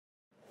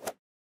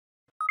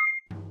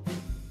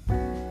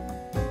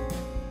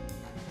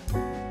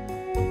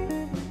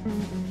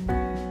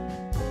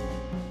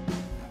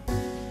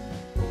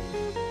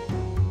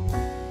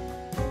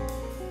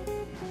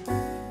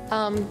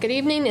Good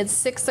evening. It's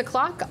 6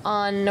 o'clock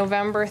on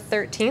November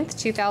 13th,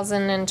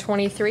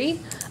 2023.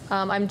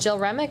 I'm Jill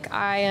Remick.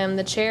 I am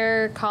the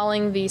chair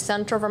calling the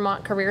Central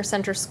Vermont Career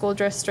Center School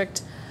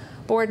District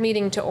Board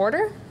meeting to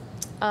order.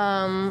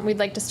 We'd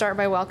like to start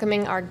by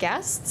welcoming our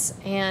guests.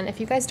 And if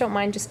you guys don't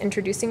mind just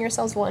introducing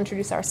yourselves, we'll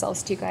introduce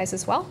ourselves to you guys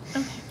as well.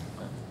 Okay.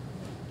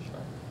 Sure.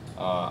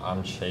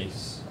 I'm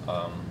Chase.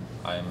 I'm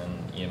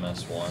in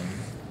EMS 1.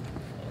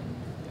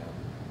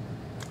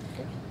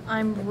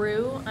 I'm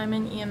Rue. I'm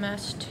in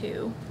EMS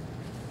 2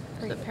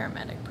 for the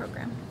paramedic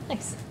program.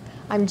 Nice.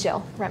 I'm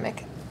Jill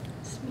Remick.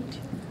 Nice to meet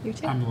you. You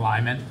too. I'm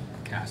Lyman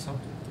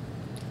Castle.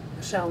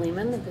 Michelle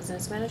Lehman, the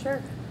business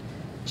manager.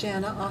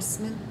 Jana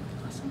Osman.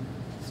 Awesome.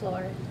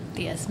 Flora.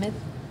 Thea Smith.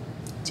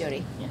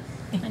 Jody. Yeah,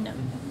 I know.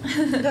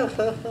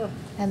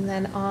 And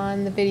then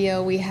on the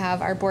video, we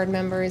have our board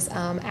members,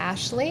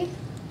 Ashley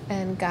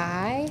and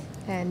Guy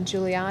and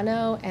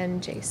Giuliano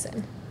and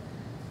Jason.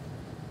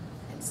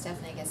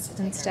 Stephanie gets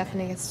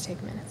to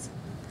take minutes.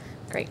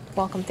 Great.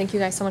 Welcome. Thank you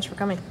guys so much for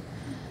coming.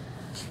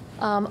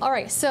 All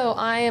right. So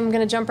I am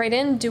going to jump right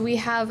in. Do we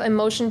have a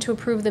motion to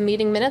approve the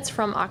meeting minutes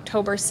from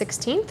October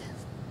 16th?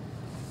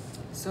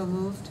 So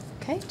moved.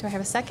 Okay. Do I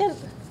have a second?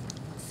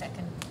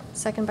 Second.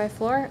 Second by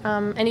Floor.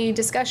 Any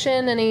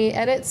discussion? Any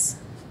edits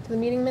to the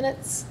meeting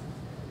minutes?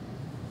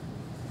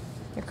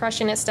 You're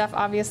crushing it, Steph,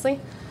 obviously.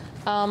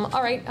 All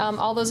right.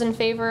 All those in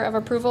favor of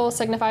approval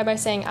signify by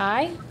saying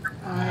aye.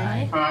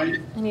 Aye. Aye.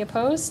 Any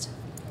opposed?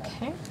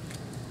 Okay.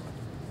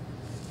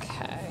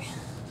 Okay.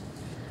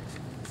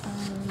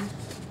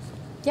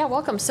 Yeah,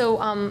 welcome.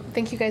 So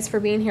thank you guys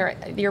for being here.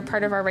 You're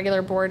part of our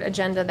regular board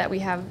agenda that we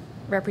have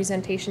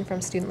representation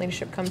from student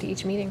leadership come to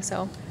each meeting.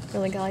 So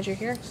really glad you're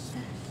here.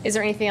 Is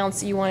there anything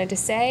else you wanted to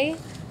say?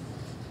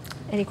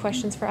 Any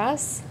questions for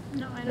us?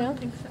 No, I don't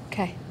think so.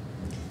 Okay.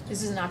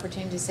 This is an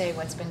opportunity to say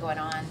what's been going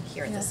on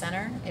here at the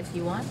center, if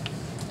you want.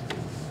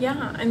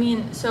 Yeah, I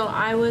mean, so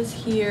I was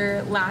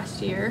here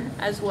last year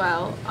as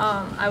well.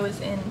 I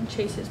was in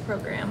Chase's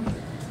program,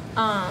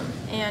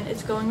 and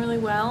it's going really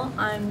well.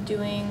 I'm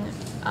doing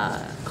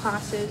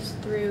classes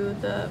through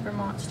the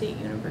Vermont State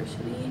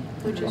University,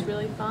 which is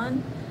really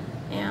fun,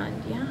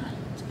 and yeah,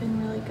 it's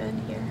been really good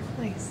here.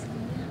 Nice.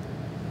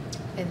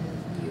 And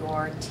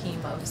your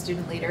team of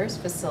student leaders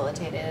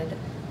facilitated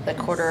the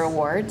quarter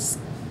awards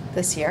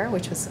this year,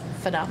 which was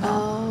phenomenal.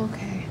 Oh,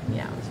 okay.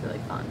 Yeah, it was really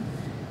fun.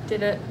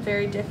 Did it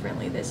very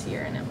differently this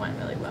year, and it went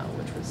really well,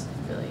 which was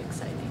really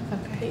exciting.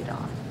 Okay. Paid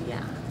off.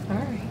 Yeah. All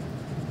right.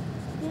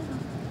 Yeah.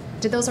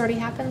 Did those already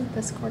happen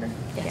this quarter?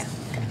 Yes.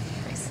 Yeah. Okay.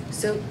 Nice.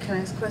 So can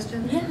I ask a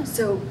question? Yeah.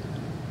 So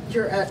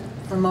you're at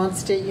Vermont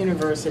State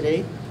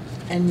University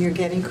and you're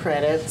getting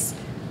credits,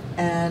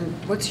 and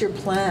what's your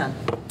plan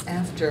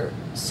after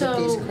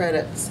these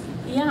credits?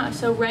 Yeah,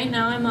 so right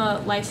now I'm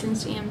a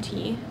licensed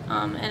EMT,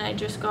 and I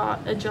just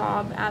got a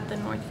job at the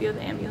Northfield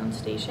ambulance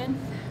station.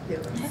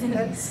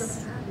 That's so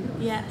fabulous.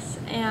 Yes,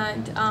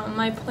 and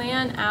my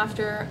plan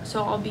after,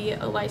 so I'll be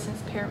a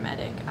licensed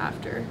paramedic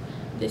after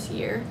this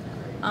year.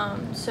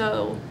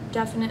 So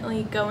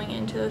definitely going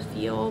into the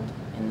field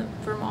in the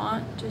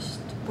Vermont,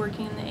 just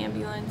working in the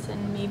ambulance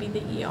and maybe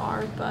the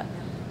ER, but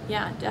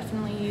yeah,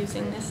 definitely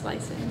using this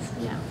license.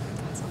 Yeah.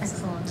 That's awesome.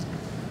 Excellent.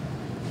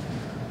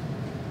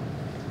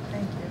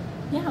 Thank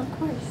you. Yeah, of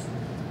course.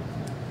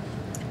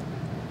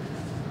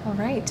 All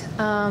right.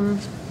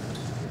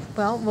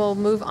 Well, we'll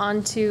move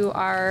on to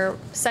our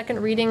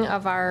second reading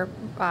of our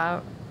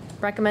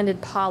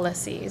recommended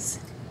policies.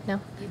 No?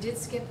 You did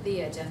skip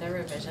the agenda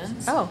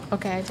revisions. Oh,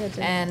 okay, I did.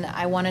 And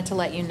I wanted to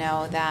let you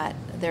know that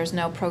there's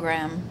no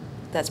program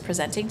that's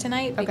presenting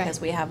tonight because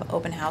we have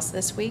open house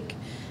this week.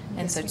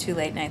 And so 2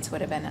 late nights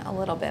would have been a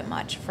little bit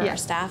much for our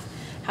staff.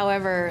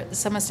 However,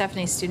 some of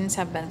Stephanie's students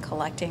have been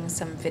collecting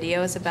some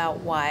videos about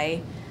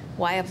why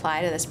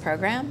apply to this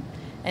program.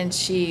 And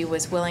she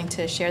was willing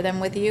to share them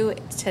with you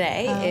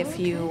today if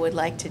you would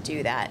like to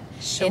do that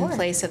in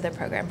place of the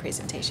program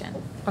presentation.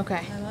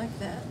 Okay. I like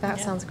that. That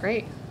sounds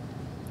great.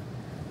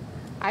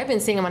 I've been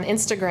seeing them on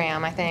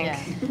Instagram, I think.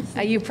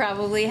 Yeah. You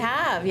probably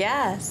have,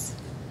 yes.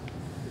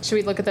 Should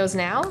we look at those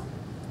now?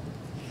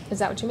 Is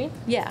that what you mean?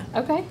 Yeah,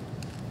 Okay.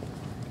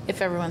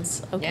 if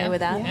everyone's okay with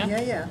that.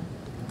 Yeah.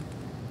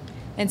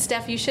 And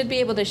Steph, you should be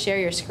able to share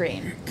your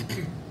screen.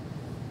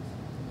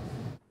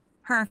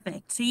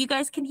 Perfect. So you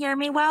guys can hear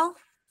me well?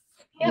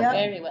 Yeah,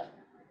 very well.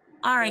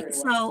 All right.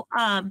 So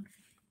I'm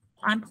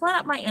pulling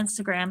up my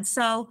Instagram.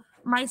 So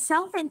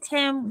myself and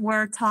Tim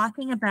were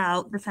talking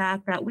about the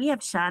fact that we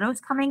have shadows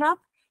coming up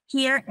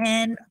here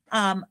in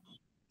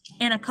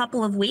a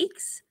couple of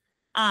weeks.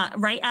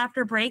 Right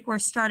after break, we're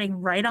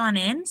starting right on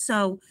in.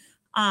 So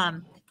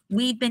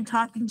we've been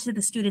talking to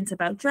the students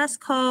about dress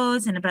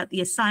codes and about the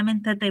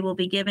assignment that they will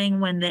be giving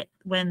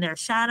when they're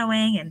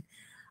shadowing,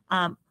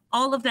 and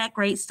all of that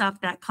great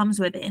stuff that comes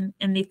with it,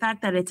 and the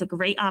fact that it's a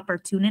great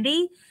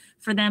opportunity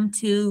for them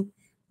to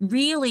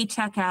really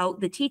check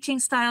out the teaching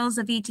styles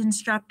of each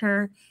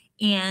instructor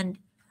and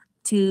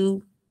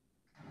to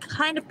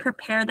kind of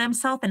prepare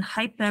themselves and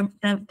hype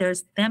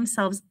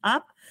themselves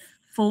up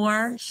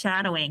for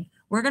shadowing.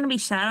 we're going to be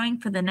shadowing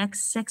for the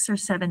next 6 or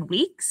 7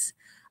 weeks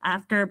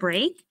after a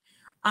break.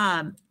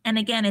 And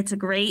again, it's a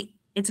great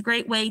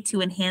way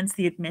to enhance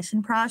the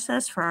admission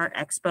process for our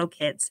Expo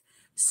kids.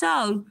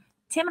 So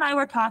Tim and I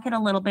were talking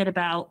a little bit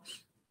about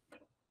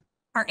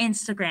our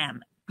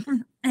Instagram.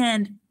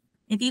 And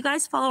if you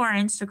guys follow our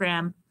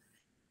Instagram,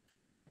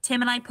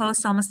 Tim and I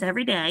post almost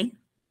every day,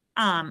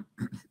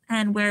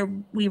 and where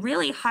we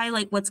really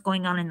highlight what's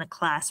going on in the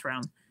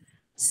classroom.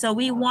 So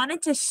we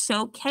wanted to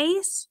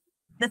showcase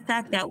the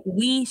fact that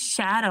we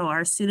shadow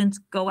our students,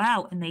 go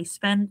out and they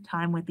spend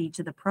time with each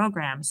of the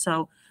programs.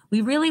 So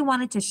we really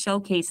wanted to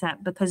showcase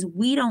that because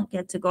we don't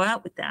get to go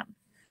out with them.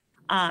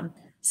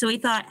 So we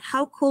thought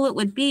how cool it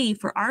would be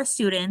for our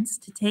students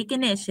to take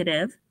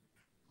initiative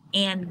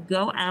and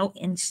go out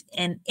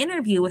and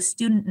interview a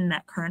student in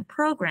that current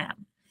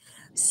program.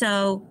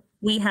 So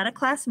we had a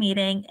class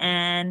meeting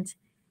and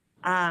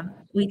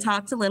we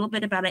talked a little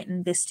bit about it,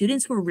 and the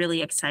students were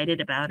really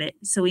excited about it.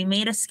 So we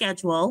made a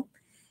schedule,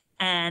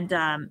 and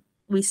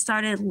we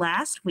started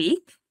last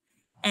week,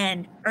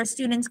 and our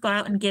students go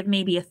out and give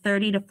maybe a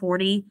 30 to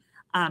 40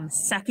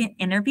 second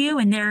interview,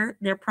 and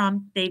their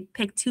prompt, they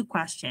picked 2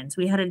 questions.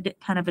 We had a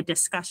kind of a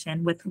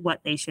discussion with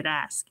what they should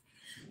ask.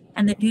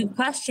 And the 2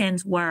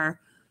 questions were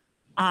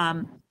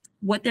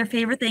what their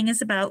favorite thing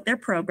is about their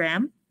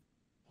program,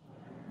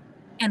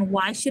 and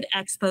why should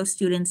Expo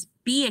students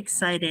be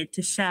excited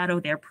to shadow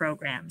their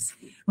programs?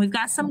 We've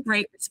got some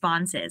great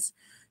responses.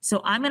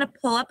 So I'm going to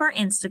pull up our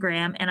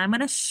Instagram and I'm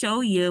going to show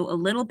you a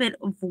little bit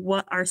of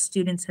what our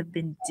students have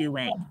been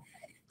doing.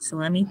 So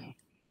let me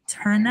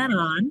turn that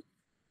on.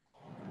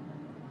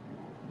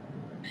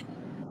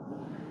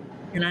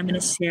 And I'm going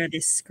to share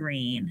this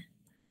screen.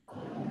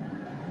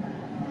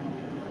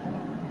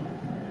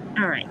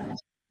 All right.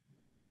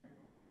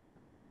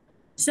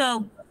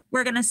 So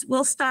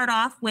we'll start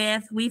off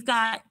with, we've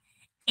got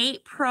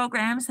 8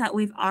 programs that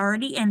we've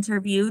already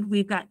interviewed.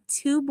 We've got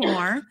 2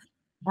 more.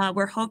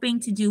 We're hoping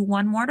to do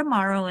 1 more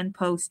tomorrow and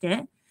post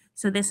it.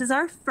 So this is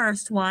our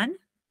first one.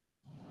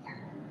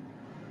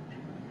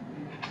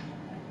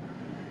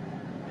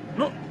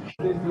 Oh.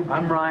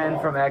 I'm Ryan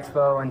from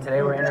Expo, and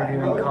today we're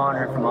interviewing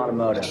Connor from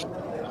Automotive.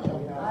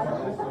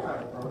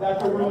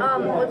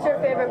 What's your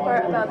favorite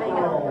part about being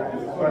in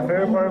automotive? My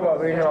favorite part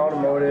about being in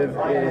automotive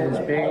is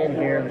being in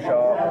here in the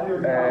shop, and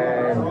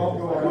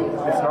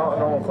it's not a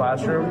normal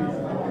classroom,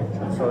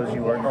 so as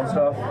you work on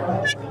stuff,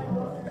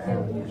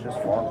 and it's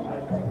just fun.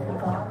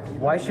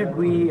 Why should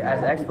we, as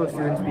Expo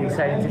students, be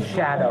excited to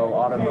shadow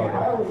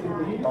automotive?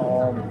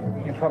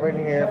 You come in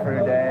here for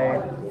a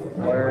day,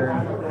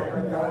 learn.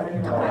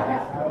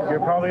 You're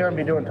probably going to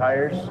be doing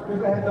tires,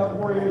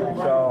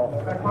 so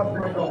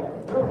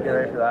get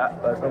ready for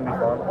that, but it's going to be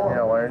fun,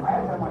 learn.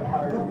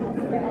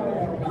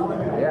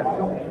 Yeah.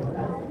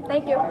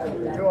 Thank you.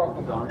 You're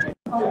welcome.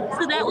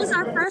 So that was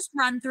our first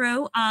run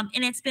through, and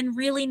it's been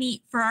really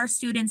neat for our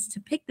students to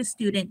pick the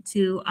student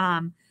to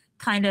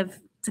kind of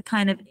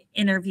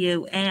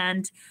interview,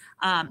 and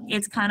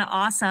it's kind of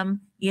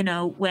awesome,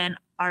 when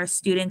our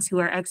students who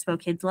are Expo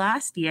kids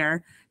last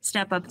year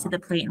step up to the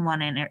plate and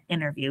want to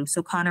interview.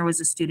 So Connor was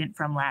a student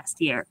from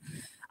last year.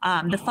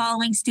 The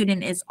following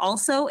student is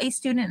also a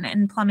student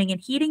in plumbing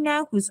and heating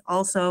now, who's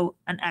also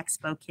an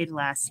Expo kid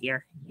last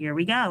year. Here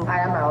we go.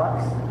 Hi, I'm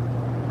Alex.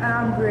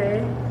 I'm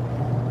Brie.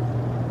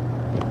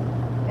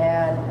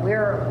 And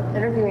we're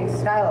interviewing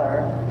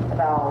Skylar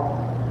about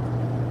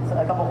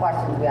a couple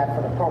questions we had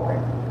for the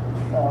program.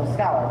 So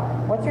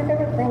Skylar, what's your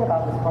favorite thing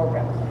about this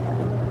program?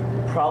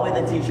 Probably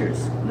the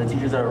teachers. The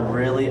teachers are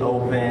really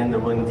open. They're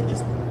willing to teach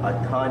us a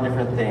ton of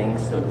different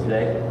things. So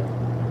today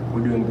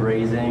we're doing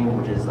brazing,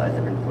 which is like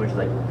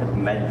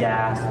med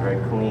gas,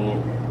 very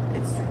clean.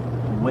 It's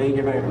way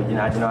different.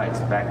 I did not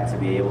expect to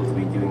be able to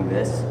be doing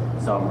this.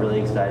 So I'm really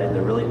excited.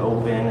 They're really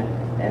open,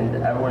 and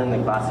everyone in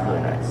the class is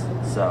really nice.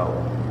 So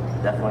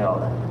definitely all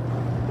that.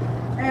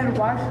 And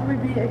why should we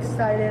be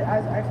excited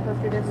as Expo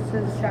students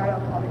to shadow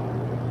plumbing?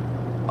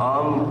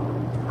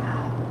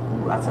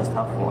 That's a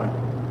tough one.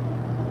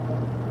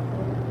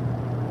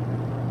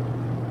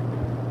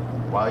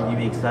 Why would you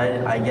be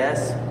excited? I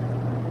guess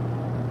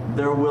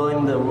they're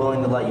willing to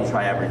let you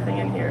try everything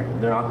in here.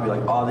 They're not gonna be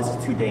like, oh, this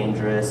is too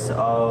dangerous.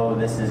 Oh,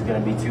 this is gonna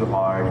be too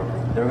hard.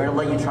 They're gonna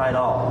let you try it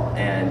all.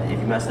 And if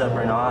you mess it up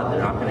or not,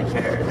 they're not gonna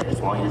care. They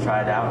just want you to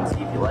try it out and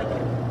see if you like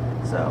it.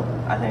 So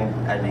I think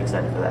I'd be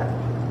excited for that.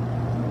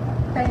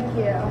 Thank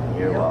you.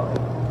 You're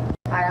welcome.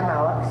 Hi, I'm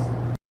Alex.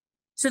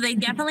 So they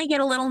definitely get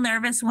a little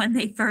nervous when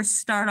they first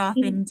start off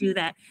and do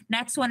that.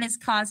 Next one is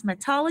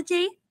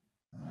cosmetology.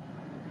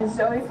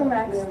 Zoe from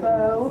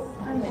Expo.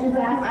 I'm from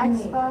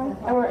Expo.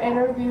 And we're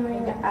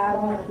interviewing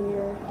Abby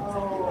here.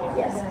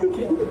 Yes.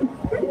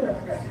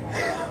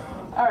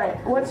 All right.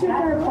 What's your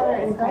favorite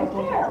part in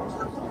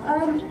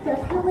cosmetology?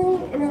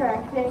 Definitely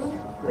interacting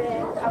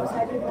with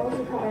outside people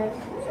who come in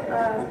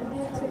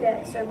to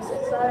get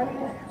services done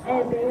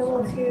and being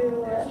able to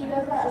just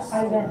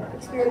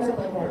experience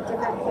different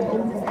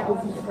things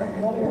and different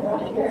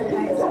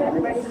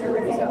everybody's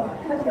different. So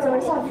it's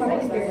always a fun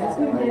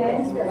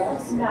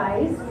experience.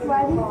 Nice.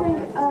 Why do you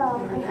think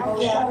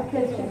our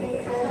kids should be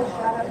excited to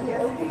shout out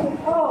here?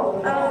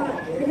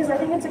 Because I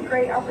think it's a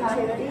great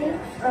opportunity,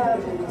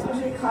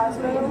 especially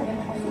Cosmo.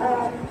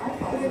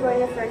 If you're going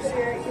to first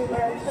year, you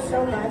learn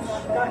so much,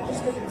 not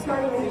just because it's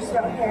not even just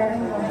about hair.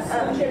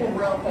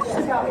 It's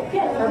about you'll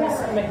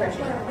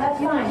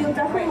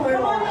definitely learn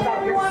a lot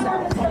about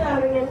yourself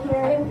coming in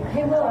here.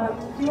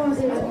 It's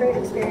a great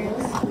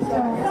experience.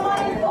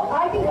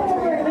 I can come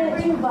over in a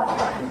minute too, but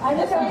I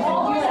just have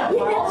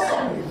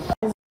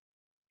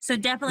So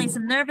definitely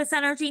some nervous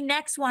energy.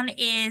 Next one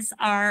is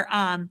our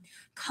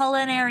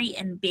culinary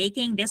and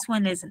baking. This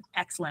one is an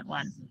excellent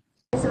one.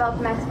 Isabel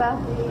from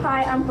Expo.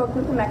 Hi, I'm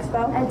Brooklyn from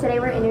Expo. And today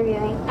we're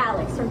interviewing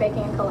Alex from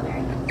Baking and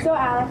Culinary. So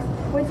Alex,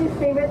 what's your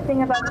favorite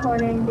thing about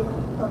culinary and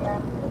baking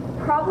program?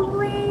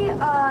 Probably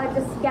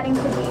just getting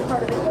to be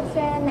part of the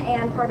kitchen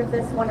and part of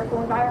this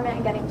wonderful environment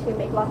and getting to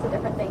make lots of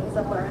different things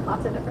and learn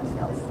lots of different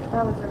skills.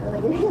 That was a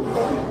really good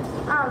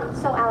answer.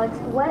 So Alex,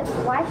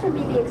 why should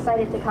we be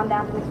excited to come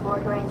down to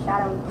Exploratory and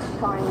shadow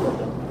culinary and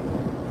baking?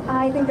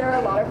 I think there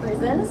are a lot of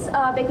reasons.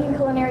 Baking and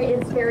culinary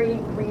is very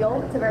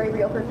real. It's a very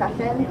real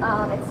profession.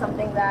 It's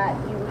something that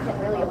you can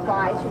really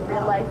apply to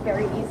real life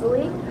very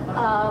easily.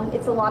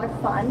 It's a lot of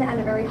fun and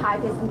a very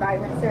high-paced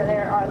environment. So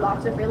there are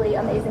lots of really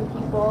amazing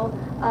people,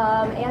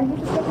 and you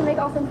just get to make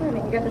awesome food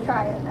and you get to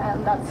try it,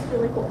 and that's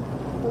really cool.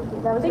 Thank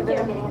you. That was a really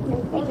good answer.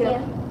 Thank you.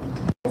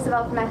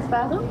 Isabel from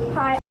Expo.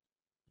 Hi.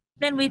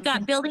 Then we've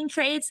got building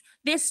trades.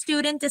 This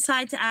student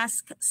decided to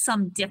ask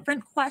some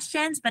different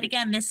questions, but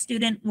again, this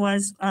student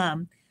was a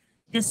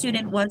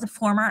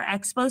former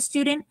Expo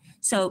student,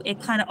 so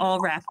it kind of all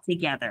wrapped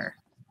together.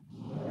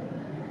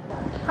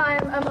 Hi,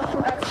 I'm Emma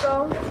from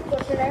Expo.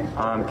 What's your name?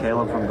 I'm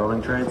Caleb from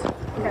Building Trades.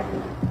 Okay.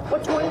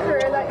 What's one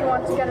career that you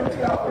want to get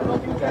into after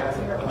building trades?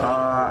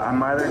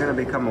 I'm either going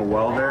to become a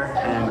welder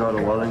and go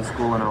to welding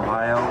school in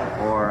Ohio,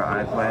 or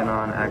I plan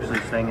on actually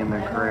staying in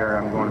the career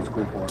I'm going to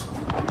school for.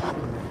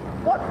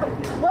 What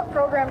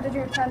program did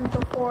you attend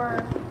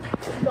before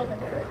building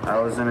trades? I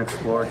was in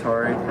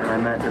Exploratory, and I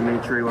met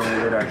Dimitri when we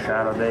did our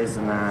shadow days,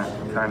 and that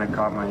kind of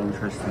caught my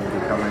interest in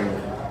becoming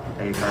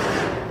a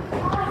carpenter.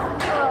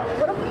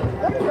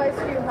 What advice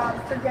do you have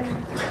for getting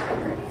into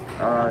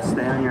trades?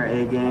 Stay on your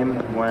A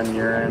game when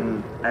you're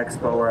in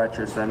Expo or at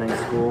your sending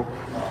school.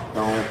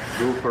 Don't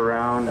goof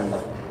around and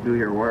do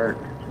your work.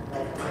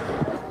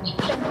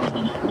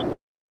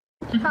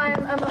 Hi,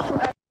 I'm Emma from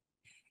Expo.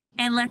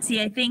 And let's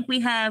see, I think we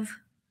have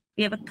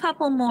a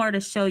couple more to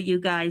show you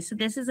guys. So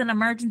this is an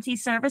emergency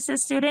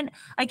services student.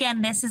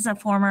 Again, this is a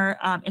former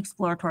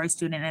exploratory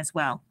student as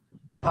well.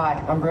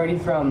 Hi, I'm Brody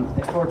from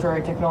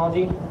Exploratory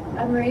Technology.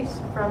 I'm Reese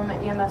from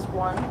EMS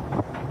 1.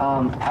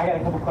 I got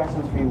a couple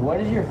questions for you. What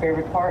is your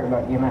favorite part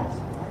about EMS?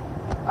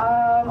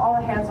 All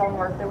the hands-on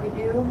work that we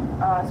do,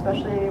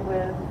 especially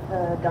with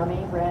the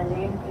dummy,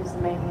 Randy. He's the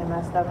main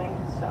EMS dummy,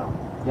 so.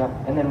 Yep,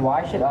 and then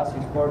why should us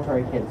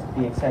exploratory kids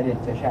be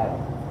excited to shadow?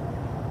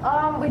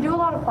 We do a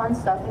lot of fun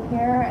stuff in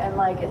here, and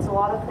like it's a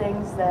lot of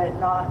things that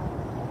not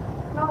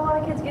a lot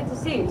of kids get to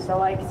see. So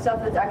like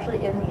stuff that's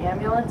actually in the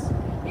ambulance,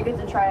 you get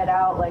to try it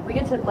out. Like we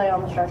get to lay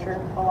on the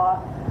stretcher a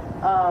lot.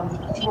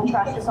 We'll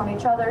practice on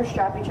each other,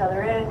 strap each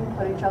other in,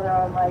 put each other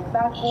on like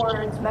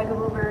backboards, mega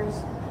movers.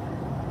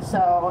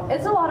 So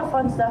it's a lot of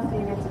fun stuff that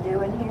you get to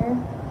do in here.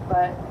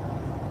 But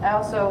I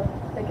also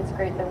think it's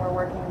great that we're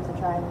working to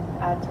try and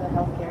add to the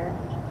healthcare.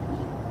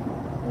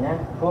 Yeah,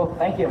 cool.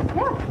 Thank you.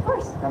 Yeah, of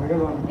course. Have a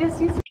good one. Yes,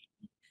 you too.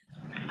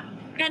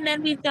 And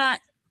then we've got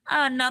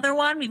another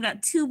one. We've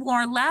got two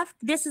more left.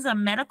 This is a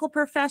medical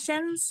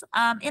professions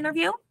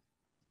interview.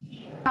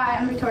 Hi,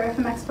 I'm Victoria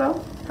from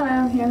Expo. Hi,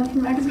 I'm Hannah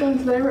from Expo, and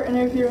today we're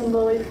interviewing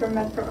Lily from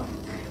MedPro.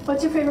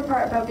 What's your favorite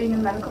part about being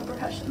in medical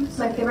professions?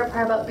 My favorite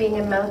part about being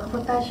in medical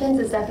professions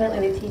is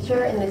definitely the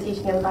teacher and the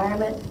teaching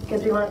environment,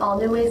 because we learn all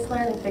new ways to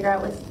learn and figure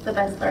out what's the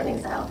best learning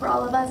style for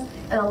all of us,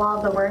 and a lot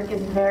of the work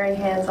is very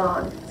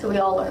hands-on, so we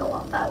all learn a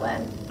lot that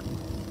way.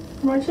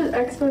 Why should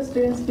Expo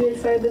students be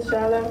excited to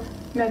shadow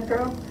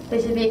MedPro? They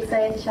should be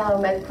excited to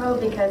shadow MedPro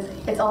because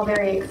it's all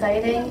very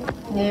exciting,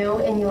 new,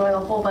 and you learn a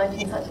whole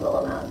bunch in such a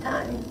little amount of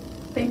time.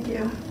 Thank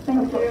you.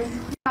 Thank you.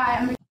 Hi,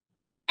 I'm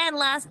And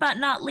last but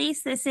not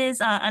least, this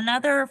is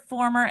another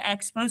former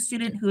Expo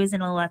student who is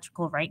in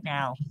electrical right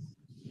now.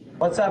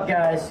 What's up,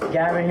 guys?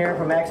 Gavin here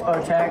from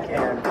Expo Tech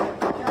and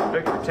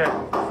Victor Tech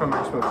from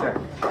Expo Tech.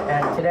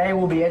 And today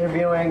we'll be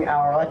interviewing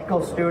our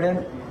electrical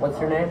student. What's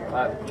your name?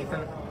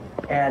 Ethan.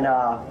 And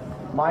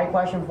my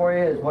question for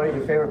you is, what is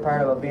your favorite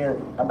part about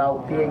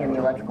being in the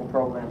electrical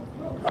program?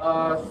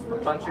 A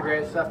bunch of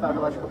great stuff about the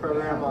electrical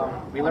program.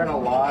 We learn a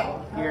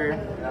lot here.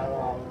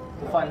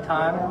 It's a fun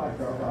time,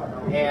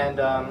 and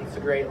it's a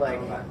great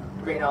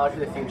knowledge for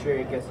the future.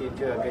 It gets you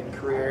to a good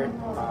career,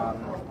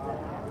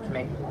 to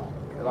make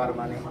a lot of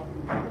money.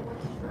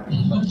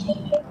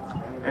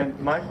 And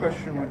my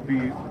question would be,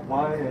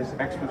 why as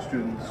Expo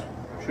students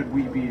should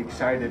we be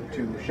excited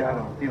to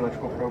shadow the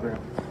electrical program?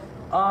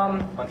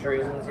 Bunch of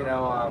reasons,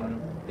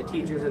 the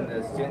teachers and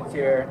the students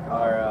here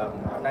are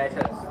nice,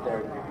 and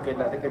they're good.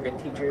 I think they're good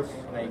teachers.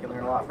 You can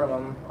learn a lot from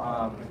them.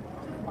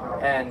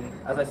 And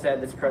as I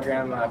said, this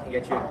program can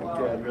get you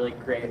to a really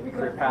great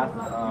career path.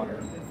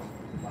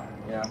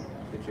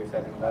 Get you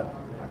excited about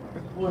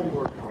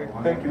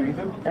that. Thank you,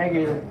 Ethan. Thank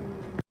you, Ethan.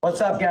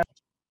 What's up, guys?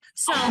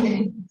 So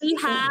we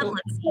have,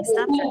 let's see,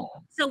 stop there.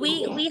 So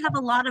we have a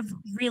lot of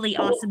really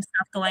awesome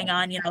stuff going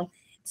on.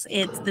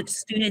 It's the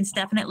students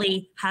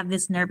definitely have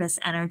this nervous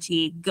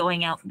energy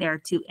going out there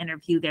to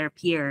interview their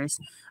peers.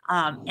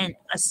 And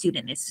a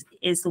student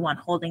is the one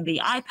holding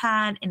the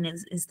iPad and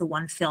is the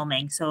one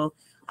filming. So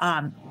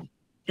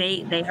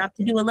they have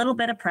to do a little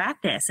bit of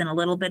practice and a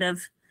little bit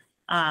of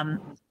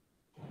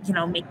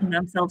making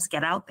themselves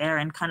get out there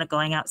and kind of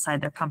going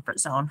outside their comfort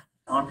zone.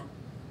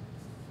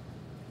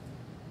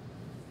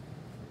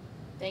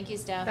 Thank you,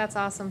 Steph. That's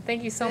awesome.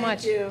 Thank you so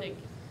much. Thank you.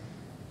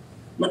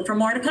 Look for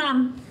more to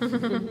come.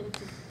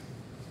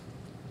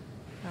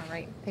 All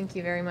right. Thank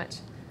you very much.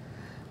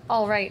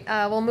 All right.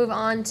 We'll move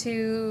on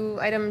to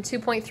item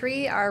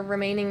 2.3, our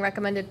remaining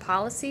recommended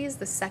policies,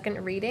 the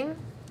second reading.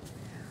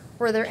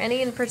 Were there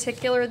any in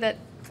particular that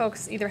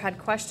folks either had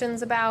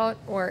questions about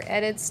or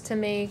edits to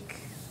make,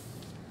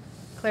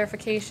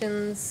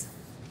 clarifications?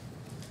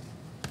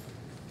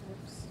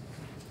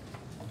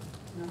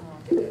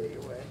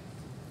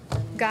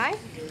 Guy?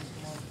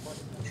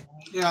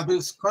 Yeah,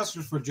 this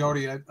question is for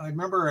Jody. I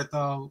remember at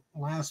the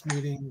last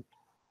meeting,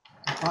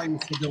 I thought you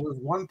said there was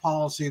one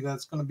policy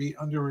that's going to be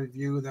under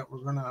review that we're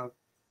going to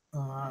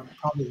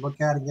probably look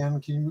at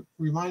again. Can you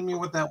remind me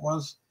what that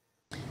was?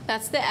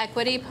 That's the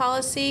equity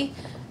policy.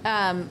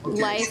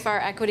 Life, our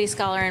equity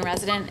scholar in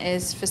resident,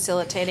 is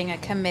facilitating a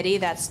committee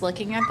that's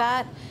looking at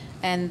that,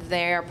 and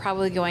they're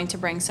probably going to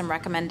bring some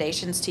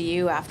recommendations to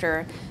you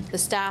after the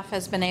staff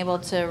has been able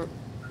to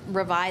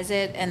revise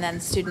it, and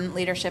then student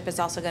leadership is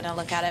also going to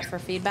look at it for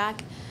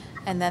feedback,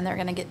 and then they're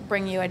going to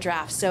bring you a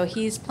draft. So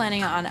he's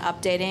planning on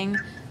updating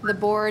the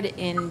board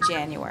in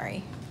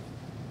January.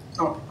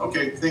 Oh,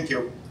 okay. Thank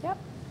you. Yep.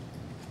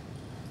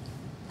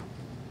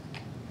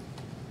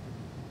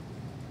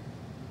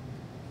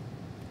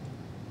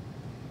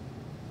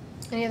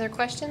 Any other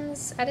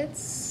questions,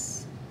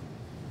 edits?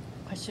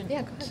 Question.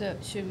 Yeah, go ahead. So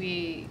should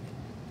we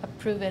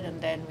approve it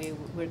and then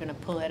we're going to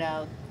pull it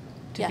out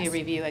to be Yes.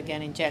 reviewed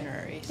again in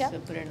January? Yep. So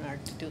put it in our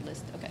to-do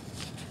list. Okay.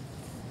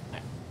 All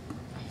right.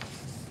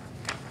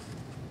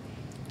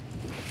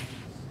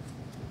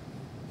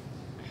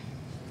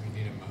 We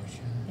need a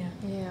motion.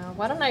 Yeah,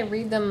 why don't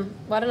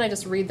I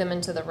just read them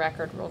into the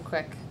record real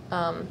quick?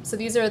 So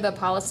these are the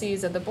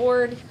policies of the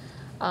board.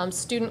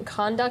 Student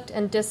conduct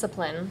and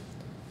discipline,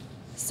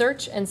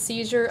 search and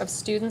seizure of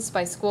students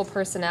by school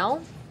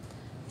personnel,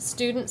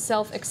 student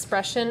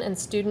self-expression and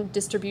student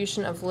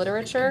distribution of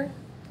literature,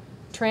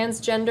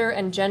 transgender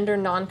and gender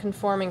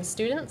nonconforming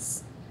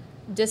students,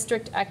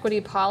 district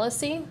equity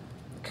policy,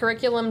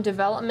 curriculum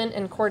development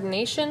and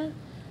coordination,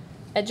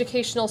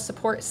 educational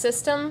support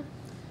system,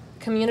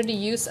 community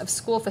use of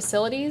school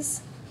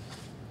facilities,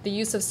 the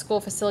use of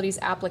school facilities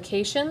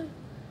application,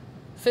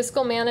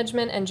 fiscal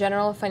management and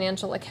general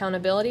financial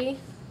accountability,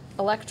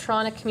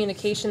 electronic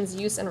communications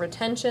use and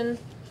retention,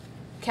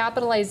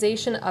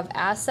 capitalization of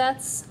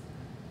assets,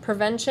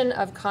 prevention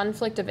of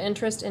conflict of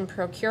interest in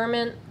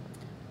procurement,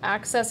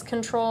 access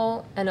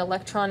control, and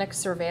electronic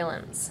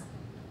surveillance.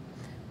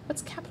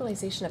 What's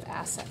capitalization of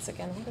assets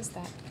again? What is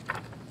that?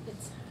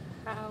 It's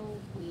how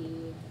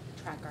we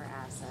track our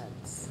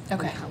assets.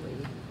 Okay. And how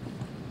we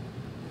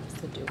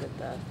has to do with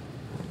the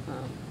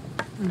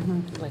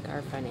like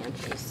our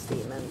financial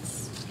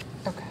statements.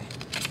 Okay.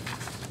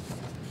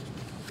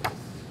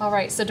 All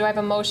right, so do I have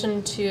a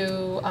motion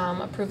to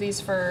approve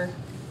these for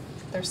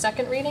their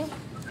second reading?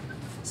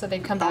 So they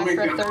come back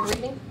for a third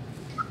reading?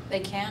 They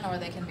can, or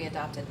they can be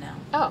adopted now.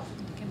 Oh.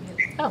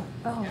 Oh.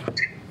 Oh.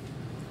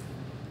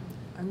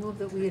 I move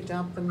that we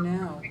adopt them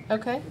now.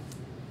 Okay. All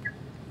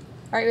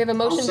right, we have a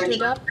motion to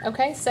adopt.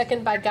 Okay,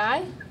 second by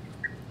Guy.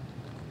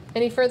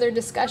 Any further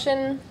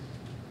discussion,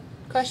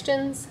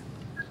 questions?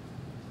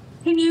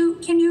 Can you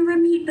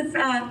repeat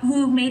the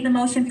who made the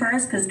motion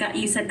first? Because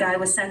you said Guy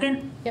was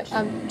second. Yep.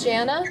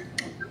 Jana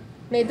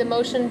made the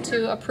motion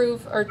to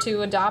approve or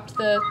to adopt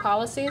the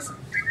policies.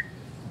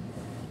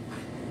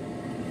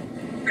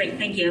 Great,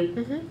 thank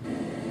you.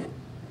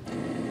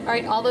 All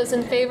right, all those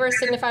in favor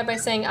signify by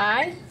saying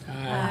aye.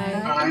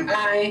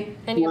 Aye.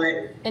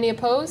 Any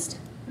opposed?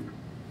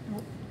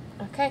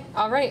 Okay,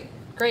 all right,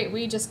 great.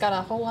 We just got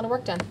a whole lot of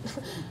work done.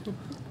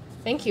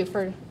 Thank you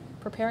for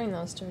preparing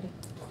those, Jody.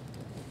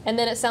 And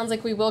then it sounds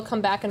like we will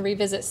come back and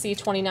revisit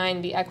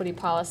C29, the equity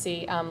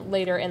policy,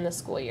 later in the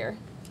school year,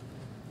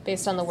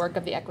 based on the work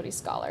of the equity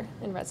scholar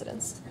in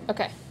residence.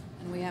 Okay.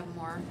 And we have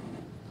more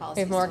policies.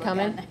 We have more to look at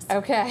coming? next.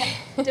 Okay.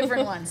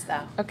 Different ones,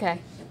 though. Okay.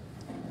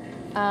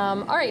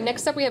 All right,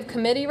 next up we have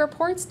committee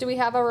reports. Do we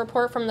have a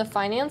report from the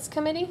Finance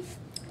Committee?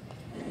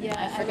 Yeah,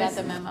 I forgot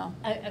the memo.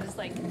 I was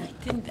like,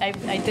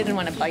 I didn't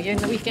want to bug you in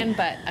the weekend,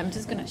 but I'm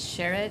just gonna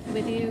share it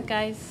with you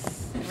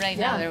guys. Right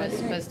now, there was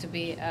supposed to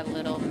be a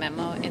little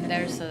memo in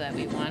there so that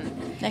we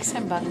won. Next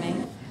time, bug me.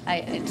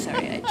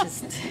 Sorry, it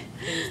was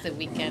the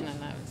weekend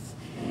and I was,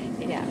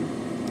 yeah.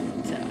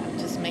 So I'm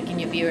just making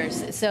you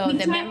viewers. So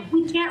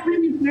we can't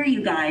really hear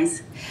you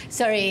guys.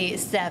 Sorry,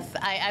 Steph.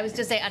 I was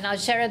just saying, and I'll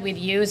share it with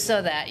you so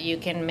that you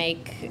can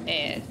make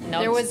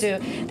notes.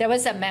 There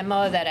was a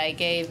memo that I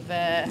gave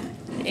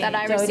that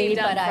I Jody, received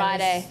on but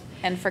Friday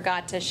and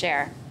forgot to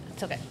share.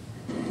 It's okay.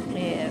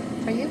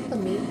 Are you able to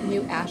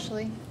mute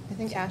Ashley? I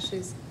think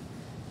Ashley's.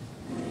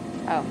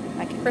 Oh,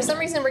 I can. For some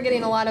reason, we're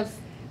getting a lot of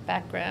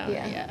background.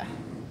 Yeah.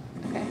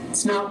 Okay.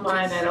 It's not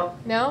mine, I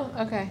don't. No?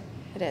 Okay.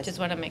 It is. Just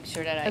want to make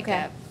sure that I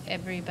got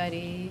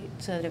everybody,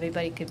 so that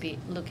everybody could be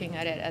looking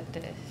at it at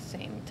the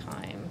same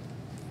time.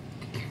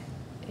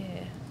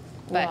 Yeah.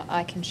 Well,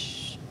 I can.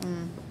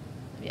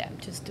 Yeah, I'm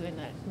just doing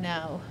that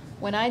now.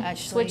 When I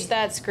switch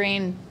that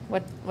screen,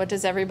 what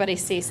does everybody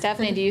see?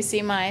 Stephanie, do you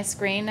see my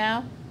screen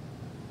now?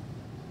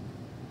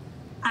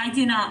 I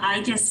do not.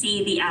 I just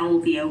see the owl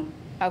view.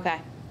 Okay.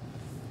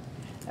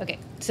 Okay,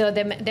 so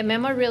the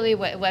memo really,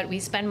 what we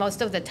spend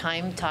most of the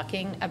time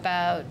talking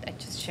about, I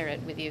just share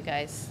it with you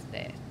guys.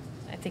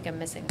 I think I'm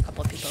missing a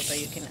couple of people, but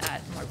you can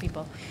add more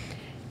people.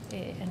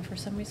 And for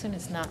some reason,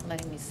 it's not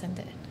letting me send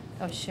it.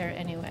 Oh, share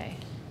anyway.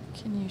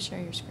 Can you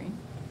share your screen?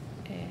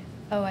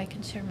 Oh, I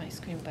can share my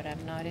screen, but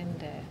I'm not in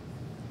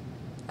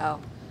the... Oh.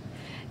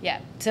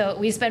 Yeah, so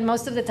we spend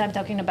most of the time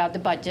talking about the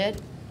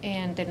budget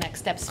and the next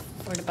steps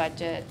for the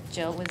budget.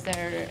 Jill was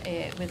there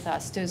with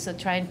us too, so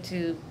trying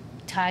to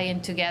tie in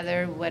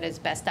together what is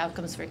best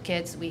outcomes for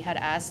kids. We had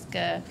asked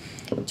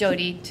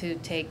Jody to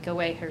take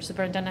away her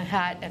superintendent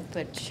hat and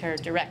put her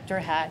director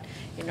hat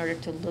in order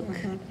to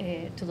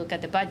look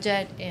at the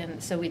budget,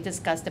 and so we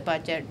discussed the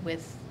budget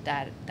with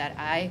that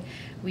eye.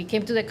 We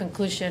came to the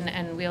conclusion,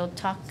 and we'll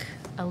talk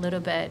a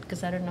little bit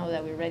because I don't know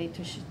that we're ready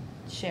to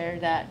share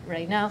that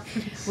right now.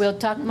 We'll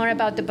talk more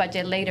about the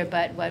budget later,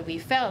 but what we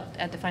felt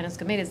at the Finance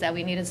Committee is that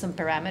we needed some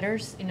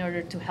parameters in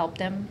order to help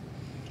them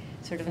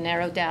sort of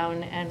narrow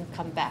down and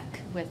come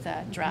back with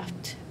a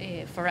draft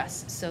for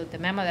us. So the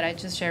memo that I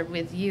just shared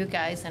with you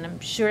guys, and I'm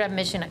sure I'm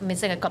missing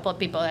a couple of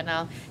people,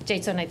 and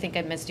Jason, I think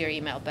I missed your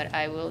email, but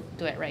I will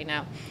do it right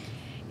now,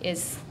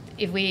 is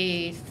if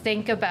we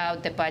think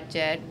about the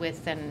budget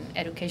with an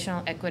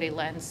educational equity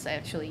lens, I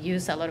actually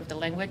use a lot of the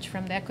language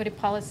from the equity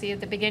policy at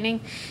the beginning.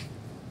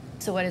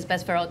 So what is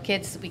best for all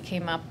kids, we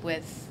came up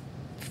with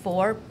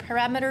 4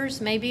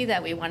 parameters maybe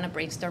that we want to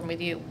brainstorm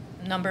with you.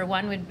 Number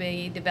 1 would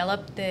be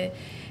develop the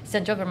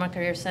Central Vermont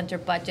Career Center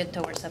budget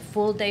towards a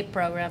full-day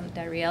program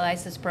that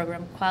realizes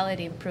program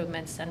quality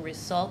improvements and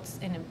results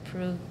in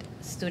improved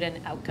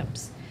student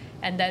outcomes.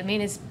 And that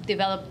means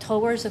develop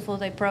towards a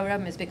full-day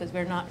program is because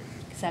we're not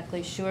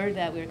exactly sure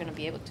that we're going to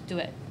be able to do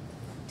it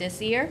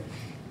this year,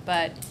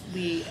 but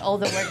all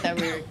the work that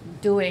we're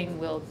doing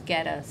will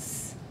get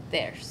us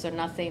there. So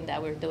nothing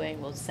that we're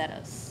doing will set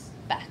us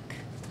back,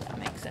 if that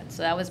makes sense.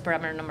 So that was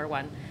parameter number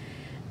 1.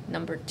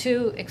 Number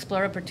 2,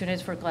 explore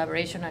opportunities for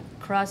collaboration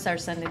across our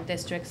sending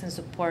districts in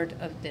support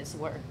of this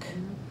work.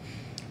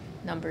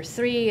 Number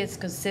 3 is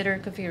consider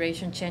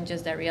configuration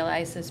changes that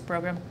realizes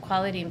program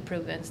quality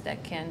improvements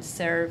that can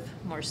serve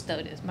more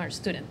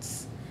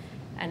students.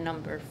 And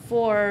number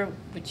 4,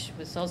 which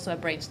was also a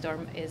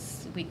brainstorm,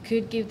 is we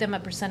could give them a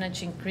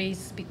percentage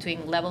increase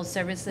between level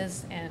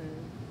services and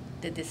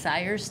the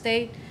desired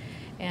state.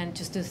 And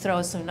just to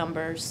throw some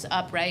numbers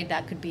up, right,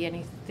 that could be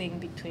anything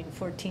between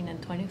 14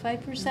 and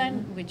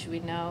 25%, which we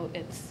know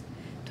it's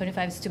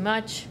 25 is too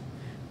much,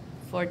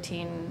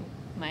 14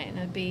 might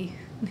not be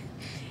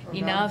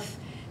enough.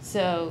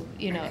 So,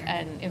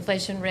 and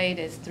inflation rate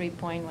is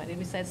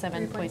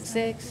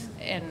 7.6,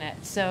 and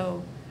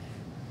so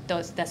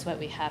that's what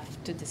we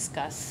have to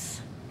discuss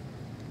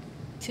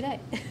today.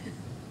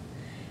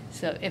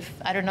 So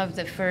I don't know if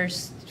the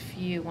first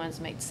few ones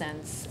made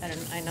sense.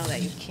 I know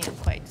that you can't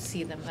quite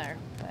see them there,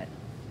 but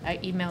I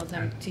emailed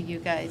them to you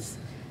guys.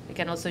 You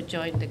can also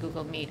join the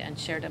Google Meet and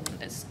share them on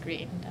the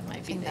screen. That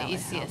might be the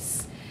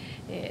easiest.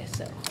 Yeah,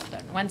 so hold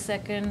on 1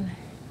 second.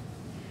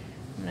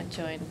 I'm gonna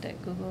join the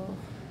Google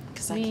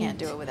Because I can't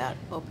do it without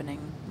opening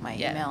my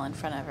email in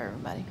front of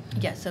everybody.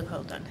 Yeah, so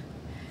hold on.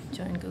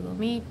 Join Google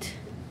Meet.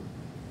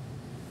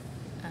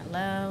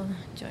 Allow,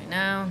 join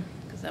now,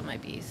 because that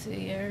might be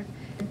easier.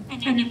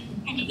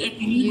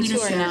 You two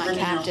are not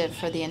captive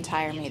for the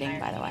entire meeting,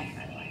 by the way.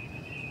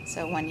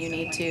 So when you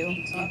need to,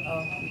 you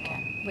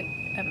can. Wait,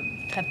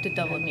 have to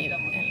double mute.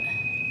 And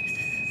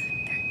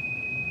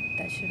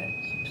that should have.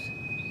 Oops.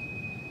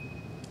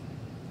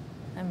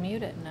 I'm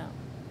muted now.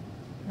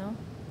 No?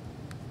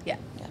 Yeah.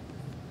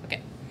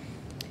 Okay.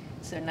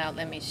 So now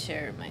let me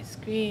share my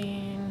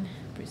screen.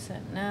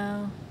 Present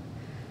now.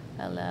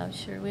 Allow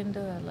share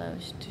window. Allow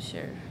to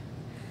share.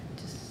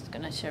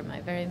 Gonna share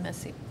my very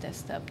messy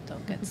desktop.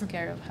 Don't get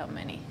scared of how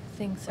many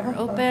things are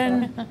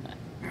open.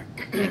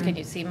 Can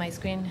you see my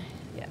screen?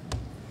 Yeah.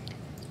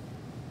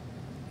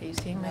 Are you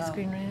seeing my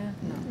screen right now?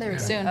 No. Very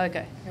soon.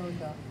 Okay. Here we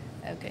go.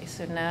 Okay,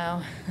 so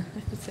now,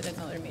 it's at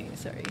another meeting,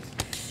 sorry.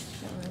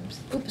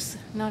 Oops,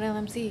 not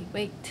LMC,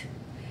 wait.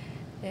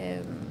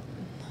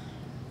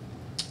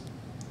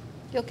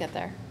 You'll get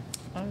there.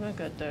 I'm gonna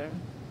get there.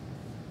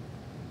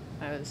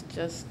 I was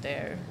just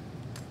there.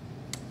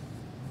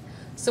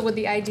 So would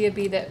the idea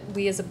be that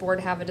we as a board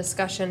have a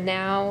discussion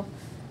now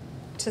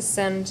to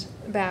send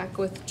back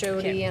with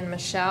Jody and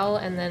Michelle,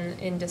 and then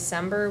in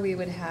December we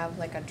would have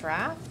like a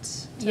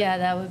draft? Yeah,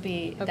 that would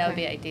be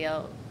Okay.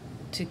 ideal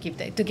to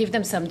give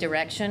them some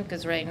direction,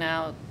 because right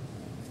now,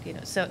 you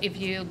know, so if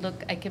you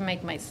look, I can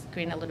make my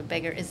screen a little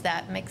bigger. Is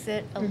that makes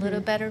it a little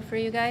better for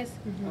you guys?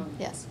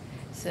 Yes.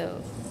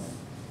 So,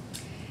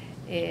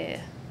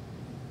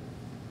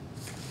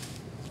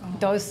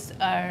 those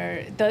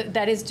are,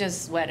 that is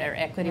just what our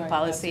equity Right,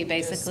 policy that's what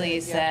you just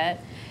basically said,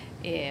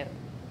 said,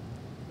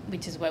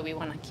 which is what we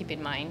want to keep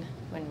in mind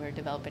when we're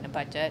developing a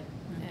budget.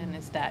 And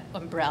it's that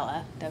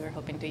umbrella that we're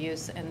hoping to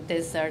use. And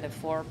these are the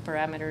 4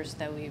 parameters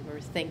that we were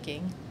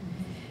thinking.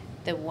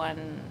 The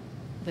one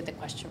with the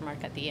question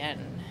mark at the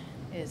end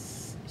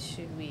is,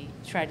 should we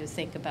try to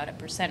think about a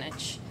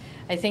percentage?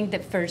 I think the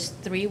first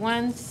 3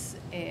 ones,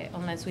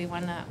 unless we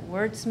want to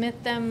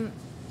wordsmith them,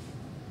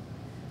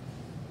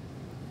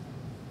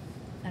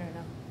 I don't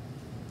know.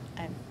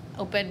 I'm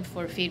open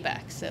for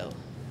feedback, so.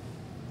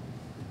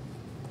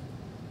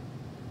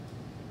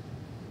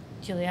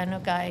 Giuliano,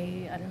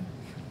 Guy, I don't.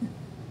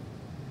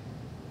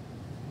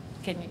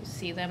 Can you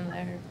see them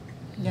there?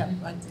 Yeah.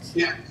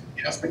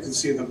 Yes, I can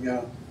see them,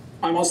 yeah.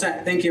 I'm all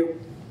set, thank you.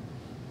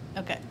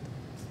 Okay.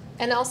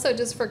 And also,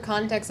 just for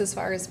context, as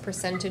far as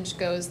percentage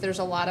goes, there's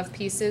a lot of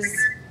pieces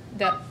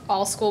that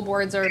all school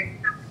boards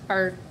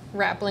are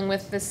grappling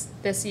with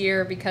this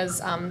year, because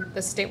the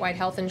statewide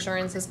health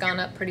insurance has gone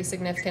up pretty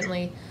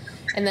significantly,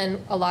 and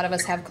then a lot of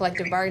us have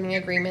collective bargaining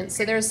agreements.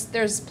 So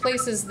there's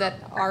places that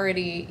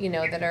already, you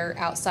know, that are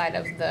outside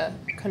of the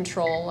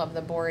control of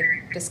the board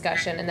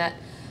discussion, and that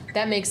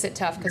makes it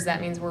tough, because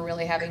that means we're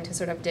really having to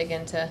sort of dig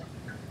into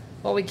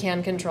what we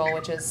can control,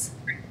 which is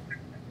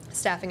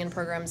staffing and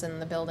programs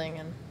in the building.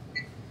 And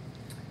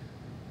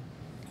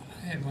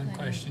I had one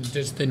question.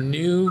 Does the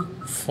new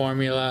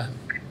formula,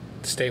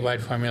 statewide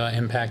formula,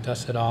 impact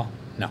us at all?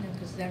 No.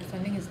 Because their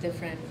funding is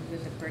different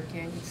with the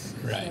Perkins.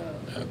 Right,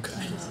 So,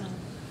 okay.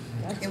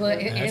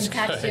 It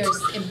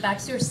That's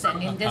impacts your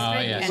sending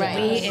district, yes, and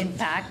it we does.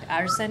 impact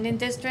our sending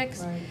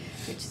districts,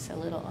 which is a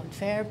little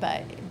unfair,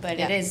 but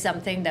Yeah. it is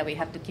something that we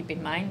have to keep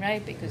in mind,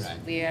 right? Because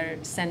Right. we are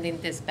sending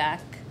this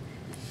back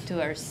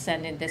to our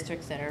sending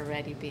districts that are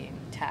already being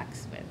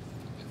taxed with,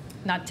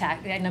 not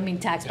tax. I don't mean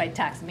tax by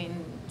tax. I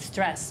mean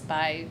stressed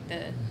by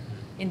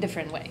in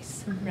different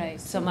ways,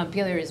 right? So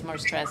Montpelier is more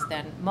stressed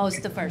than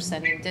most of our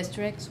sending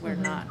districts. We're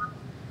not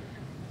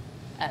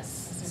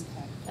as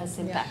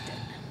impacted.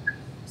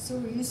 So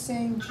are you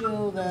saying,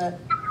 Jill, that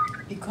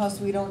because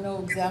we don't know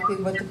exactly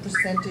what the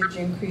percentage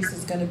increase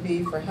is gonna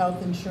be for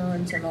health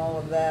insurance and all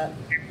of that,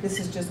 this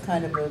is just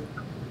kind of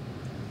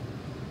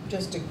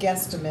just a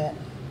guesstimate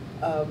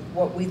of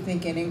what we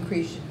think an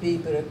increase should be,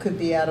 but it could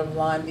be out of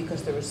line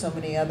because there were so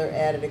many other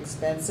added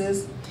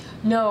expenses?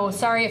 no,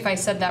 sorry if I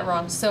said that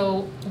wrong.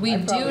 So we I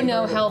do probably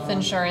know heard it health wrong,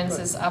 insurance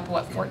but- is up,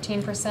 what,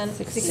 14%?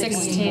 16%.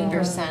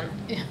 16%.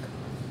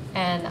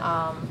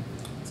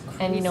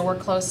 And you know, we're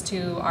close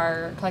to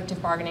our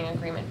collective bargaining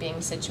agreement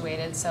being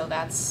situated, so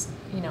that's,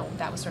 you know,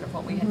 that was sort of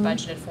what we had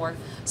budgeted for.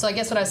 So I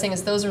guess what I was saying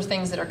is those are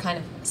things that are kind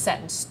of set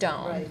in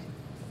stone. Right.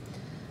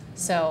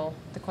 So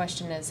the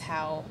question is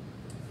how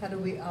do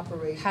we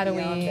operate how do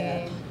we, beyond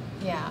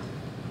that?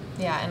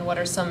 yeah, and what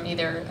are some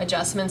either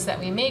adjustments that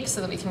we make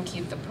so that we can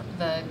keep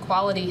the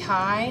quality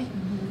high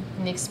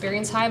and the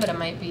experience high, but it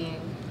might be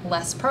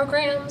less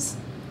programs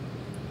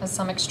at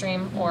some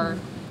extreme, or,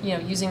 you know,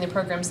 using the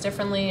programs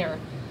differently, or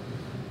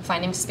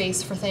finding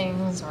space for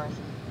things, or,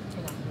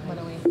 you know, what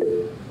do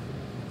we?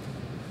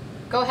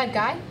 Go ahead,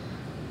 Guy.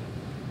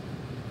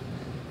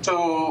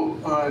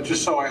 So,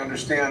 just so I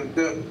understand,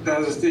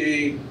 does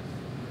the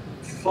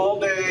full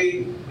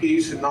day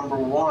piece in number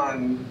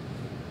 1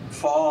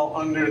 fall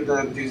under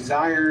the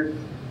desired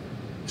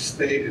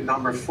state in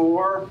number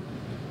 4?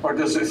 Or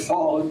does it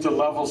fall into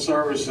level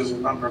services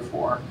in number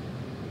 4?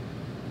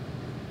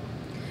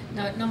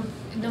 No,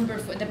 number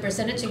 4, the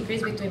percentage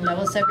increase between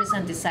level service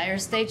and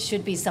desired state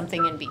should be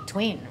something in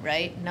between,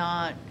 right?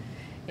 Not,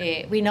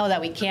 we know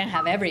that we can't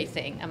have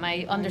everything. Am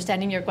I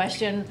understanding your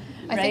question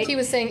right? I think he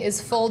was saying,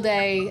 is full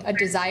day a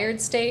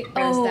desired state,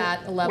 or is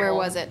that a level? Where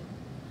was it?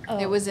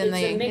 It was in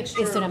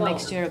It's in a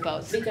mixture of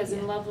both. Because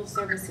in level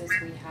services,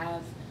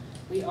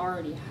 we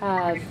already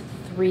have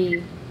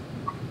 3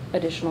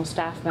 additional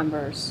staff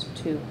members,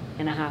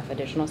 2.5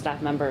 additional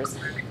staff members,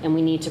 and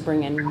we need to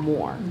bring in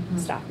more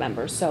staff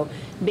members. So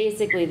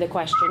basically the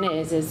question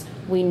is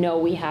we know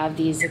we have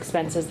these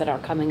expenses that are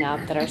coming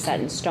up that are set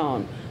in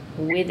stone.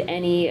 With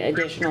any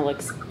additional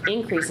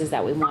increases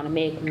that we want to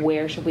make,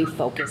 where should we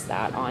focus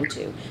that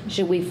onto?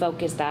 Should we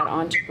focus that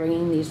onto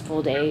bringing these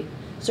full day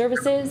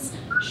services,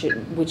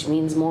 which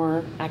means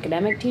more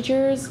academic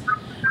teachers?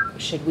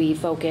 should we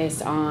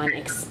focus on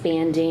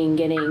expanding,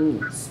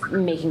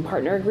 making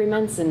partner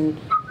agreements and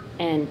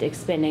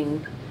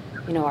expanding,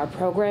 our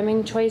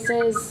programming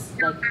choices?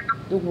 Like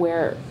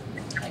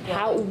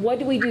what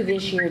do we do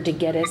this year to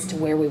get us to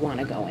where we want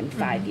to go in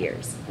 5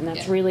 years? And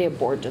that's really a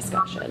board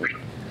discussion.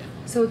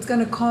 So it's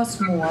gonna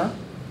cost more.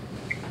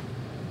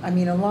 I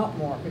mean, a lot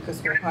more,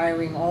 because we're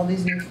hiring all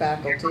these new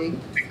faculty.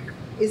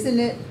 Isn't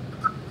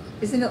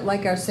it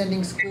like our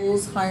sending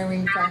schools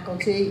hiring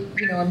faculty?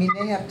 I mean,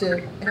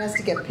 it has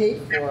to get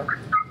paid for.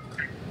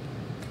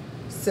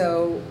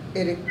 So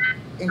it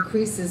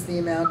increases the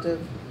amount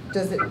of,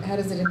 how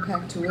does it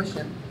impact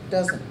tuition?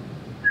 Doesn't.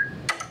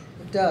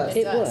 It does.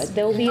 It would.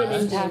 There'll be an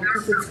impact.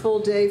 Because it's full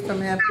day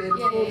from half day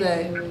to full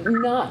day.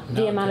 Not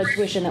the amount of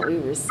tuition that we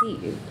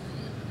receive.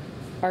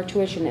 Our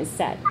tuition is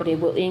set, but it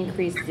will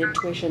increase the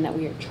tuition that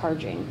we are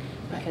charging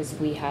because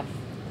we have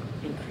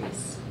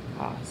increased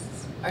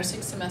costs. Our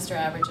 6 semester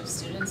average of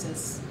students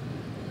is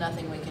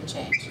nothing we can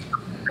change,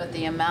 but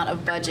the amount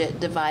of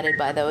budget divided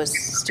by those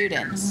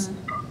students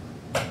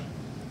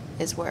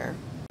is where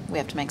we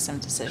have to make some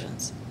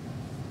decisions.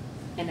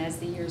 And as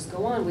the years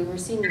go on, we were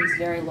seeing these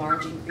very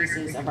large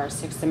increases of our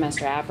 6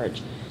 semester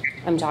average.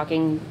 I'm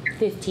talking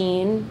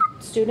 15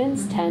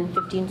 students, 10,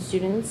 15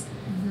 students.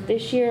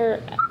 This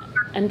year,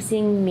 I'm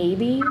seeing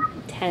maybe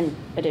 10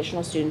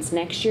 additional students.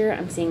 Next year,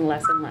 I'm seeing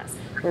less and less.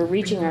 We're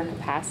reaching our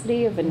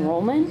capacity of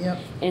enrollment,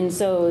 and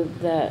so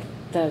the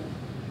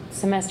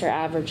semester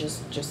average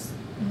is just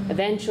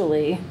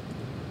eventually,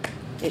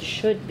 it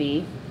should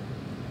be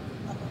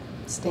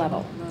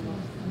level.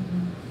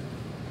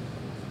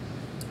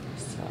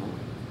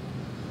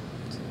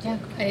 Yeah,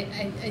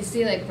 I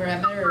see like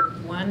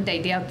parameter one, the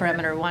idea of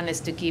parameter one is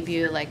to give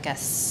you like a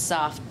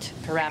soft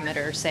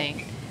parameter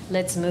saying,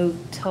 let's move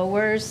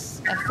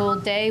towards a full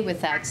day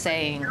without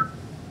saying,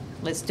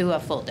 let's do a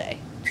full day.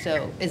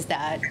 So is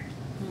that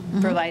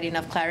provide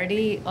enough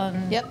clarity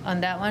on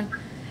that one?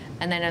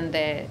 And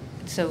then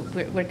so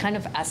we're kind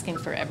of asking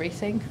for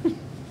everything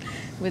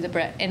with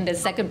and the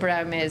second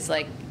parameter is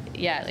like,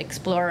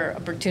 explore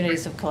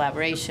opportunities of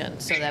collaboration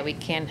so that we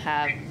can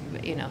have,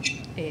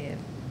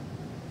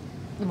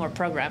 more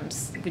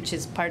programs, which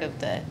is part of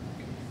the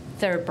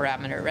third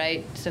parameter,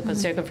 right? So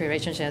consider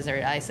configuration changes that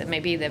realize that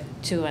maybe the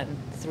 2 and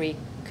 3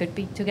 could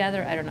be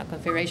together. I don't know.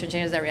 Configuration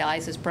changes that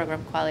realizes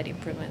program quality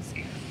improvements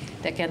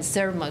that can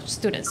serve more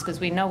students, because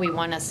we know we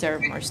want to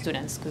serve more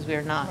students because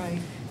we're not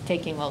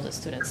taking all the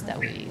students that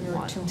we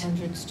want. There were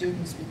 200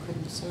 students we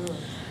couldn't serve.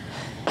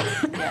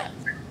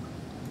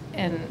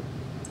 And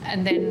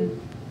then.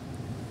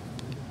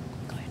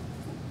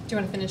 Do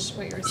you want to finish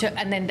what you were saying? Sure.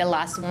 And then the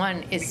last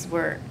one is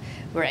where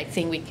I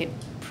think we could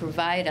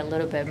provide a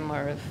little bit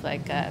more of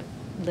like a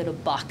little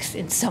box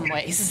in some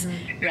ways,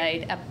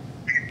 right?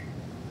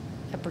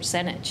 A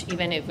percentage,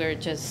 even if we're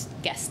just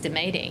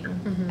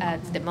guesstimating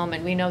at the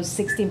moment. We know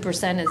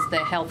 16% is the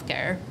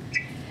healthcare,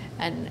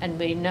 and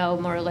we know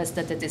more or less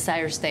that the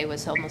desired state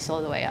was almost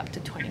all the way up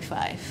to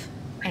 25,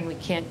 and we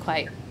can't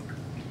quite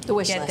the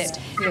wish get list.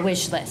 The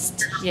wish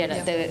list,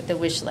 the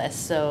wish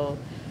list. So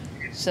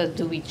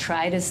do we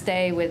try to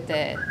stay with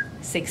the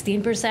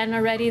 16%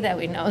 already that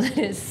we know that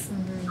is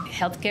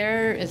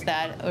healthcare?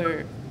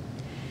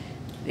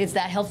 Is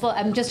that helpful?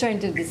 I'm just trying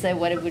to decide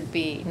what it would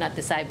be, not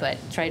decide, but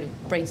try to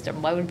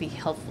brainstorm what would be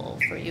helpful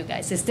for you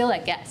guys. It's still a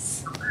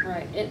guess.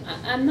 Right. And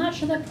I'm not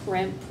sure that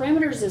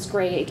parameters is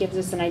great. It gives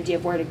us an idea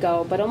of where to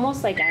go, but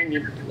almost like I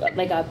need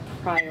like a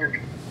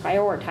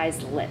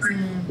prioritized list.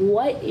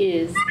 What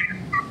is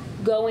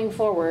going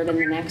forward in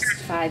the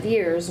next 5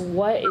 years?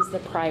 What is the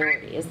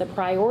priority? Is the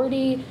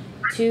priority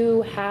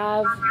to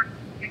have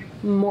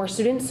more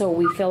students so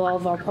we fill all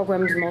of our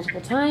programs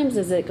multiple times?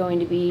 Is it going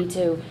to be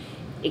to,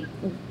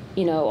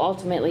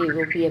 ultimately it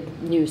will be a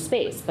new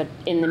space, but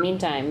in the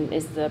meantime,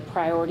 is the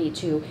priority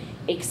to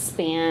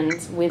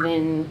expand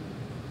within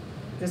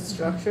the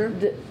structure?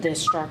 The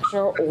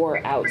structure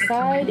or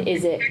outside?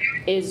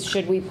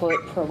 Should we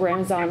put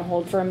programs on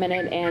hold for a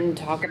minute and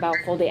talk about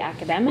full day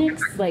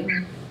academics? Like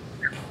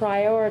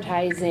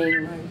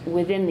prioritizing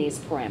within these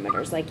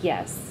parameters,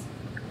 yes.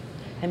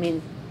 I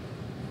mean,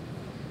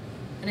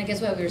 and I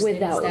guess what we were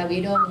saying is that we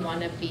don't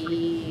want to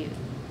be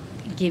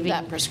giving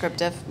that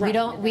prescriptive. We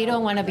don't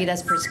want to be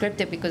that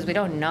prescriptive because we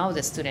don't know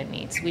the student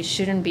needs. We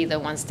shouldn't be the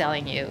ones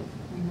telling you,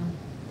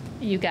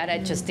 you gotta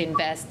just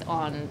invest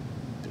on,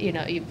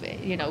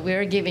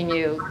 we're giving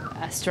you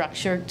a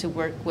structure to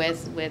work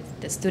with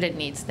the student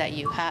needs that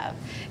you have.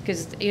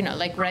 Because,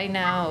 like right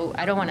now,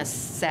 I don't want to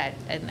set,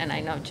 and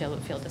I know Jill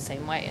would feel the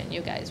same way, and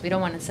you guys, we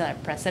don't want to set a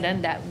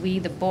precedent that we,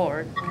 the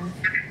board,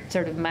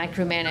 sort of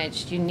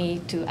micromanage. You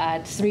need to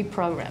add 3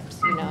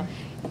 programs,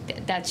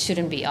 that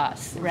shouldn't be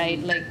us, right?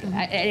 Like,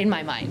 in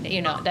my mind,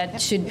 that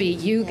should be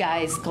you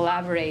guys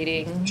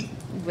collaborating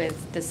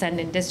with the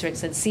sending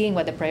districts and seeing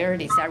what the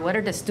priorities are. What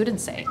are the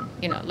students saying?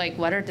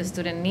 What are the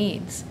student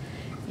needs?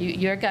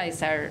 Your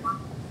guys are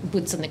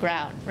boots on the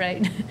ground,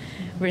 right?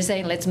 We're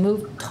saying let's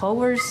move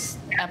towards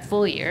a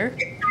full year.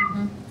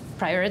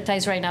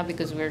 Prioritize right now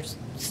because we're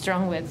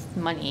strong with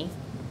money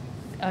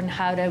on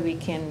how that we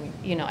can,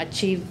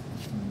 achieve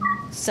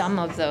some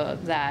of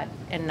that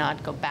and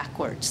not go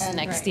backwards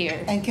next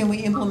year. And can we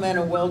implement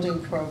a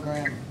welding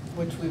program,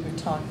 which we've been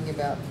talking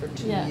about for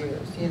 2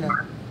 years, you know?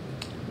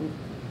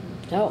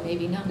 No,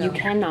 maybe not. You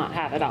cannot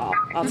have it all.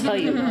 I'll tell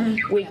you,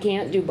 we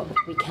can't do both.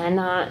 We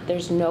cannot.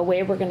 There's no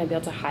way we're going to be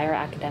able to hire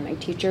academic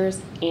teachers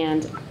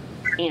and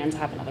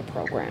have another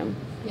program.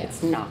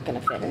 It's not going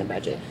to fit in the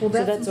budget. Well,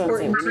 that's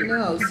important to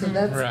know. So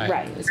that's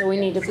right. So we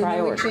need to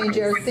prioritize. So we change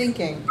our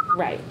thinking.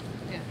 Right.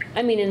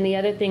 I mean, and the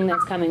other thing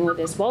that's coming with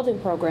this welding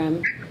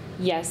program,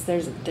 yes,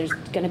 there's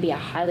going to be a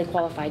highly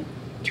qualified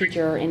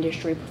teacher or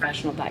industry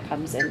professional that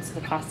comes in. So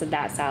the cost of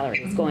that salary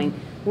is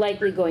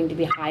likely going to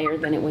be higher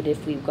than it would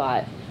if we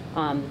got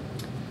a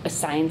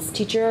science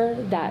teacher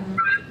that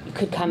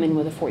could come in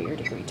with a 4-year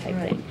degree type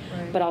thing.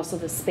 But also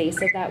the space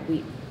of that,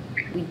 we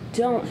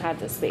don't have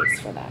the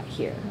space for that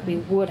here. We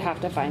would have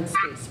to find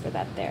space for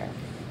that there.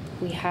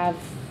 We have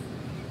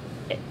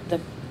the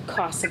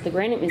cost of the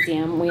Granite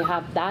Museum, we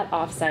have that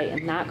offsite,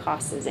 and that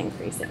cost is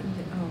increasing.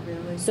 Oh,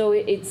 really? So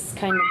it's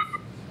kind of...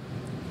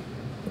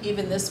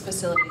 Even this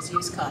facility's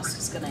use cost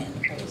is going to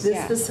increase.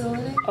 This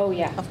facility? Oh,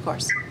 yeah. Of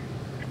course.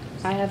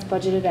 I have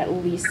budgeted at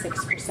least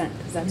 6%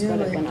 because that's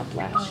what it went up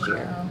last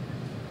year. Wow.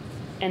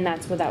 And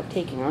that's without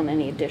taking on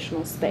any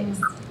additional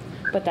space.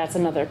 But that's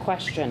another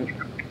question.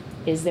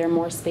 Is there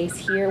more space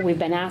here? We've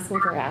been asking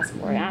for it.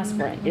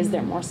 Is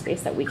there more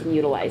space that we can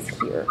utilize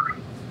here?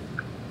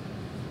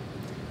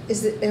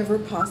 Is it ever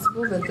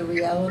possible that the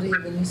reality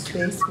of a new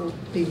space will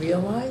be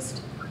realized?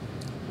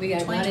 We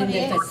are not in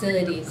the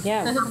facilities.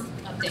 Yeah.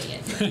 Update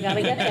it. We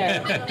gotta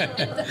get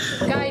there.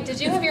 Guy, did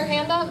you have your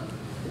hand up?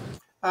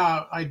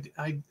 I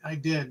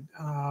did.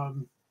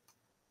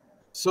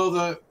 So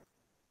the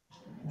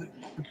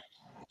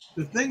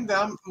thing that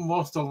I'm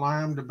most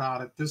alarmed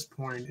about at this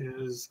point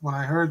is when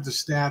I heard the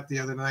stat the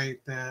other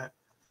night that,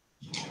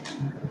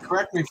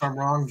 correct me if I'm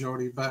wrong,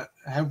 Jody, but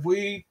have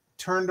we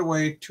turned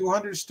away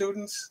 200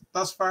 students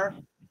thus far?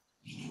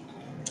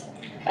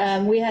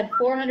 We had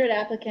 400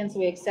 applicants.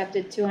 We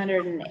accepted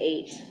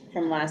 208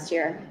 from last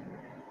year.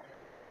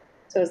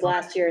 So it was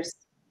last year's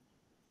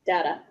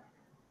data.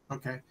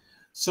 Okay.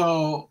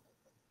 So,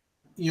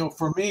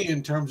 for me,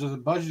 in terms of the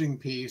budgeting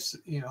piece,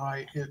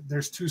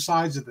 there's two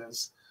sides of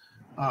this.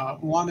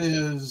 One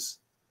is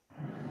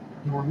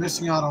we're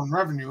missing out on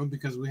revenue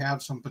because we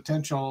have some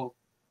potential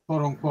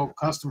quote unquote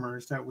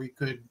customers that we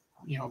could,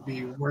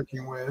 be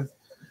working with.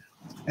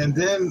 And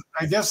then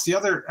I guess the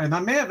other, and I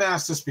may have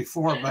asked this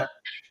before, but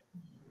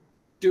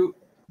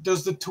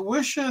does the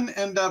tuition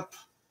end up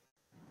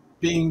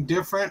being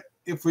different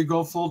if we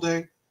go full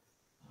day?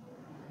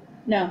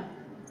 No.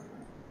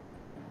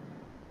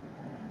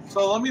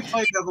 So let me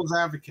play devil's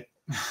advocate.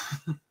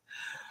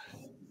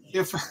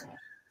 If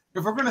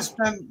we're going to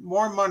spend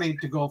more money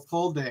to go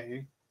full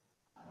day,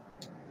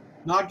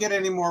 not get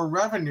any more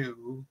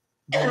revenue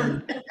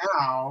than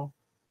now,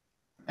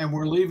 and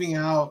we're leaving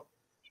out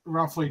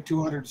roughly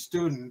 200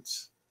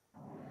 students,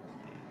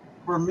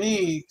 for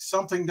me,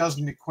 something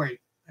doesn't equate,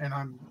 and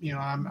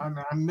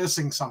I'm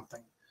missing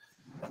something.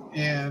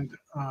 And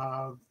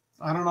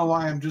I don't know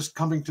why I'm just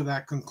coming to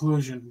that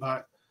conclusion,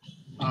 but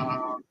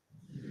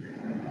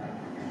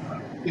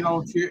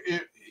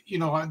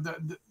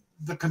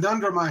the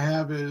conundrum I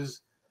have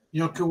is,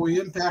 can we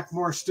impact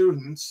more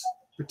students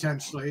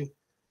potentially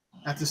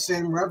at the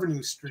same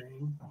revenue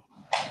stream,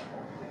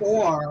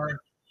 or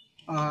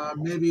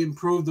maybe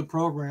improve the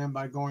program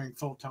by going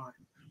full time?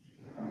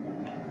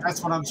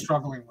 That's what I'm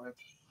struggling with.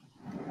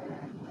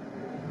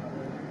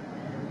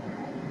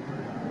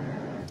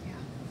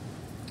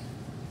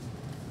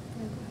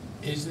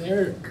 Is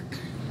there,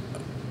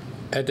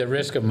 at the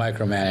risk of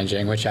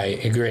micromanaging, which I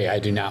agree I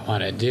do not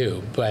want to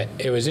do, but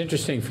it was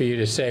interesting for you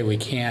to say we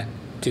can't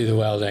do the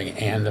welding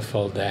and the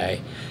full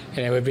day.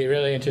 And it would be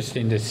really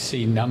interesting to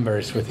see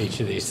numbers with each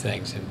of these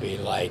things and be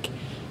like,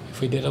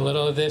 if we did a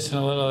little of this and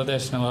a little of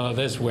this and a little of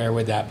this, where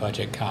would that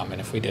budget come? And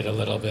if we did a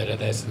little bit of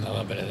this and a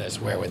little bit of this,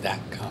 where would that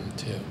come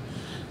to?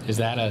 Is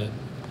that a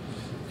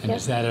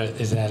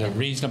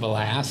reasonable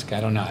ask?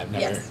 I don't know. I've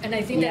never. Yes, and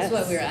I think that's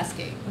what we're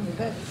asking.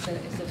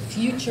 It's a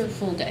future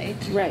full day.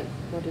 Right.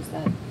 What is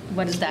that?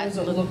 What does that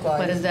look like?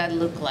 What does that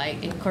look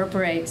like?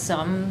 Incorporate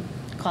some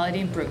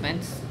quality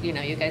improvements. You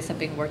guys have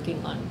been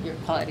working on your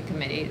quality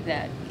committee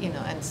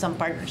and some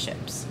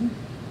partnerships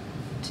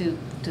to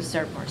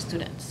serve more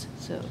students.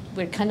 So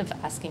we're kind of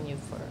asking you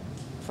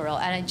for all.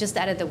 And I just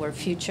added the word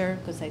future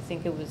because I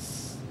think it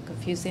was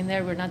confusing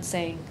there. We're not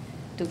saying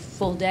do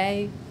full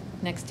day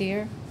next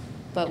year,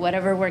 but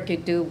whatever work you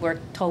do, work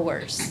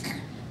towards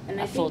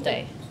a full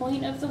day. The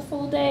point of the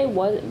full day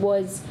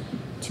was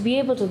to be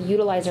able to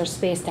utilize our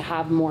space to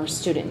have more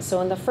students.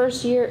 So in the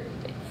first year,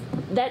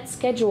 that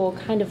schedule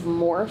kind of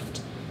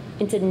morphed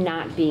into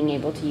not being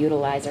able to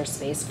utilize our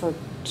space for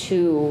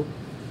 2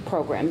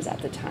 programs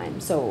at the time.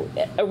 So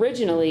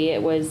originally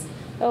it was,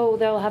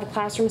 they'll have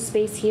classroom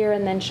space here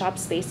and then shop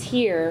space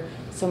here,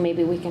 so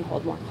maybe we can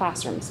hold more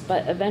classrooms.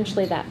 But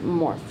eventually that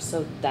morphed,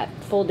 so that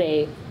full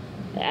day,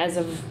 as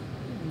of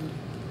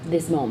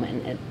this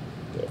moment,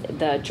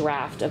 the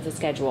draft of the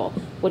schedule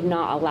would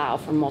not allow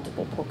for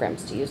multiple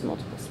programs to use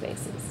multiple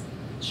spaces,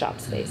 shop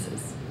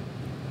spaces.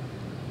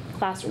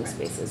 Classroom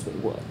spaces we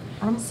would.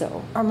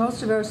 So Are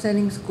most of our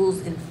sending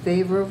schools in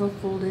favor of a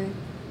full day?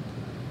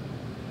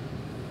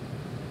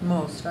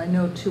 Most. I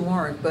know 2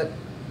 aren't, but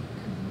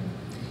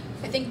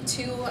I think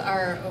 2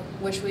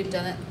 wish we'd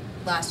done it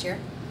last year.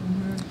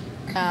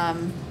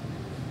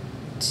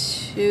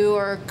 2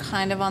 are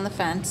kind of on the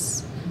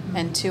fence,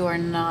 and 2 are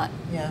not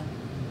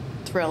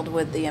thrilled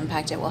with the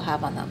impact it will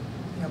have on them.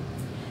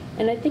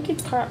 And I think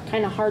it's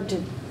kind of hard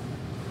to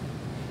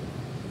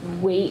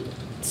weight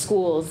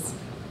schools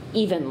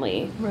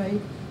evenly. Right.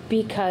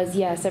 Because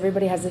yes,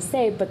 everybody has a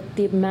say, but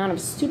the amount of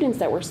students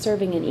that we're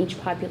serving in each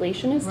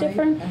population is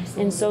different.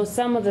 Absolutely. And so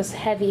some of those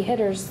heavy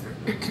hitters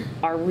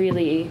are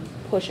really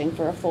pushing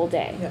for a full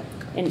day. Yeah.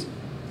 And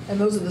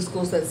those are the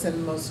schools that send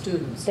the most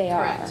students. They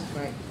are. Correct.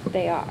 Right.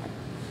 They are.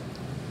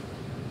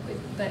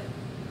 But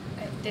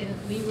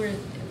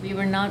we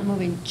were not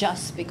moving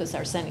just because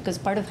our Senate, because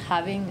part of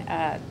having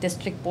a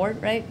district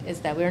board, right,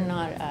 is that we're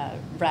not a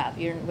RAB,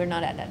 we're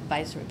not an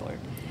advisory board.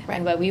 Right.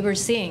 And what we were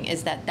seeing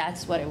is that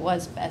that's what it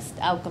was, best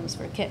outcomes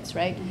for kids,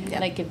 right? Mm-hmm.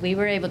 Like if we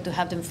were able to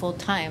have them full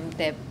time,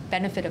 the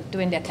benefit of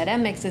doing the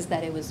academics is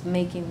that it was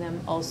making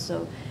them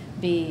also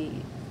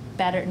be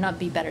better, not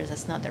be better,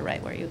 that's not the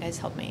right word, you guys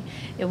help me.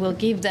 It will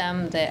give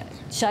them the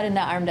shot in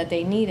the arm that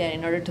they needed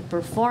in order to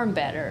perform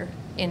better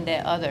in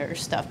the other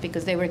stuff,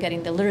 because they were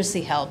getting the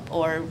literacy help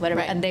or whatever,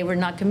 and they were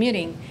not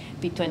commuting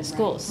between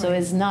schools. So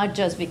it's not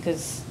just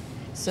because,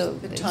 so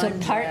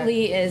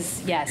partly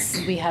is, yes,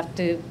 we have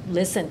to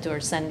listen to our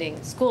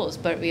sending schools,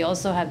 but we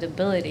also have the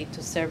ability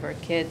to serve our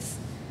kids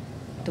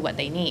to what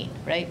they need,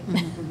 right?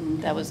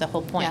 Mm-hmm. That was the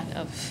whole point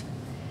of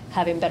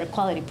having better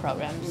quality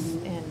programs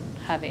and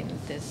having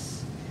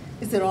this.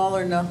 Is it all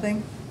or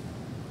nothing?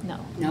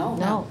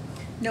 No.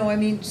 No, I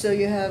mean, so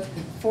you have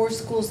 4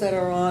 schools that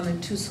are on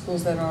and 2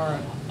 schools that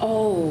aren't.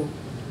 Oh,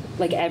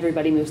 like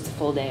everybody moves to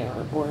full day,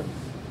 or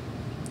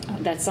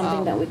that's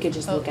something that we could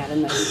just look at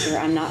in the future.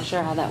 I'm not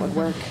sure how that would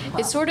work.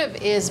 It sort of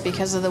is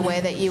because of the way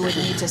that you would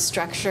need to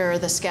structure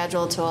the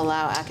schedule to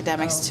allow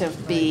academics to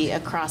be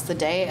across the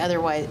day.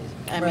 Otherwise,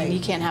 I mean, you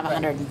can't have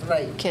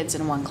 100 kids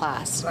in one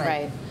class,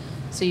 right?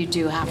 So you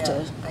do have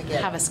to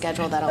have a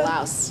schedule that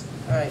allows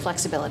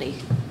flexibility.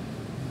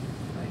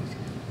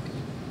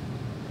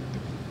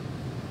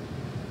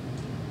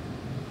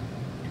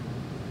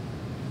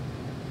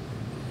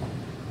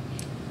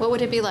 What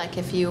would it be like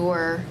if you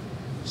were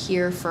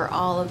here for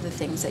all of the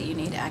things that you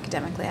need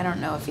academically? I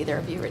don't know if either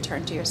of you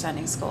returned to your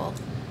sending school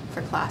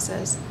for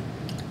classes.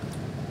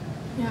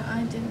 Yeah,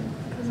 I didn't,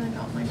 because I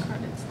got my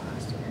credits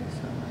last year,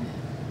 so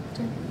I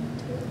didn't need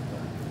to.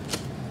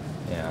 But.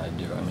 Yeah, I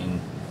do. I mean,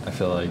 I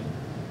feel like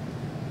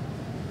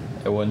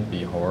it wouldn't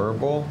be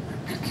horrible,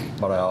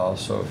 but I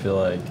also feel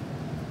like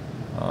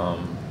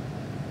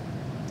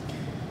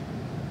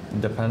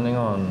depending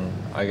on,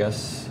 I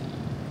guess,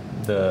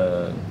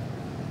 the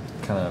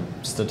kind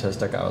of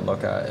statistic I would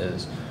look at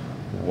is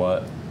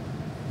what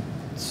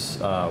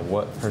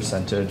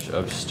percentage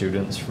of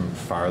students from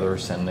farther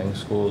sending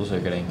schools are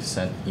getting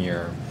sent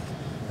here.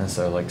 And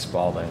so like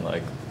Spalding,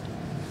 like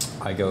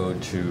I go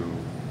to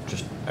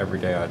just every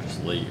day, I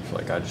just leave,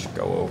 like I just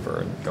go over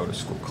and go to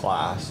school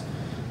class.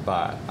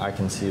 But I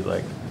can see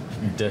like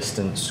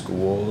distant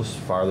schools,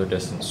 farther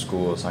distant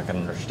schools, I can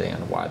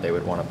understand why they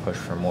would want to push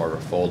for more of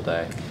a full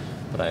day.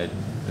 But I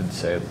would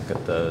say look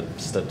at the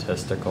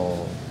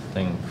statistical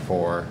thing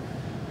for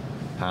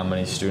how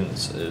many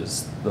students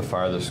is the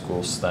farther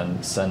school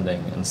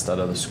sending instead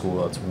of the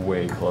school that's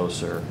way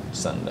closer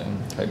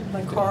sending.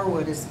 Like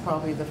Carwood is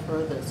probably the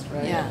furthest,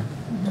 right? Yeah.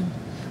 Mm-hmm.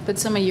 But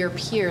some of your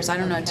peers, I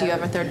don't know, do you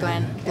have a third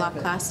block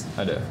class?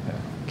 I do,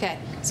 yeah. Okay,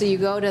 so you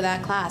go to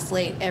that class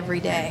late every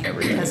day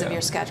because of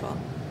your schedule.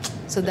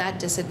 So that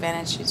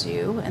disadvantages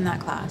you in that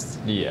class.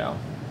 Yeah.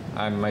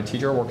 My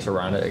teacher works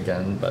around it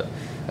again, but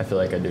I feel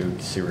like I do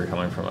see where you're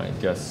coming from. I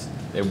guess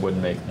it would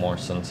make more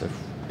sense if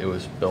it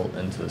was built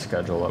into the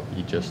schedule that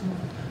we just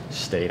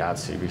stayed at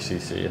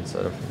CVCC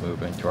instead of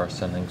moving to our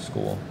sending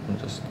school and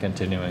just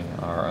continuing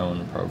our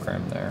own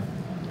program there.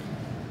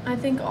 I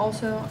think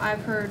also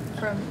I've heard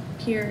from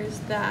peers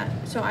that,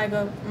 so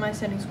my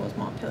sending school is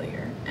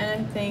Montpelier,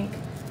 and I think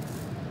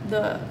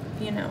the,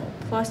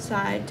 plus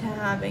side to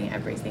having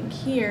everything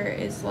here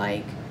is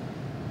like,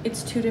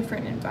 it's 2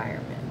 different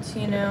environments,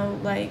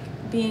 like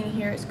being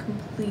here is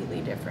completely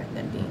different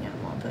than being at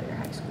Montpelier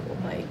High School.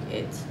 Like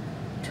it's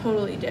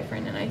totally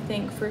different, and I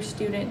think for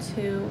students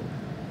who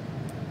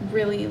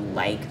really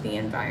like the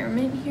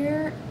environment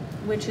here,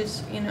 which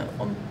is,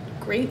 a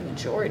great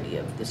majority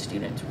of the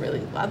students really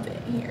love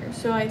it here.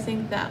 So I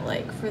think that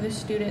like for the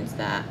students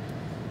that,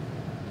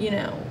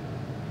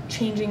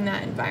 changing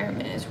that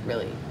environment is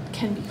really,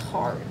 can be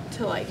hard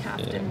to like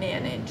have to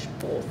manage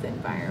both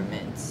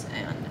environments.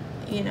 And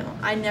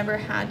I never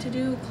had to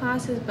do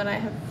classes, but I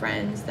have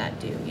friends that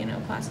do,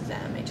 classes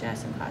at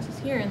MHS and classes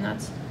here, and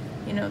that's,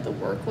 the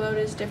workload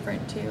is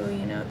different too.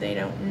 They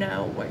don't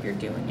know what you're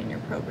doing in your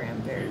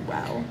program very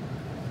well.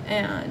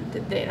 and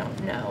they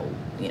don't know,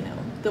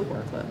 the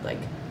workload. Like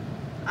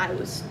I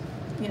was,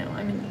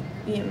 I'm in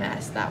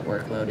EMS, that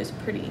workload is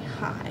pretty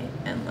high.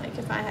 And like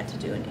if I had to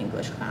do an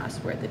English class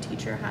where the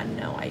teacher had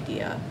no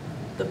idea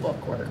the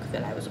book work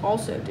that I was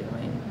also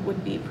doing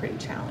would be pretty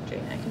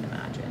challenging, I can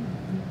imagine.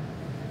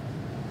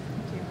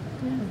 Thank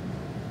you. Yeah.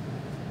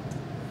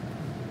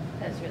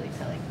 That's really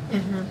telling.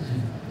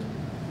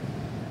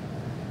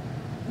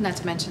 Not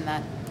to mention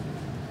that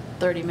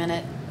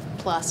 30-minute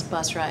plus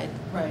bus ride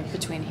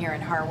between here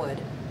and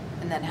Harwood,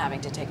 and then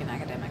having to take an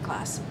academic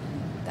class.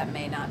 That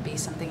may not be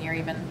something you're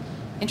even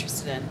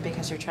interested in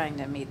because you're trying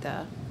to meet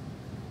the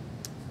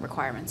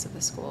requirements of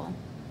the school.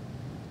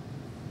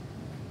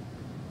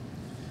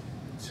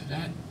 So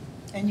that.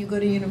 And you go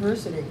to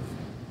university.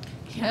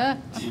 Yeah.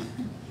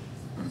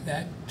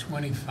 That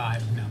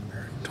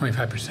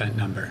 25%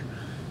 number,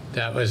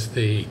 that was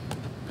the,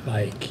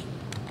 like,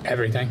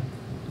 everything?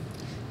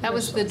 That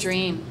was the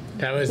dream.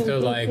 That was the,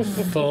 like,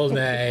 full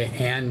day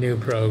and new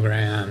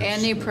programs.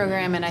 And new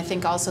program, and I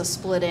think also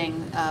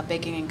splitting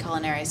baking and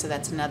culinary, so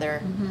that's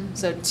another,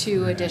 so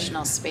 2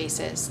 additional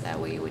spaces that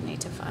we would need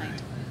to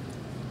find.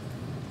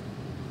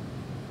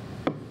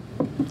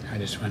 I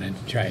just want to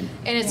try and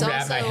it's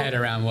wrap my also- head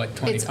around what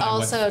 25. It's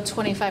also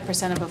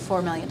 25% of a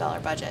 $4 million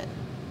budget,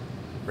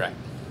 Right.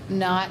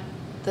 not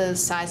the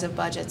size of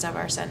budgets of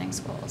our sending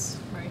schools.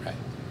 Right.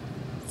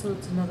 So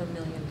it's another $1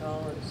 million.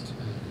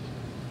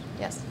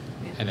 Yes.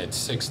 And it's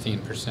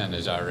 16%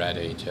 is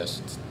already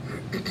just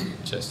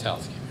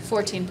healthcare.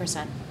 14%.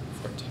 14%.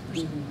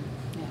 Yeah.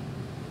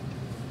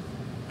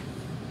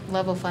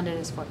 Level funded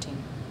is 14.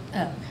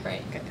 Oh,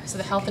 Right. So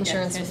the health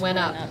insurance went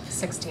up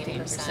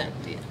 16%,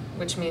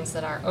 which means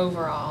that our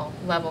overall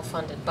level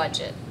funded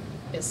budget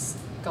is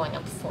going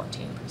up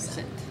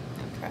 14%.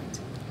 Correct.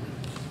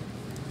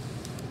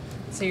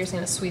 So you're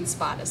saying the sweet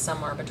spot is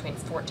somewhere between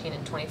 14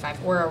 and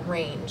 25, or a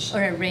range?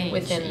 Or a range,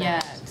 within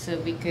yeah. that. So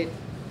we could,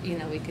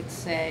 we could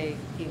say,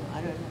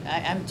 I don't know,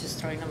 I'm just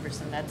throwing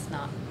numbers and that's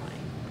not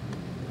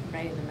my,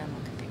 writing the memo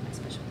could be my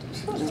specialty.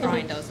 Just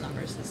throwing those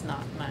numbers is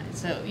not mine.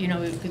 So, we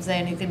could say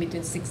anything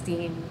between 16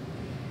 and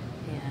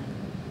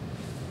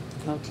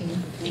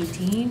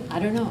 18, I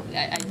don't know.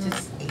 I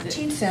just.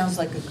 18 sounds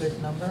like a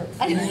good number.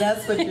 I mean,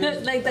 that's what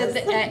you're. Like that,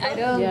 I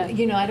don't,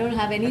 I don't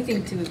have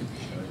anything to,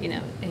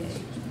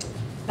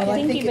 I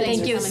think even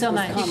thank you so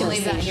much. You can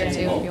leave that here too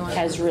if you want.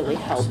 Has really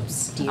helped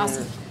steer.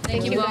 Awesome.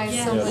 Thank you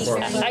guys so much for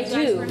coming. I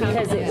do,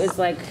 because it was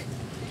like,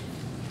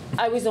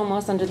 I was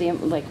almost under the,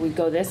 like, we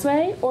go this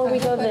way or we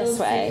go this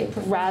way,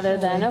 rather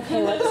than,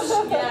 okay, let's.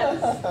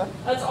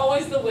 That's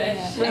always the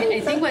wish. I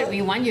think what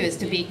we want you is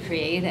to be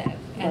creative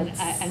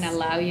and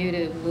allow you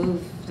to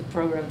move the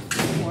program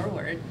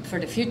forward for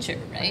the future,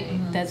 right?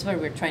 That's where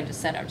we're trying to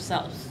set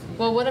ourselves.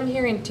 Well, what I'm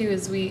hearing too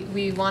is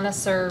we want to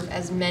serve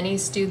as many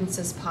students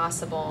as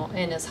possible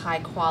and as high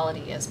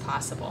quality as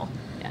possible.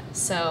 Yeah.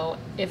 So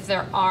if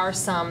there are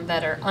some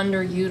that are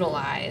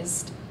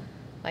underutilized,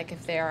 like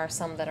if there are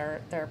some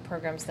there are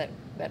programs that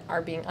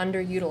are being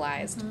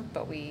underutilized,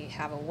 but we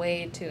have a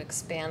way to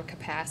expand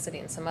capacity,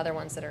 and some other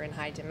ones that are in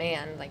high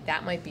demand, like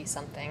that might be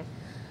something.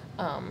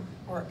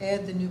 Or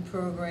add the new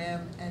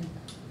program and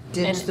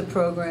ditch the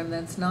program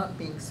that's not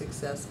being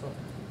successful.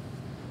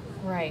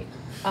 Right.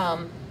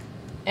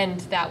 And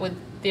that would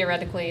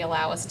theoretically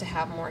allow us to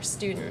have more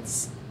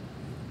students,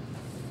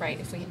 right?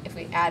 If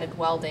we added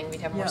welding,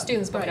 we'd have more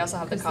students, but we'd also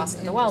have the cost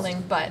of the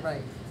welding. But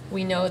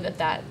we know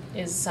that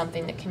is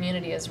something the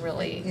community is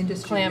really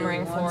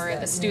clamoring for.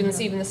 The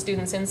students, even the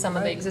students in some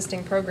of the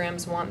existing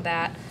programs want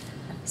that.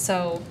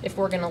 So if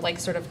we're going to like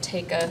sort of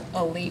take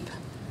a leap,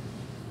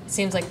 it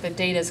seems like the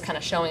data is kind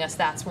of showing us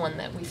that's one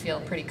that we feel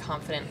pretty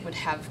confident would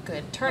have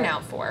good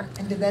turnout for.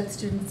 And did that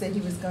student say he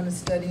was going to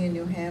study in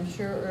New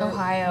Hampshire or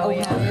Ohio,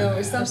 or something?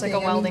 There's like a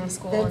welding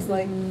school. That's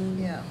like,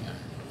 yeah.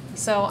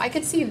 So I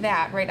could see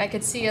that, right? I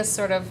could see us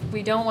sort of,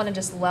 we don't want to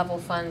just level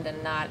fund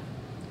and not,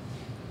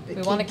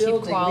 we want to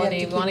keep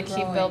quality, we want to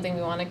keep building,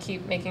 we want to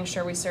keep making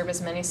sure we serve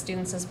as many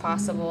students as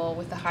possible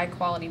with a high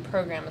quality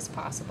program as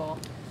possible.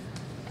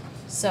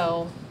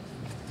 So,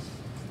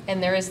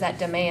 and there is that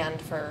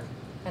demand for,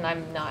 and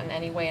I'm not in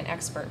any way an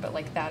expert, but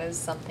like that is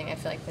something I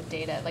feel like the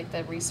data, like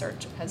the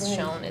research has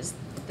shown is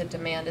the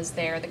demand is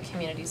there, the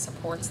community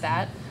supports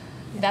that.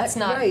 That's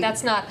not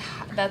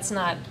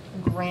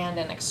grand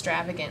and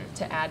extravagant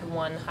to add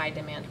one high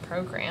demand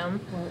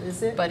program. Well,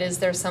 is it? But is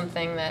there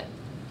something that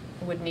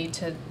would need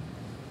to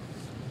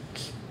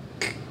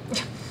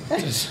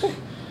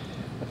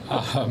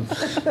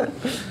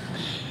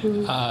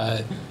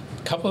a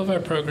couple of our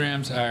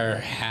programs are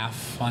half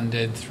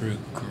funded through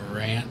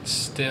grants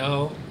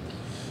still.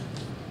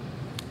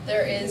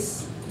 There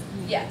is,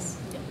 yes,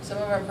 some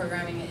of our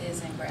programming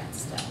is in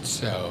grants still.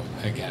 So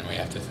again, we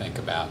have to think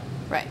about.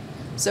 Right.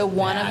 So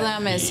one of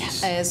that them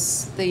piece.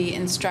 is the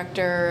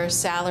instructor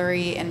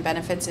salary and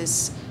benefits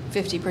is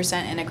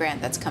 50% in a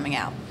grant that's coming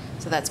out.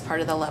 So that's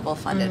part of the level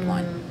funded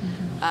one.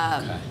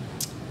 Okay.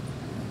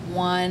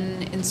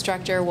 One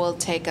instructor will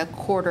take a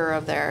quarter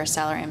of their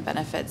salary and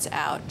benefits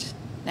out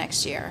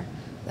next year.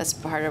 That's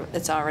part of,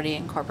 it's already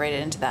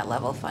incorporated into that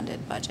level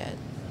funded budget.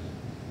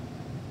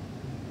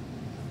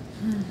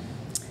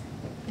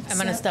 I'm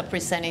gonna stop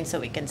presenting so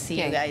we can see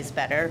you Okay. guys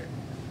better.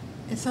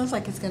 It sounds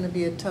like it's gonna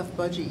be a tough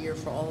budget year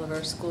for all of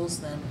our schools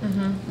then.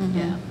 Mm-hmm.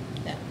 Yeah,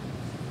 yeah.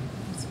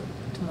 That's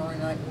what tomorrow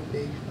night will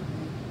be.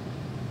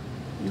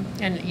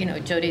 And, you know,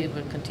 Jody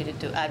will continue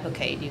to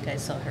advocate. You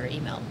guys saw her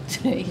email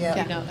today.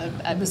 Yeah. You know, It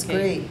was advocate.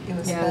 great. It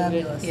was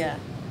fabulous. Yeah.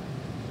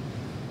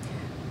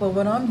 Well,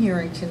 what I'm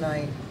hearing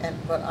tonight, and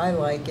what I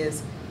like,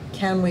 is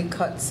can we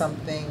cut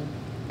something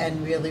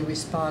and really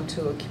respond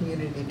to a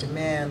community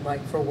demand,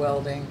 like for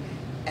welding,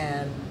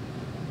 and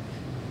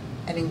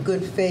in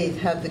good faith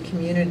have the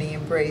community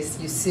embrace.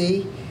 You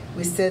see,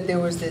 we said there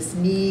was this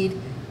need,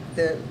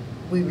 that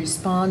we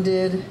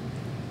responded,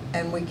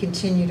 and we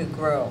continue to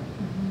grow.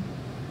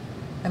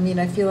 I mean,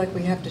 I feel like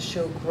we have to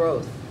show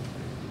growth,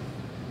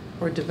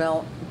 or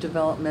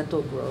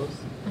developmental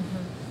growth.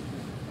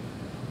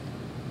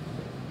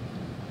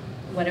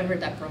 Whatever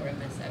that program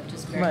is, I'm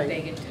just very Right.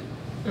 big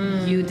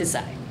into. You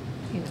decide.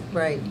 You know,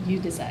 Right. You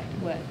decide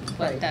what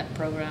Right. that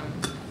program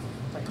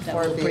that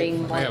far will be it.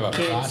 bring We more have a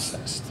kids.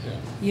 process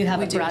too. You have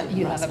We a do have a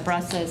you have a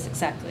process. process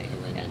exactly.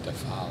 that we need to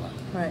follow.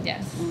 Right.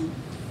 Yes.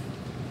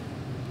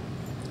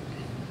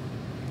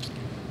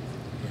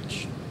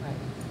 Which,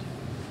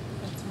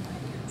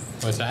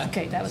 what's that?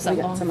 Okay, that was We a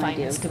got long some finance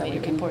ideas that committee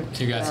we can- report.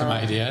 You got some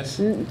ideas?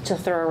 To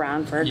throw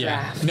around for a Yeah.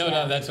 draft.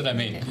 No, that's what I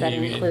mean. That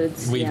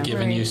includes, We've yeah.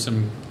 given you Right.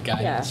 some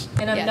guidance.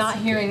 And I'm Yes. not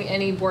hearing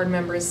any board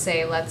members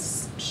say,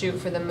 let's shoot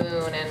for the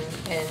moon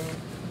and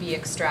be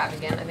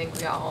extravagant. I think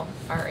we all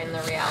are in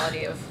the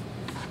reality of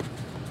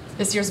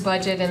this year's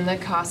budget and the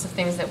cost of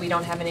things that we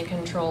don't have any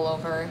control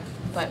over,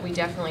 but we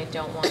definitely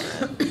don't want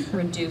to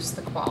reduce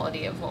the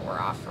quality of what we're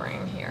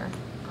offering here.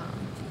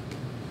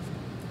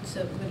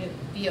 So would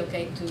it be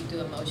okay to do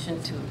a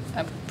motion to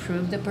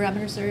approve the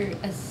parameters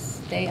as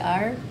they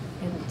are?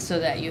 And so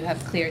that you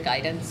have clear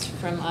guidance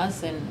from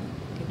us and,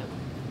 you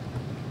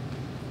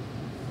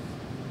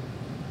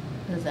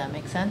know. Does that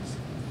make sense?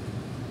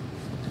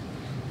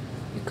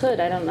 You could,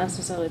 I don't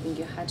necessarily think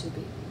you had to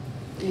be.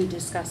 You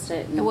discussed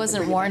it. and It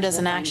wasn't bring it warned back as to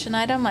an the action fin-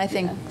 item. I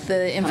think Yeah.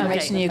 the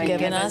information Okay. you've given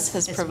Given us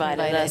has It's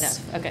provided us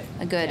enough. Okay.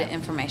 a good Yeah.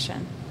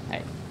 information.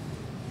 Right.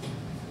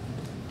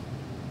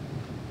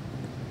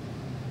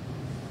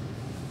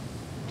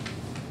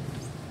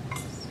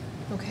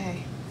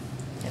 Okay.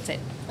 That's it.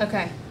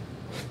 Okay.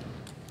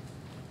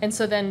 And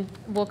so then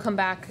we'll come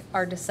back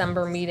our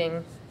December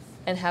meeting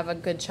and have a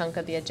good chunk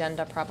of the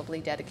agenda probably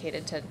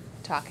dedicated to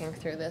talking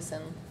through this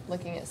and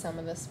looking at some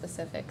of the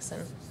specifics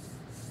and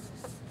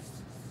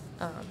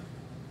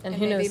who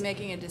maybe knows?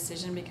 making a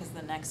decision because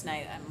the next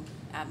night I'm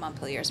at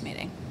Montpelier's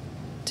meeting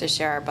to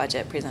share our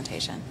budget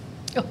presentation.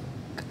 Oh.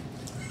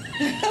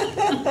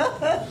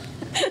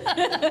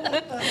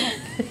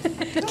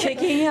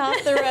 Kicking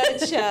off the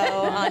road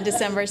show on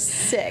December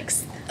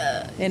 6th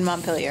in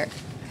Montpelier.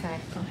 Okay.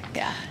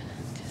 Yeah.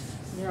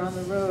 You're on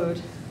the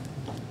road.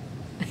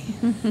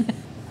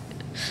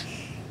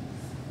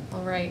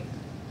 All right.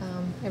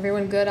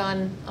 Everyone good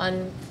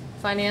on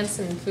finance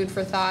and food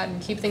for thought,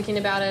 and keep thinking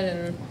about it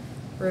and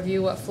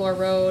review what Floor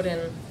Road,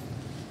 and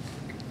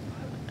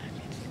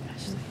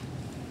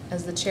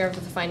as the chair of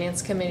the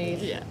finance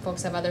committee, Yeah.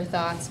 folks have other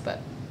thoughts, but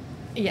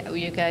Yeah, well,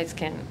 you guys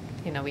can,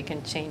 you know, we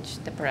can change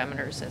the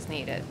parameters as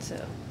needed,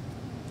 so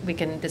we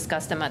can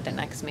discuss them at the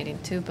next meeting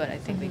too, but I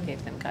think we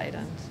gave them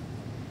guidance.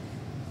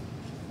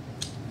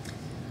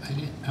 I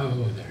didn't, oh,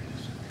 there it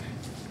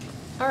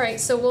is. all right,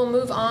 so we'll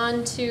move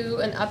on to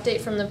an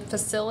update from the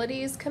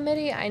facilities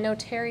committee. I know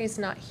Terry's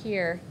not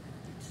here.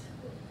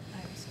 I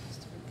was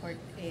supposed to report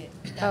it.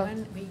 Oh. That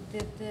one,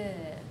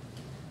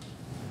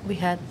 we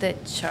had the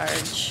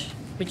charge,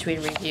 which we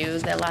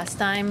reviewed the last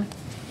time.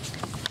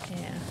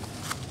 Yeah.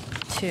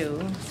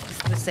 Two,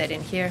 was that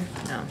in here?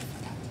 No.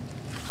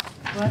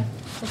 What? I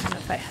don't know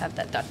if I have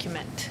that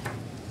document.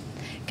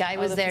 Guy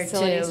was the there too.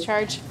 facilities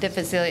charge? The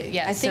facility,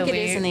 yeah. I think so it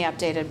is we- in the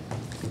updated.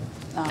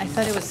 I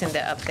thought it was in the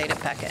updated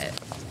packet.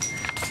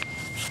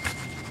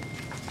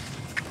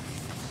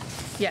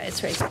 Yeah,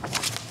 it's right.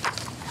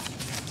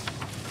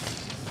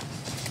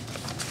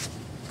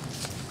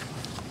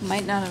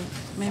 Might not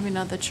have, maybe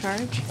not the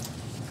charge.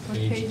 What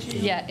page?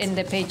 Yeah, in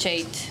the page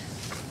 8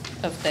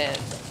 of the,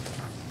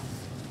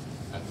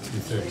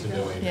 Two-thirds of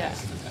the way Yeah.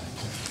 back in the back.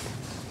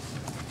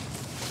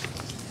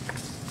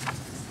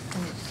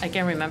 I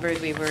can remember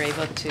if we were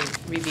able to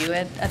review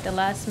it at the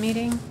last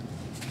meeting.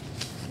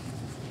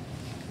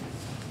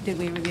 Did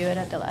we review it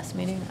at the last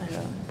meeting?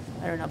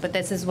 I don't know, but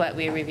this is what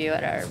we review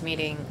at our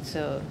meeting.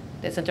 So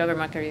the Central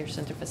Vermont Career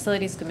Center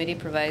Facilities Committee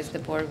provides the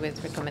board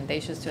with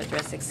recommendations to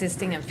address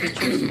existing and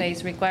future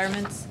space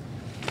requirements.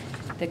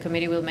 The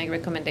committee will make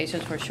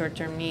recommendations for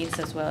short-term needs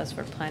as well as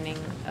for planning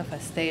of a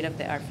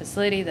state-of-the-art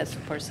facility that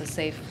supports a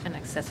safe and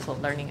accessible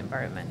learning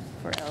environment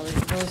for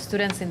eligible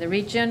students in the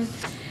region,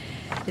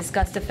 is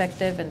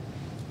cost-effective and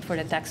for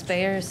the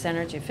taxpayers,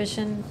 energy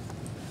efficient,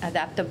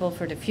 adaptable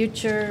for the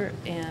future,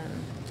 and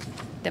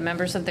the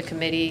members of the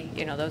committee,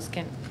 you know, those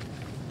can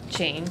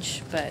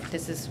change, but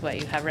this is what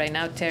you have right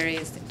now. Terry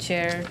is the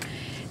chair,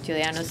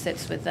 Giuliano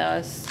sits with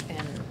us,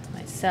 and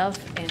myself,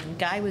 and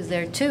Guy was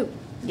there too.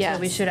 Yes.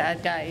 So we should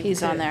add Guy. He's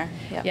too. on there,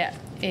 yep. Yeah.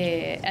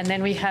 And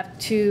then we have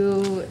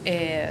two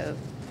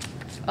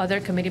other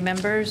committee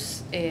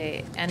members,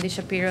 Andy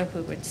Shapiro,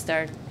 who would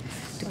start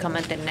to come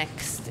at the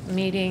next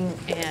meeting,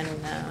 and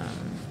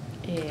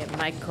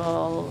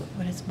Michael,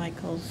 what is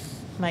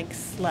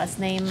Mike's last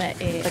name?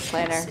 The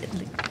planner.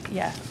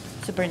 Yeah,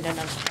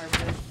 superintendent of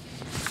Harvard.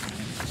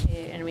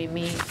 And we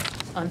meet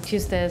on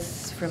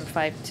Tuesdays from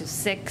 5 to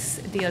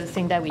 6. The other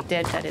thing that we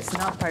did that is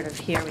not part of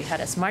here, we had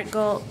a SMART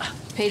goal.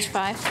 Page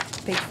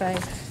 5. Page 5.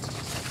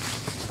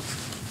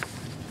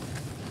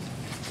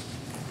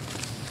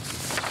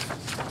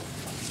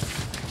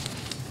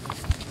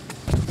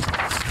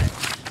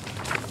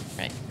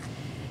 Right.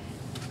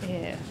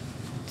 Yeah.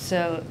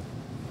 So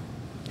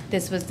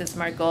this was the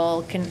SMART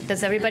goal.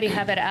 Does everybody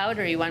have it out,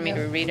 or you want me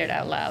to read it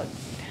out loud?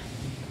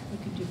 We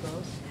could do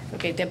both.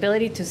 Okay, the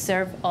ability to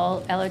serve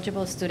all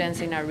eligible students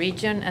in our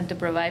region and to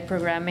provide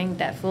programming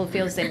that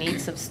fulfills the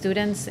needs of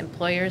students,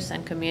 employers,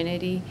 and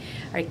community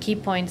are key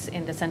points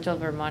in the Central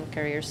Vermont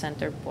Career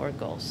Center board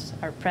goals.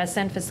 Our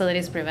present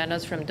facilities prevent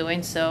us from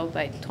doing so.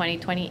 By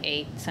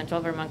 2028,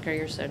 Central Vermont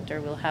Career Center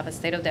will have a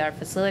state-of-the-art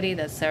facility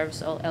that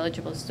serves all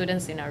eligible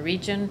students in our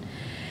region,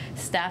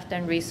 staffed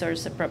and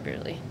resourced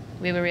appropriately.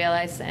 We will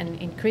realize an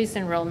increased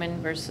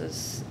enrollment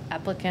versus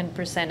applicant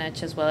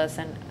percentage, as well as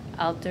an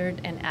altered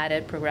and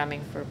added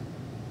programming for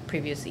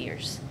previous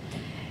years.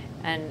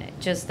 And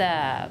just,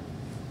 I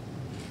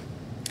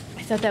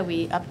thought that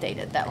we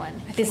updated that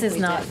one. This is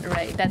not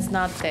right. That's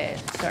not the,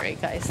 sorry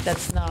guys,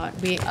 that's not,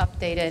 we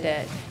updated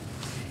it.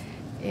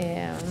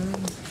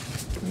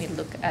 Let me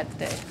look at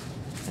the,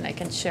 and I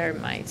can share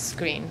my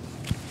screen.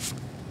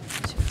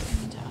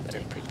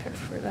 Better prepare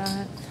for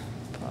that.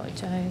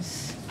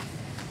 Apologize.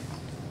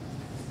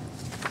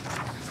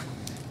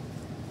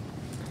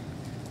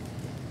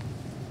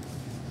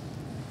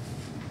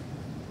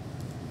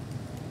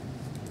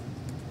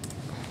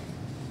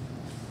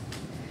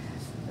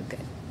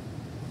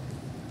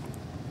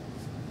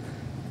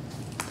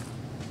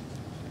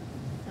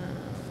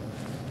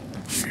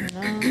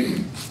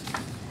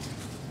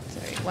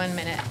 Sorry, 1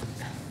 minute.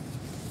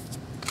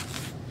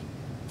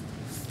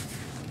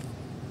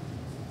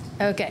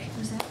 Okay.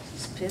 Was that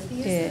as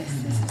pithy as Yeah.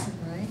 this? This isn't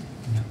right.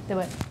 The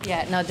what?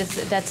 Yeah, no,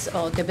 that's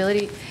all. The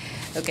ability,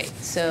 okay,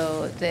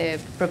 so the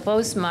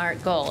proposed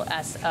SMART goal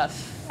as of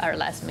our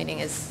last meeting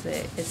is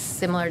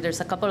similar.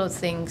 There's a couple of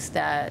things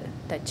that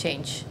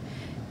change.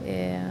 Let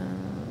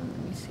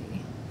me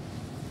see.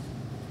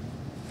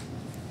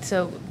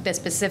 So the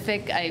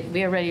specific,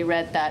 we already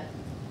read that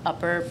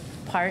upper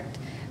part,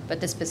 but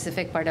the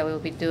specific part that we'll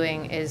be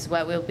doing is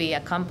what will be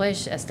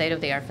accomplished, a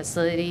state-of-the-art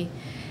facility.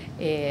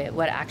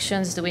 What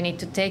actions do we need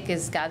to take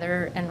is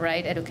gather and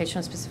write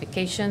educational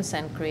specifications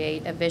and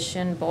create a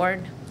vision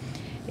board.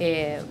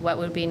 What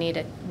will be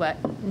needed, what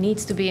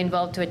needs to be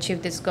involved to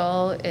achieve this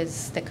goal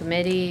is the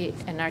committee,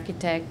 an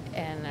architect,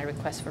 and a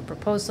request for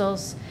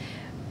proposals.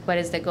 What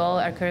is the goal?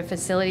 Our current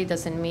facility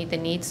doesn't meet the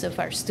needs of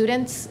our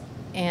students,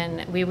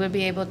 and we will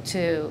be able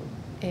to,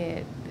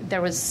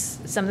 there was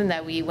something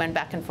that we went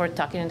back and forth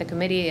talking in the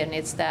committee, and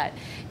it's that,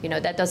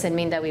 that doesn't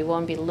mean that we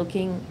won't be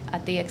looking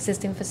at the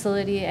existing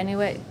facility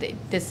anyway.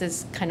 This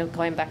is kind of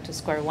going back to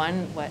square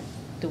one. What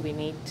do we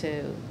need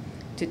to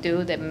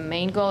do? The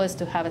main goal is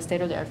to have a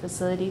state-of-the-art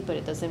facility, but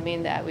it doesn't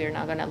mean that we are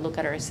not going to look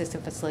at our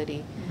existing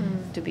facility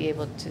to be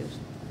able to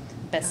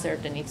best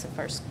serve the needs of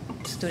our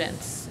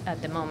students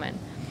at the moment.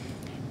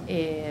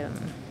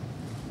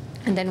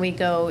 And then we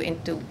go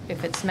into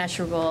if it's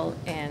measurable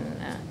and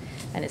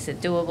is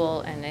it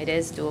doable, and it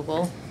is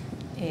doable.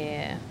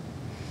 And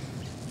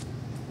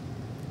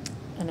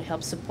it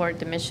helps support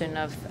the mission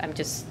of, I'm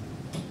just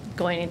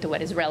going into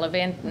what is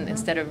relevant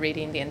instead of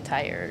reading the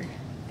entire,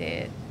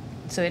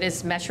 so it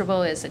is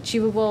measurable, is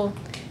achievable,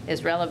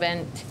 is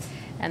relevant,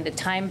 and the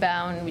time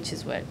bound, which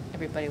is what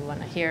everybody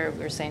want to hear.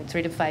 We're saying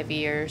 3 to 5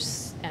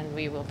 years, and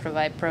we will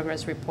provide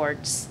progress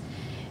reports.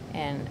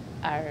 And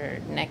our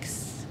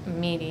next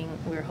meeting,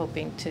 we're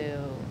hoping to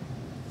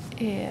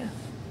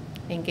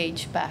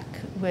engage back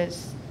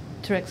with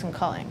Truex and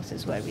Collings,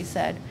 is what we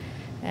said.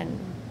 And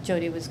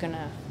Jody was going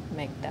to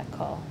make that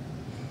call.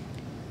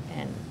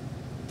 And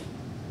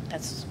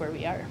that's where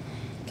we are.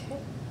 Okay.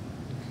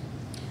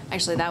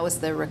 Actually, that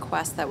was the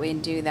request that we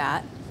do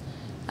that,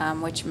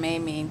 which may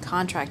mean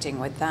contracting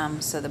with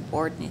them, so the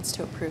board needs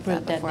to approve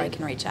that before I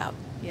can reach out.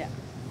 Yeah.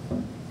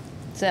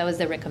 So that was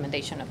the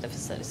recommendation of the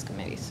facilities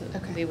committee. So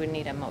we would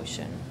need a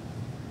motion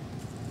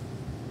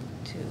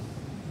to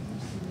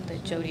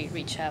let Jody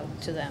reach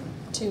out to them.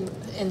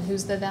 And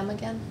who's the them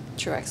again?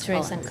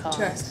 Truex and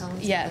Collins. Truex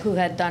Collins. Yeah, who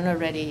had done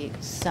already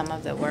some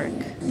of the work.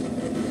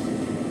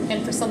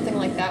 And for something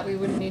like that, we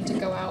wouldn't need to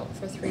go out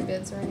for 3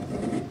 bids or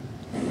anything.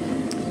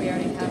 We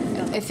already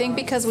have. I think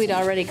because we'd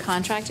already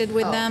contracted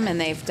with them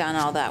and they've done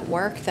all that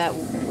work, that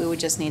we would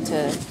just need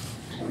to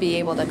be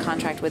able to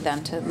contract with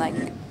them to, like,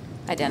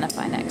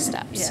 identify next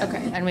steps. Yeah.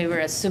 Okay. And we were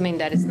assuming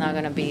that it's not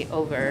going to be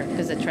over,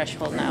 because the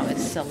threshold now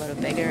is a little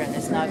bigger, and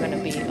it's not going to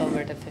be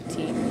over the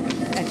 15.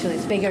 Actually,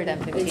 it's bigger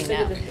than 15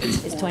 now.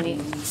 It's 20,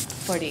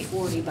 40.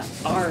 40, but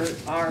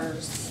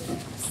ours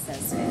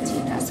says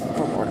 15 as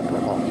for board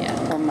approval.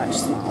 Yeah. Or much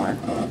smaller.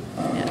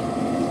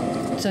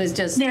 Yeah. So it's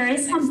just. There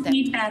is some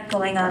feedback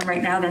going on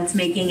right now that's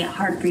making it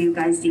hard for you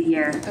guys to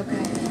hear.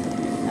 Okay.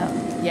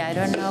 Oh, yeah, I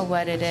don't know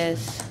what it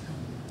is.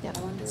 Yeah, I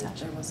wonder if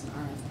there was an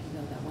RFP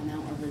though that went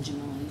out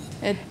originally.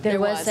 There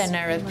was an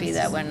RFP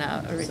that went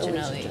out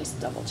originally. So we should just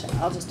double check.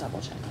 I'll just double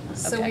check on that.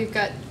 So we've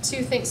got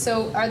two things.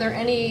 So are there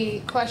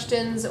any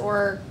questions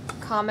or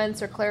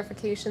comments or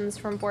clarifications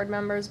from board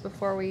members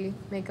before we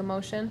make a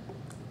motion?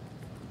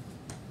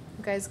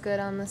 You guys good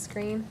on the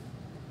screen?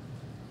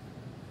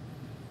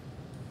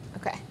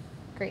 Okay,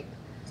 great.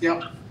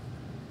 Yep.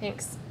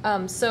 Thanks.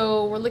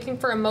 So we're looking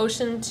for a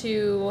motion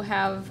to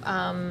have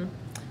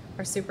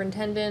our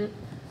superintendent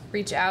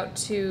reach out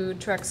to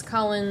Trex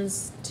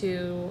Collins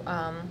to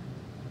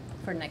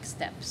for next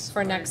steps.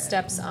 For next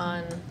steps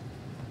on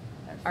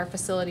our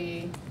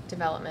facility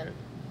development,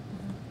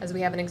 as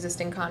we have an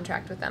existing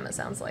contract with them, it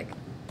sounds like.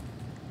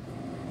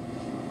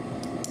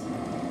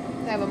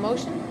 Do I have a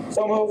motion?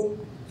 So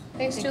moved.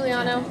 Thanks,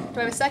 Giuliano. Do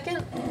I have a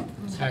second?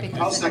 Second.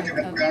 I'll second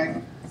it,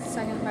 Guy.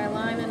 Second by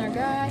Lyman, our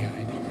guy.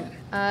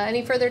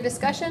 Any further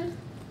discussion?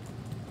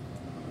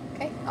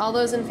 Okay, all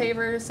those in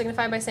favor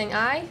signify by saying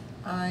aye.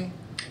 Aye.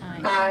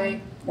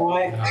 Aye.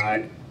 Aye.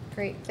 Aye.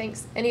 Great,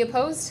 thanks. Any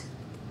opposed?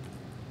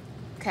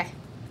 Okay,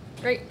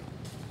 great.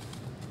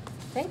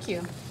 Thank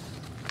you.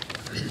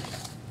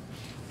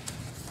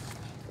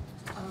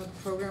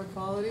 Program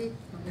quality,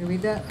 want me to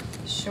read that?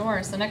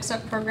 Sure, so next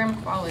up, program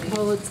quality.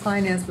 Well, it's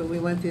finance, but we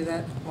went through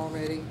that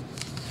already.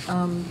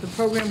 The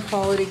Program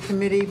Quality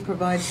Committee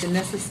provides the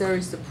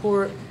necessary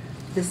support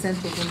to the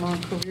Central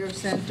Vermont Career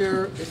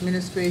Center,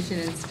 administration,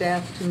 and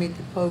staff to meet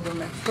the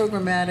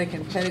programmatic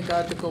and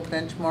pedagogical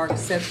benchmarks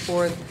set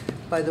forth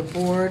by the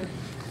board.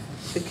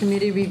 The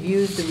committee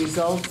reviews the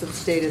results of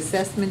state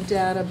assessment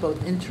data,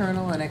 both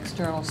internal and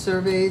external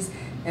surveys,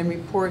 and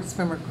reports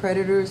from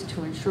accreditors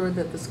to ensure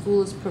that the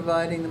school is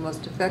providing the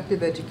most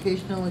effective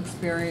educational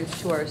experience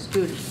to our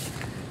students.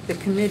 The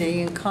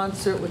committee, in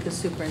concert with the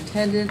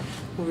superintendent,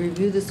 will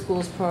review the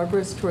school's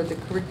progress toward the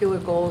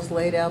curricular goals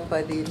laid out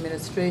by the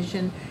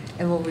administration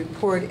and will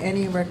report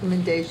any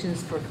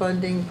recommendations for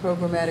funding,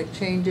 programmatic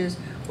changes,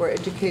 or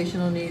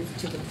educational needs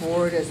to the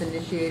board as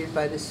initiated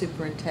by the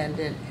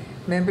superintendent.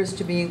 Members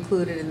to be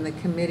included in the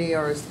committee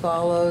are as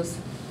follows.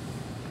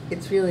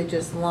 It's really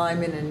just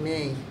Lyman and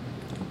me.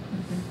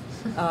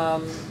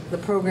 The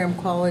program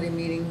quality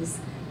meetings,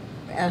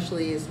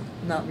 Ashley is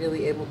not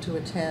really able to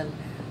attend.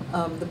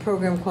 The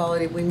program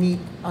quality, we meet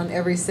on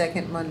every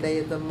second Monday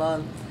of the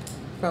month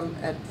from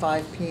at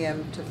 5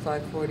 p.m. to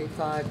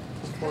 5:45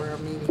 before our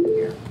meeting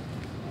here.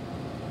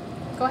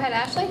 Go ahead,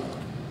 Ashley.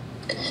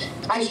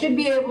 I should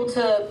be able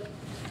to,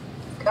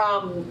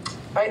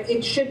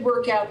 it should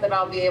work out that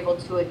I'll be able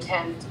to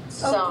attend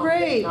some,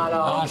 great. not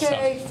all.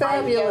 Okay,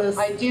 fabulous.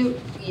 I do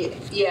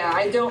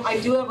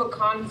have a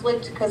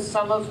conflict because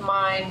some of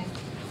my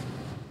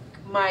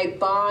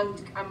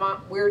bond,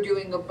 we're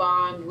doing a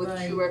bond with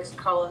Truex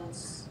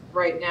Collins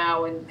right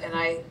now, and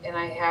I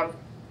have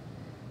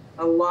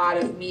a lot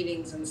of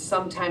meetings, and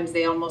sometimes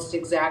they almost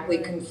exactly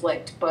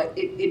conflict, but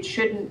it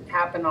shouldn't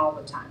happen all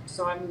the time.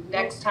 So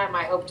next time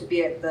I hope to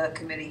be at the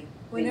committee.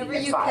 Whenever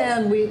you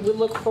can, we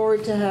look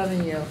forward to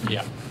having you.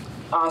 Yeah.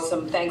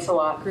 Awesome, thanks a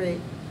lot. Great.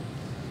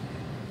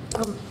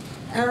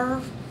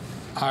 Our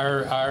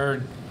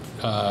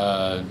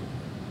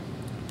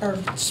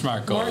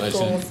SMART goal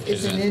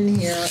isn't in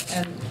here,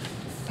 and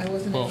I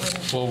wasn't able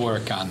to. We'll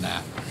work on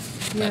that.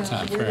 Yeah, That's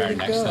on for where our did it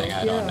next go? thing.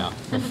 I don't know.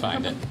 We'll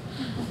find it.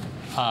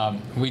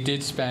 We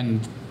did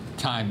spend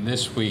time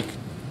this week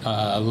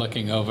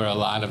looking over a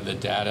lot of the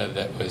data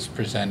that was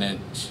presented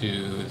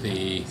to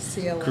the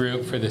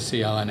group for the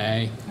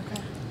CLNA.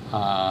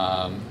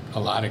 Okay. A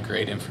lot of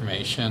great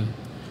information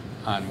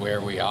on where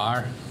we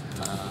are.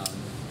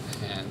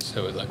 And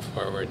so we look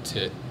forward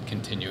to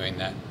continuing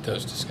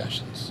those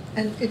discussions.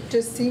 And it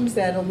just seems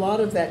that a lot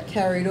of that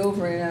carried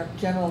over in our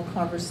general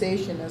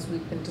conversation as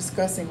we've been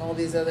discussing all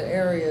these other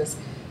areas.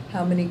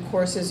 How many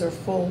courses are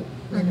full,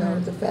 you know,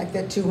 the fact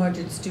that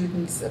 200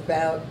 students,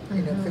 about,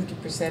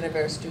 50% of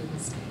our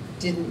students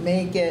didn't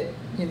make it,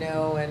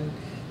 and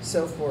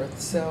so forth.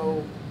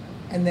 So,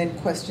 and then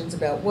questions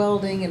about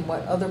welding and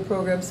what other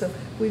programs. So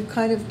we've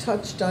kind of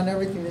touched on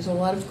everything. There's a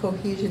lot of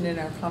cohesion in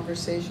our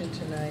conversation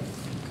tonight.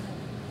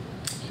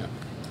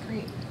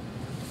 Great.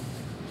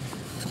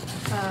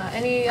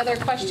 Any other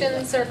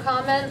questions or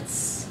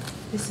comments?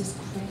 This is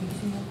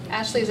crazy.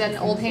 Ashley, is that an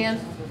old hand?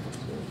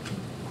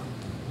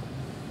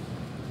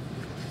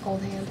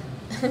 Old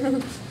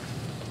hand.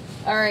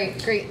 All right,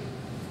 great.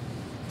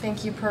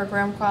 Thank you,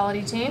 program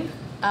quality team.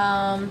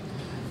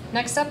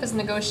 Next up is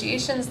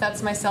negotiations.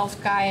 That's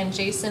myself, Guy, and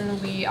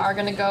Jason. We are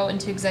going to go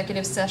into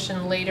executive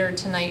session later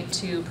tonight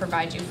to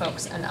provide you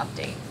folks an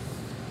update.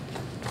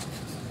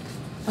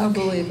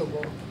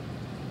 Unbelievable.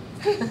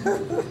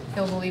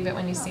 You'll believe it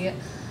when you see it.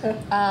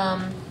 All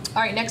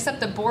right, next up,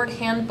 the board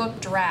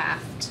handbook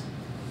draft.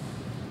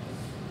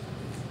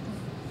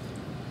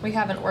 We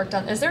haven't worked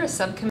on, is there a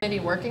subcommittee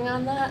working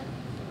on that?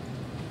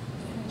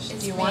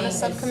 Do you want a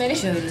subcommittee?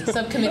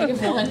 Subcommittee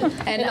of one.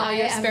 And I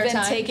have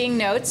been taking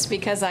notes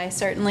because I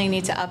certainly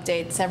need to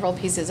update several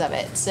pieces of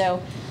it.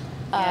 So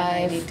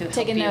I've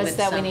taken notes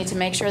that we need to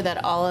make sure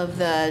that all of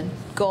the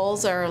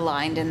goals are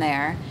aligned in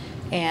there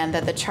and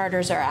that the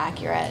charters are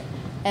accurate.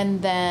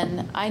 And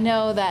then I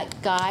know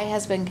that Guy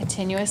has been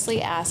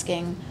continuously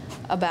asking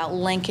about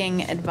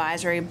linking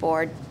advisory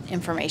board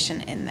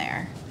information in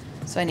there.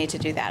 So I need to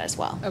do that as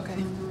well.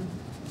 Okay.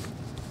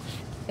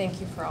 Thank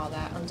you for all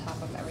that on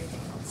top of everything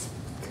else.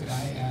 Could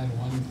I add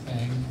one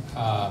thing?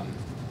 I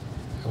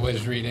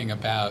was reading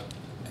about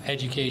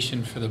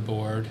education for the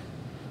board,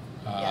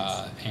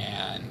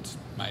 and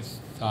my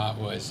thought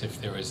was if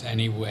there was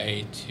any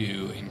way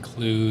to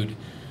include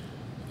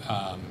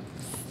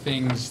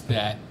things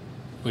that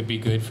would be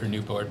good for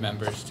new board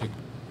members to.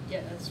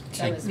 Yeah, that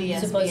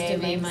was supposed to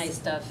be my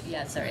stuff.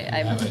 Yeah, sorry.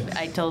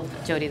 I told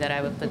Jody that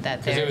I would put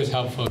that there. Because it was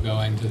helpful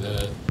going to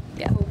the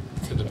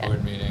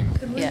board meeting.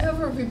 Could we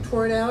have a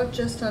report out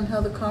just on how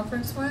the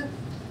conference went?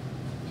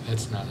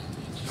 It's not.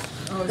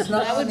 Oh, it's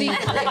not. That would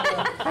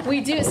be.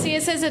 We do see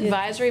it says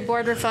advisory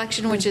board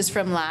reflection, which is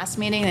from last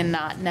meeting and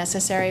not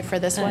necessary for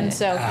this one.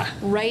 So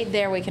right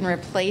there, we can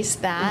replace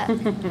that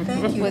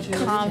with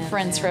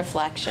conference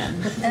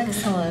reflection.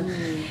 Excellent.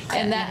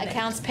 And that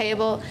accounts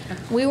payable,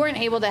 we weren't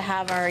able to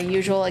have our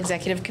usual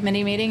executive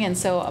committee meeting, and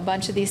so a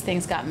bunch of these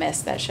things got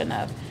missed that shouldn't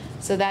have.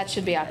 So that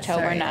should be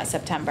October, not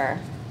September.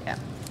 Yeah.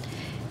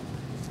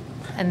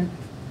 And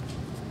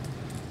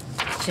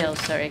Jill,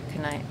 sorry,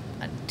 can I?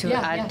 To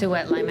add to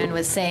what Lyman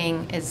was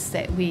saying is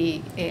that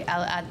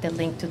I'll add the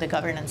link to the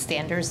governance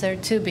standards there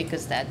too,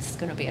 because that's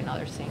going to be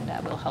another thing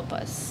that will help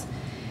us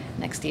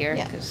next year,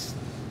 because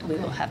we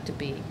will have to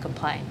be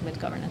compliant with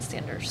governance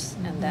standards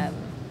and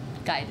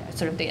guide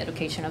sort of the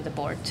education of the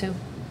board too.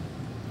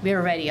 We're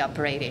already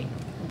operating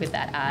with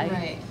that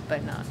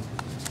but not.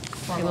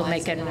 It will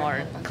make it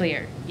more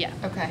clear. Yeah.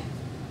 Okay.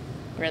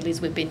 Or at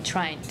least we've been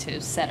trying to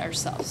set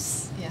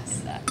ourselves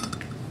in that.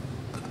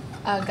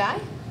 Guy?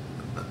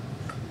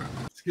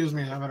 Excuse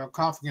me, I'm having a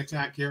coughing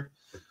attack here.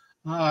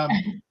 Not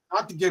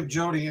to give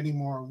Jody any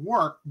more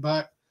work,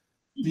 but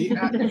the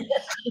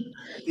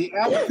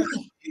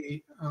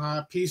advocacy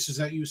pieces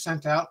that you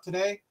sent out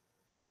today,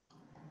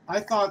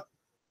 I thought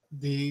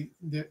the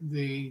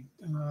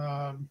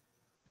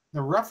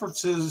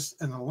references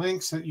and the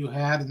links that you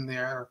had in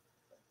there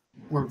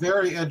were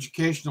very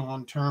educational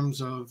in terms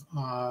of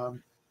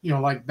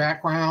like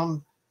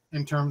background,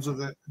 in terms of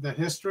the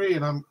history,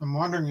 and I'm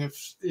wondering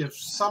if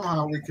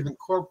somehow we can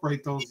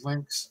incorporate those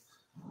links,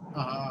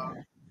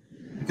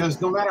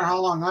 because no matter how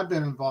long I've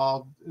been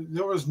involved,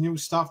 there was new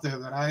stuff there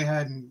that I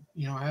hadn't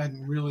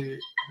really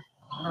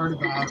heard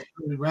about,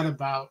 really read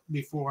about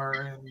before,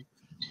 and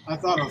I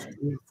thought it was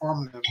pretty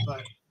informative.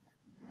 But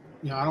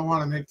I don't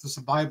want to make this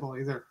a Bible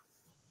either.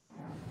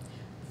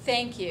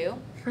 Thank you,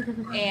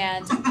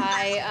 and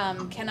I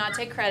cannot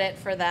take credit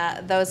for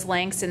those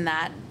links in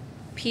that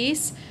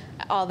piece.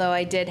 Although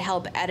I did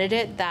help edit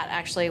it, that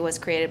actually was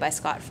created by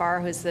Scott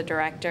Farr, who's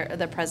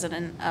the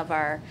president of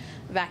our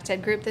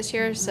VACTED group this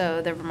year,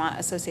 so the Vermont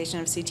Association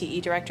of CTE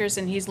Directors,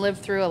 and he's lived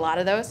through a lot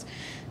of those.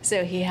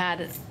 So he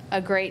had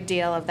a great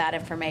deal of that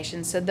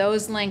information. So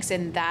those links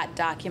in that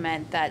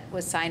document that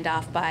was signed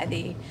off by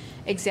the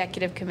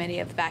executive committee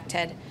of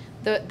VACTED,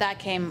 that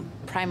came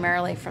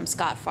primarily from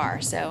Scott Farr.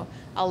 So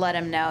I'll let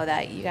him know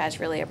that you guys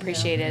really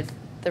appreciated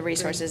the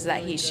resources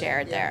that he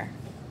shared there.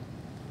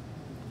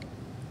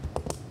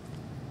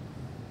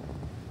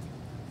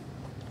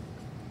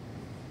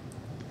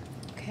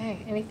 Okay,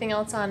 anything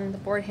else on the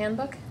board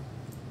handbook?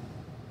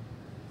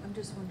 I'm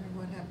just wondering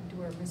what happened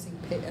to our missing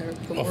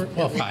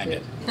We'll find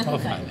it. We'll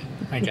find it.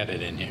 I got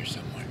it in here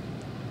somewhere.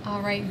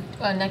 All right,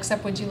 next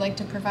up, would you like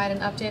to provide an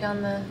update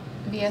on the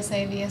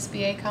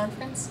VSA-VSBA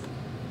conference?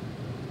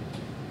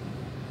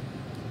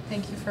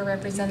 Thank you for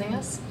representing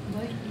us.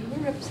 What, you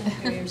were representing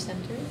Career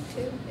Center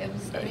too? It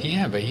was great.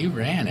 Yeah, but you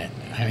ran it.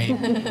 I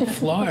mean,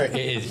 Flora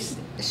is.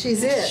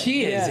 She's it.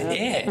 She is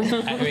it.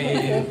 I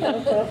mean,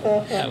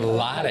 a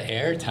lot of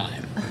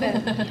airtime.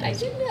 I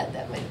didn't know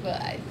that much,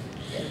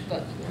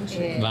 but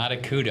a lot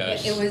of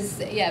kudos. It was,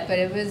 but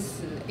it was,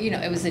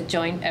 it was a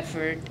joint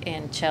effort,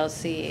 and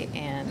Chelsea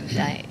and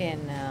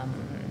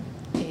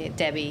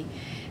Debbie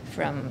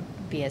from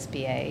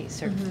BSBA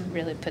sort of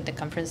really put the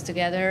conference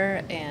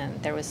together,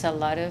 and there was a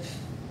lot of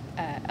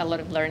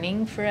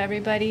learning for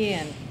everybody,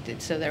 and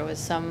so there was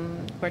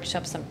some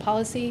workshops on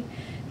policy,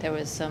 there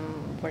was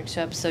some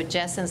workshops. So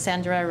Jess and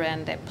Sandra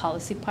ran the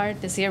policy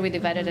part. This year we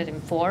divided it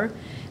in 4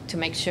 to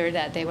make sure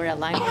that they were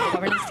aligned with the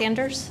governance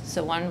standards.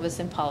 So one was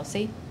in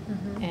policy,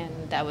 and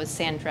that was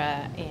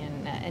Sandra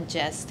and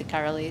Jess, the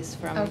Carolis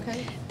from.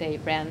 They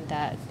ran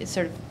that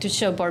sort of to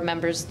show board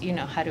members,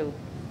 how to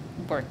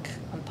work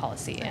on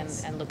policy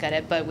and look at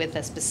it, but with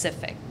a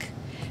specific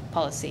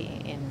policy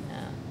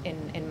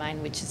in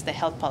mind, which is the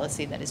health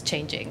policy that is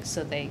changing.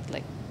 So they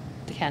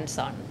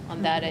hands-on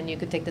on that, and you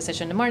could take the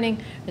session in the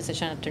morning, the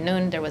session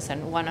afternoon. There was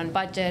one on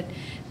budget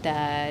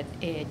that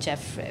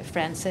Jeff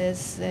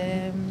Francis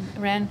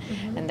ran,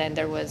 and then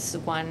there was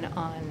one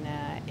on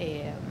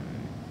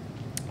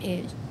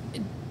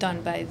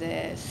done by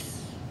the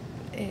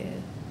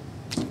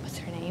what's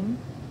her name,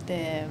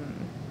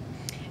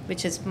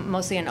 which is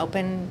mostly an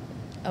open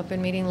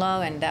meeting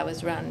law, and that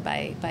was run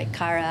by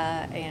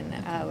Cara and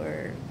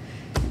our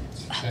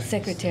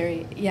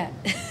secretary. Yeah.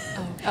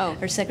 Oh.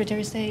 Her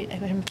Secretary of State.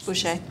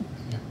 Boucher.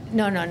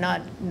 No,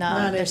 not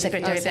their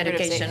Secretary of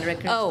Education.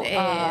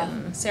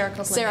 Sarah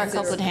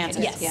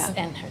Copeland-Hanson. Yes, yeah.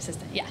 and her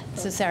assistant. Yeah.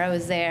 So Sarah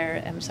was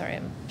there. I'm sorry,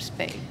 I'm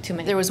too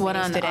many. There was one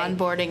on today.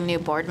 onboarding new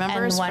board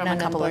members from a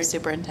couple of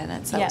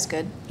superintendents. That was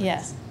good.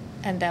 Yes,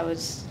 and that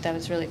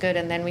was really good.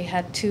 And then we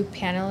had two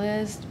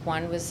panelists.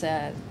 One was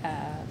a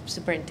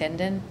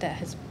superintendent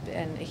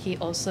and he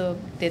also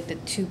did the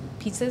two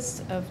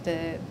pieces of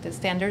the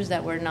standards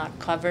that were not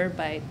covered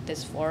by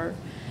these 4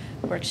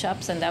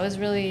 workshops, and that was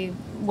really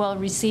well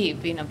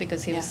received,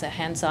 because he was a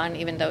hands-on,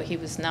 even though he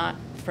was not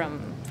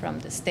from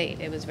the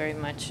state. It was very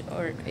much,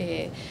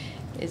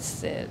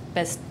 it's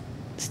best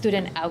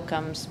student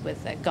outcomes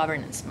with a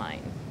governance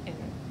mind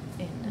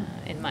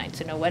in mind.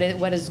 So,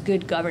 what does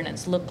good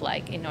governance look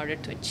like in order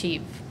to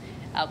achieve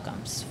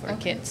outcomes for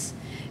kids?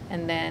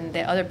 And then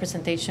the other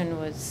presentation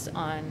was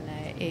on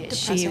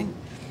depressing.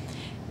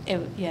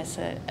 Yes,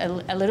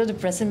 a little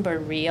depressing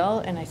but real,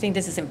 and I think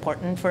this is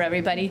important for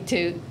everybody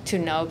to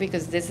know,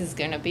 because this is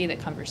going to be the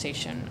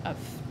conversation of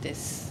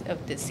this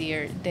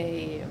year.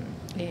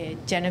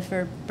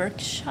 Jennifer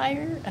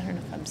Berkshire, I don't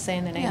know if I'm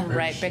saying the name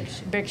right,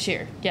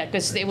 Berkshire. Yeah,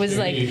 because it was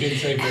like, you can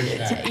say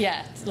Berkshire.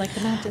 yeah, like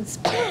the mountains.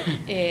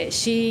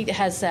 She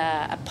has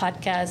a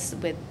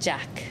podcast with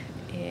Jack.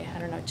 I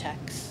don't know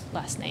Jack's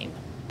last name,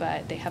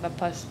 but they have a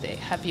post.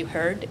 Have You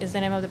Heard is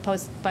the name of the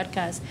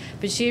podcast.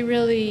 But she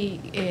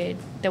really,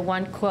 the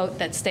one quote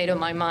that stayed on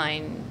my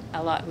mind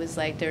a lot was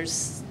like,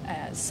 there's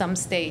some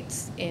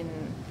states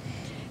in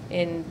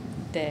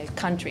the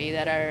country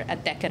that are a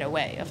decade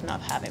away of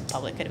not having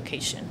public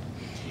education.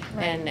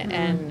 Right.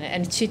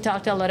 And she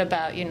talked a lot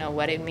about,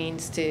 what it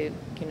means to,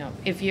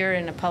 if you're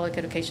in a public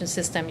education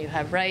system, you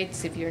have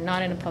rights. If you're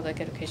not in a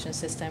public education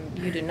system,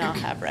 you do not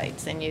have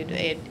rights. And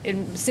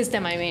in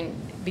system, I mean,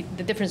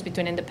 the difference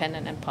between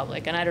independent and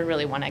public. And I don't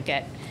really want to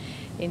get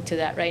into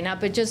that right now,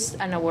 but just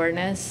an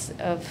awareness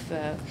of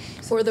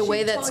or the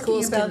way that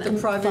schools about can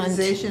the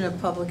privatization of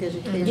public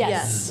education.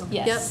 Yes.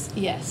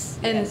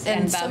 And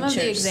some of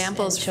the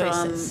examples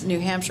from New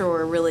Hampshire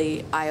were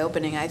really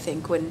eye-opening, I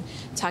think, when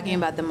talking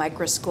about the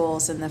micro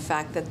schools and the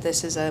fact that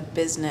this is a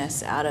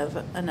business out of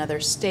another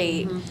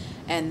state,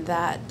 and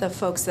that the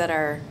folks that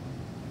are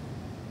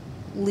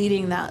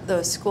leading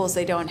those schools,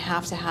 they don't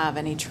have to have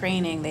any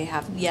training. They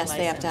have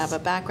they have to have a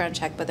background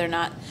check, but there's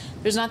not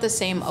the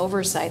same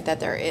oversight that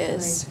there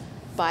is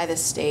by the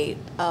state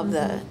of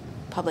the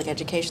public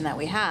education that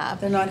we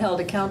have. They're not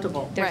held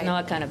accountable. There's no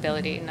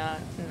accountability, no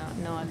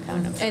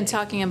accountability. And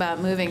talking about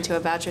moving to a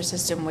voucher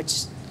system,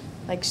 which,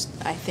 like,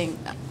 I think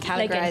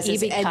categorized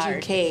as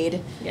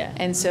Educade. Yeah.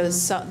 And so,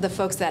 the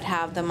folks that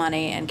have the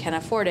money and can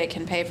afford it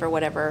can pay for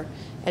whatever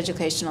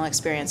educational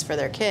experience for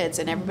their kids,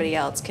 and everybody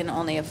else can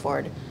only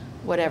afford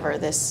whatever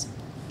this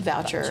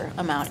voucher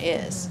amount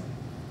is,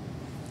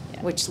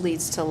 which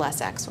leads to less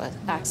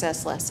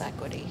access, less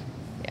equity.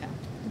 Yeah.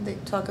 Did they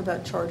talk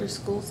about charter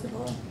schools at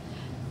all?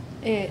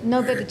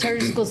 No, but the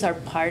charter schools are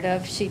part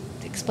of, she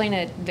explained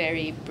it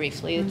very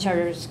briefly, the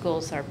charter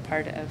schools are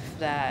part of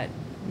that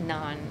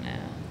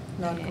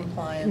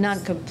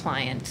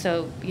non-compliant.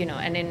 So,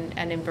 and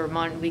in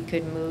Vermont, we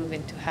could move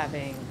into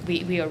having,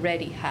 we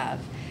already have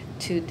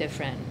 2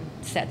 different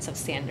sets of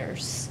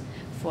standards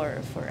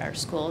for our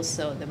schools.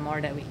 So the more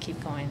that we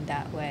keep going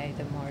that way,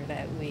 the more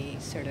that we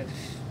sort of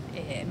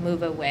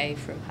move away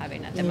from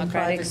having a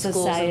democratic society.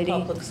 Schools and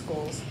public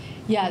schools.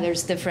 Yeah,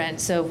 there's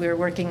different. So we're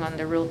working on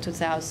the Rule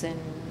 2000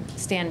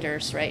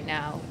 standards right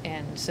now,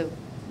 and so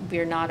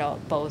we're not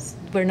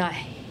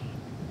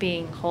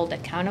being held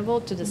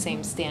accountable to the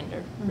same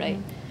standard, right?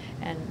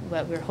 And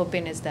what we're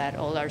hoping is that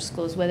all our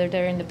schools, whether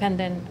they're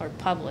independent or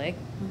public,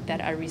 that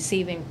are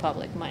receiving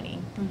public money,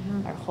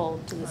 are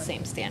held to the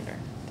same standard.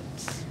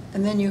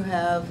 And then you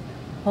have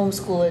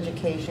homeschool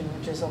education,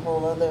 which is a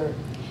whole other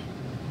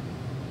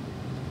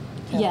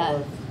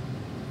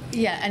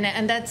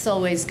and that's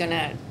always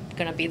gonna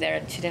be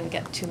there. She didn't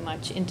get too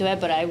much into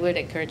it, but I would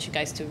encourage you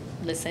guys to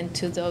listen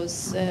to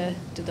those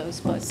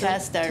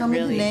podcasts. Tell me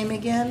the name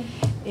again.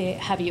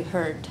 Have You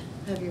Heard?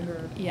 Have You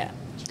Heard? Yeah.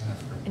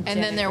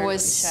 And then there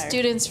was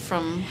students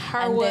from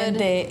Harwood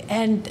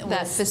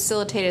that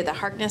facilitated the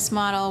Harkness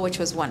model, which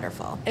was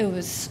wonderful. It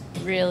was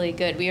really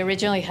good. We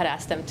originally had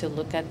asked them to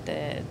look at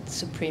the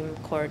Supreme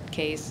Court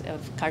case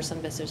of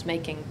Carson versus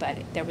Making, but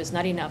there was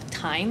not enough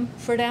time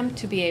for them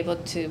to be able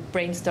to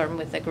brainstorm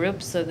with the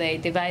group. So they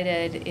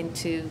divided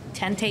into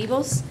 10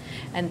 tables,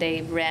 and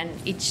they ran.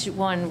 Each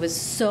one was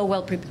so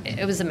well prepared.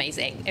 It was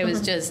amazing. It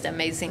was just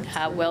amazing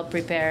how well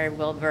prepared,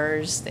 well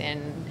versed,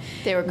 and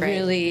they were great.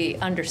 Really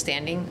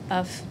understanding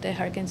of the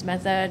Harkins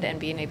method and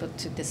being able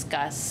to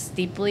discuss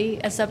deeply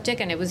a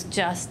subject. And it was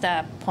just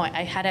a point.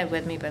 I had it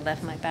with me, but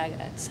left my bag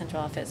at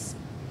central office.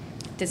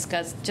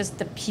 Discuss just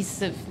a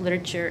piece of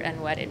literature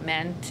and what it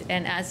meant,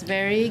 and ask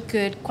very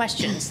good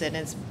questions. And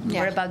it's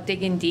more about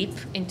digging deep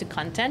into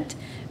content.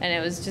 And it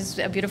was just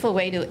a beautiful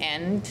way to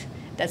end.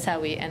 That's how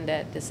we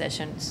ended the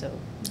session. So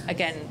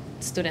again,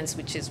 students,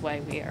 which is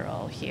why we are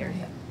all here.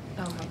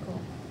 Oh, how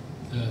cool.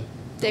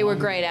 They were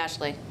great,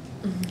 Ashley.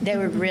 They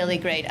were really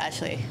great,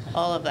 Ashley.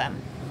 All of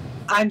them.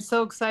 I'm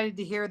so excited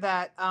to hear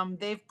that.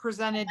 They've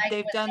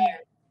done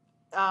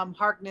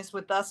Harkness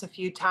with us a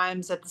few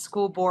times at the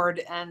school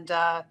board, and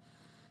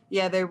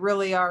yeah, they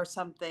really are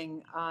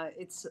something.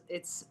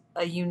 It's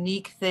a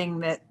unique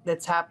thing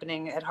that's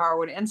happening at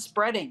Harwood and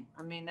spreading.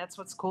 I mean, that's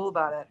what's cool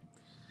about it.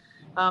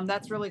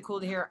 That's really cool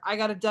to hear. I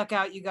got to duck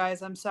out, you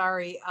guys. I'm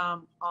sorry.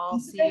 I'll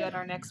see you at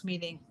our next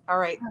meeting. All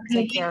right.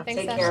 Take care.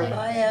 Thanks, Take care. Ashley.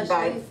 Bye,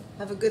 Ashley. Bye.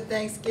 Have a good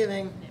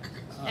Thanksgiving.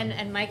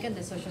 And Mike and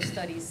the social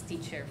studies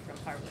teacher from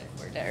Harvard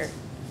were there.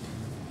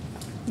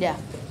 Yeah.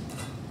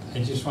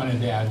 I just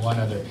wanted to add one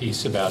other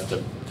piece about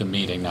the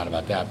meeting, not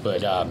about that,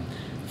 but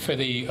for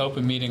the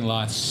open meeting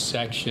law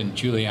section,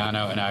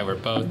 Giuliano and I were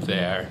both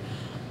there.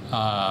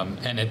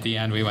 And at the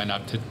end, we went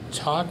up to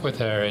talk with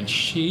her, and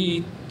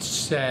she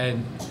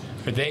said,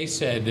 or they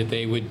said that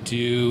they would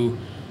do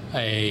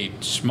a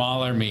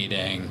smaller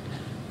meeting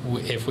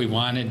if we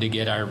wanted to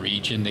get our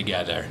region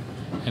together,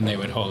 and they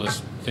would hold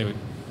us, they would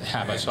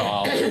have us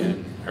all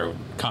in, or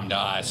come to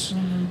us,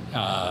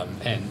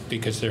 and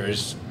because there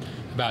is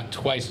about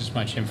twice as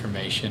much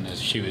information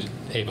as she was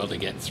able to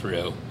get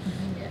through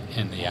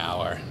in the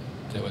hour.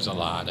 There was a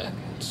lot,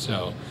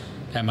 so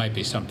that might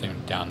be something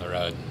down the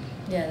road.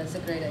 Yeah, that's a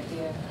great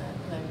idea.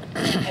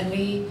 And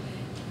we,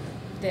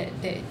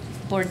 the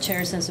board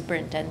chairs and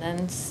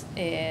superintendents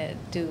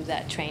do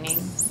that training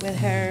with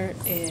her.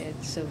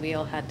 So we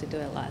all had to do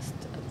it last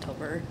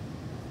October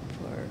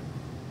for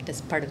this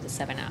part of the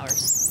 7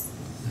 hours.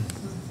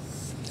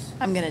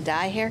 I'm gonna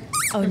die here.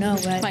 Oh no,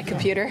 what? My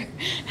computer.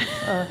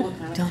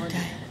 Don't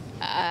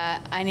die.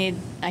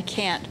 I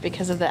can't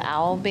because of the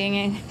owl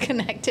being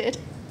connected.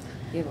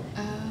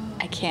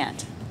 I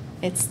can't.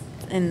 It's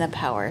in the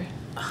power.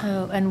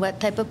 Oh, and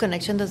what type of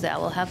connection does the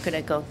owl have? Could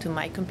I go to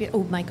my computer?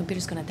 Oh, my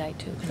computer's gonna die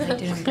too. I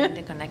didn't bring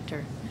the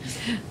connector.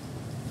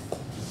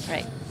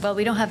 Right. Well,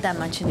 we don't have that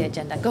much in the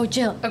agenda. Go,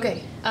 Jill.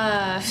 Okay.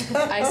 I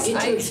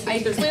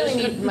clearly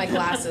need my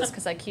glasses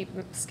because I keep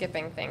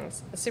skipping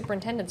things. The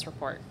superintendent's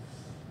report.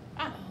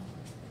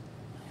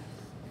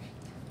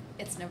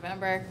 It's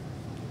November.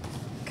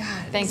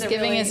 God.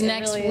 Thanksgiving is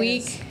next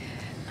week.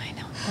 I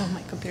know. Oh,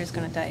 my computer's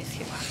gonna die.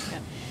 Yeah.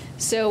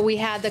 So we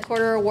had the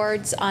quarter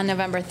awards on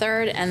November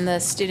 3rd, and the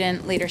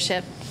student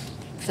leadership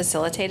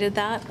facilitated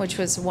that, which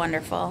was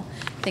wonderful.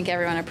 I think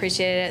everyone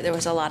appreciated it. There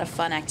was a lot of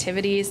fun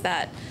activities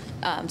that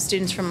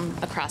students from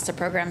across the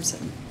programs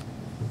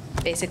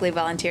basically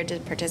volunteered to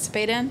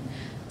participate in.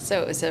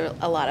 So it was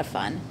a lot of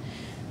fun.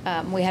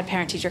 We had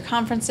parent-teacher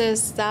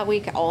conferences that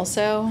week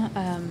also,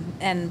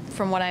 and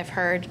from what I've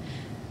heard,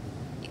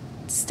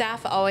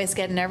 staff always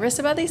get nervous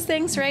about these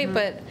things, right?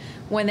 But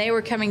when they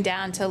were coming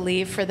down to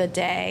leave for the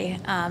day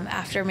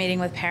after meeting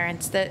with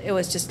parents, that it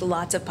was just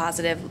lots of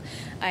positive.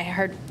 I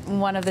heard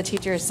one of the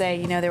teachers say,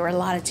 you know, there were a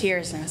lot of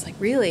tears, and I was like,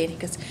 really? And he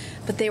goes,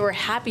 but they were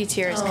happy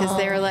tears because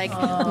they were like,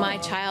 my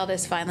child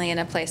is finally in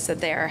a place that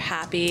they are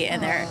happy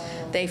and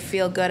they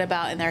feel good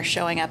about, and they're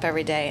showing up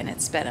every day, and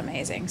it's been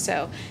amazing.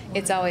 So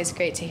it's always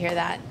great to hear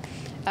that.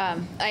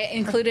 I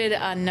included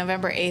on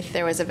November 8th,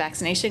 there was a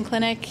vaccination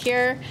clinic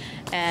here,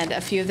 and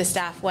a few of the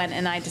staff went,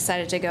 and I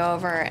decided to go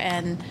over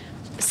and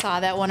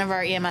saw that one of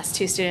our EMS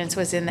 2 students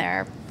was in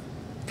there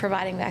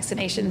providing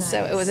vaccinations. Nice.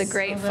 So it was a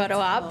great photo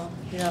op. Cool.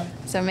 Yeah.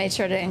 So I made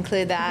sure to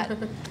include that.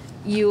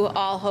 You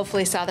all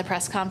hopefully saw the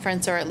press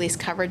conference, or at least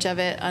coverage of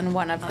it on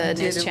one of the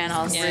news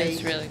channels. Yeah, it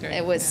was really great.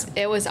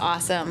 It was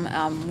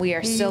awesome. We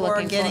are still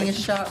looking forward. You are getting a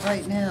shot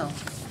right now.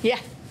 Yeah.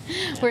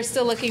 We're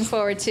still looking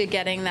forward to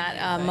getting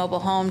that mobile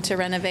home to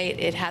renovate.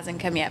 It hasn't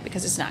come yet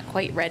because it's not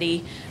quite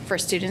ready for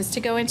students to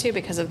go into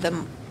because of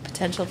the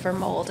potential for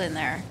mold in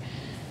there.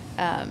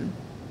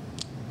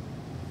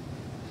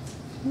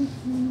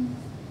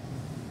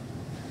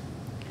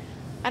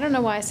 I don't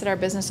know why I said our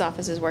business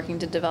office is working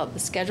to develop the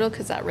schedule,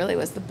 because that really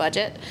was the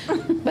budget.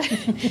 But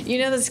you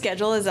know, the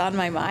schedule is on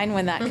my mind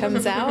when that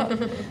comes out.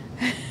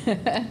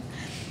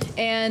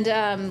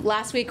 And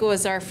last week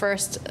was our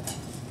first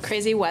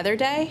crazy weather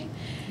day.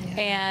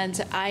 And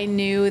I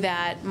knew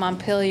that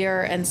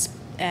Montpelier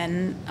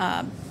and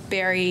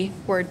Barry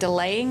were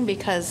delaying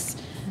because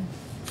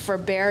for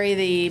Barry,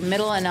 the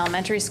middle and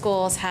elementary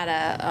schools had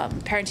a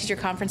parent-teacher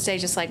conference day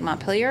just like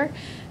Montpelier.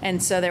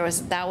 And so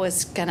that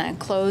was gonna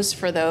close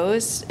for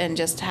those and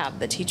just have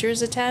the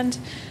teachers attend.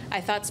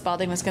 I thought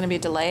Spalding was gonna be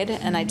delayed,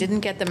 and I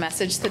didn't get the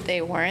message that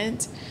they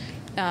weren't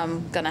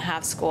gonna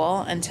have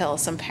school until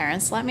some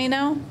parents let me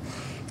know.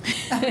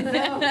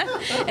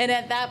 And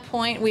at that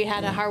point, we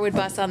had a Harwood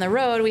bus on the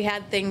road. We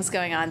had things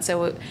going on,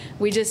 so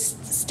we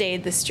just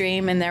stayed the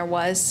stream. And there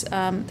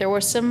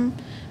were some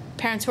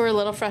parents who were a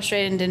little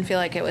frustrated and didn't feel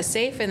like it was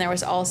safe. And there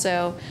was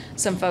also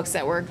some folks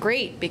that were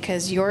great,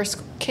 because your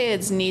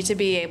kids need to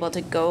be able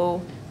to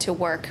go to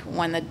work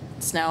when the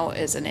snow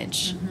is an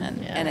inch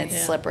and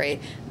it's slippery.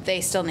 They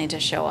still need to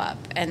show up,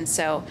 and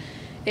so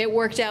it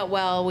worked out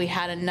well. We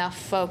had enough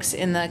folks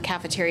in the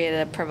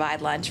cafeteria to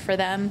provide lunch for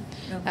them,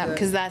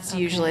 because that's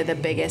usually the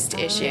biggest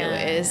issue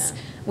is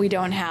we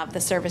don't have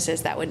the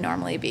services that would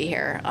normally be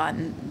here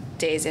on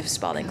days if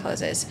Spalding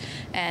closes.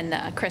 And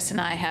Chris and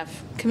I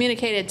have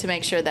communicated to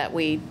make sure that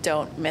we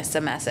don't miss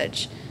a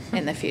message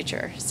in the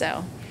future.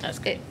 So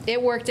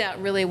it worked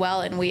out really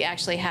well, and we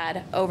actually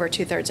had over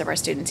 2/3 of our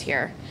students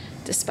here,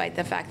 despite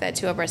the fact that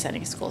 2 of our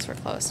sending schools were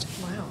closed.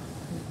 Wow.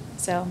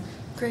 So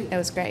great. It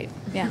was great.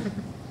 Yeah.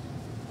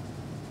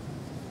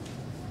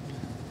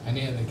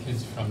 Any of the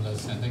kids from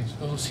those sending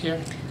schools here?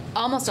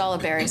 Almost all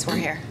of Barry's were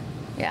here.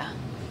 Yeah.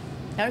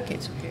 Our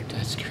kids were here too.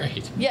 That's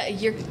great. Yeah,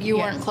 you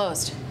weren't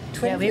closed.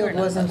 Twinfield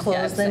wasn't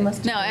closed, they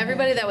must. No,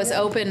 everybody that was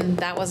open,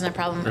 that wasn't a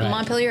problem. Right.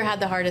 Montpelier had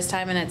the hardest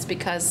time, and it's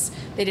because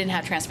they didn't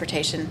have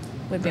transportation,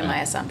 would be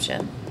my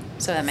assumption.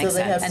 So that makes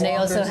sense. And they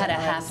also had a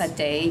half a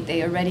day.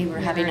 They already were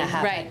having a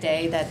half a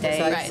day that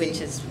day, which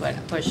is what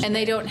pushed. And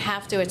they don't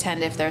have to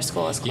attend if their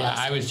school is closed. Yeah,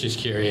 I was just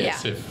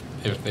curious Yeah.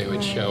 if they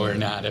would show or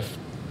not, if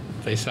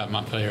they saw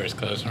Montpelier was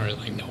closed, and we were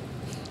like, no.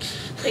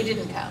 They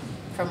didn't come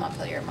from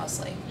Montpelier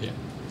mostly. Yeah.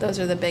 Those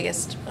are the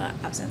biggest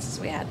absences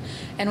we had.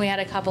 And we had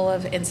a couple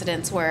of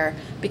incidents where,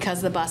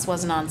 because the bus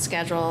wasn't on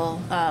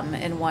schedule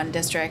in one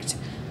district,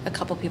 a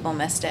couple people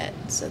missed it.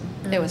 So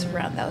it was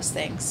around those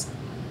things.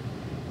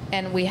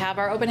 And we have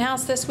our open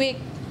house this week,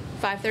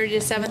 5:30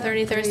 to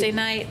 7:30 Thursday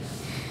night.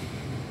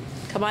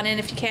 Come on in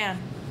if you can.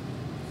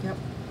 Yep.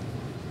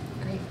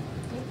 Great,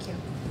 thank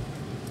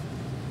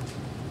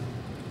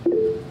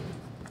you.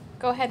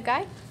 Go ahead,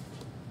 Guy.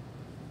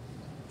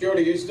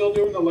 Jody, you still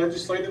doing the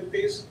legislative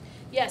piece?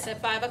 Yes,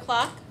 at 5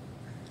 o'clock.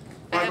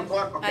 5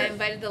 o'clock? Okay. I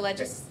invited the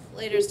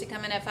legislators to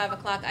come in at 5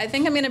 o'clock. I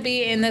think I'm going to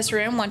be in this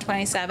room,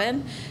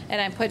 127,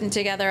 and I'm putting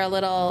together a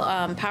little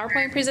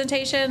PowerPoint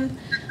presentation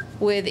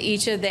with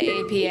each of the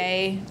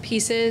APA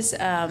pieces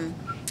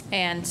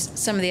and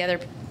some of the other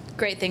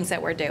great things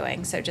that we're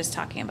doing. So just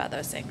talking about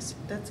those things.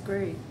 That's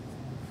great.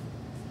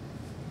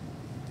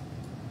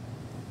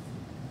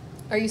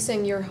 Are you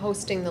saying you're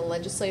hosting the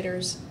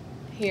legislators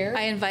here?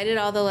 I invited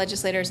all the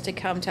legislators to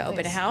come to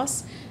open Nice.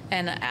 house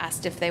and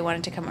asked if they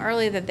wanted to come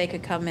early, that they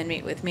could come and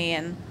meet with me,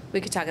 and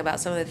we could talk about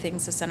some of the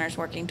things the center's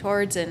working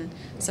towards and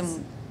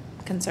some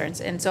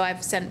concerns. And so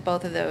I've sent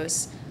both of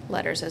those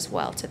letters as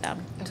well to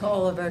them. To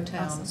all of our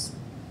towns.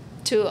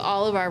 To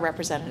all of our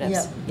representatives.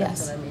 Yeah,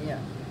 that's Yes. what I mean, yeah.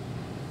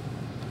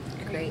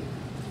 Great.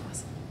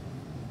 Awesome.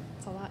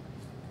 That's a lot.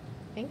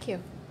 Thank you.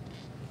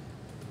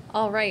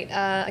 All right,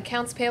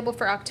 accounts payable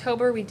for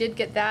October, we did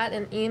get that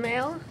in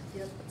email.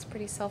 Yep. It's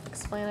pretty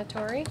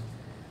self-explanatory.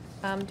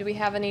 Do we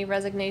have any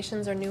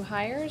resignations or new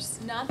hires?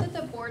 Not that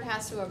the board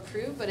has to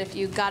approve, but if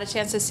you got a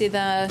chance to see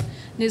the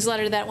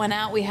newsletter that went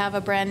out, we have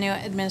a brand new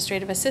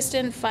administrative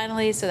assistant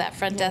finally, so that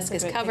front desk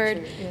is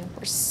covered.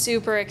 We're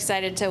super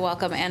excited to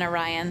welcome Anna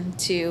Ryan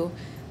to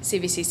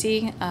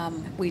CVCC.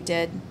 We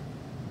did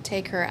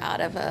take her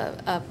out of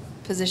a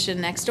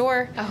position next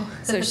door. Oh.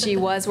 So she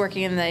was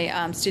working in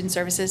the student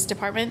services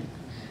department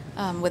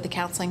with the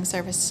counseling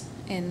service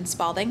in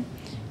Spalding.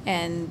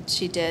 And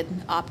she did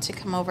opt to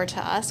come over to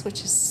us,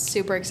 which is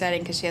super exciting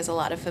because she has a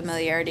lot of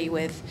familiarity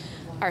with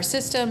our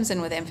systems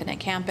and with Infinite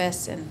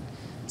Campus. And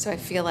so I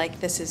feel like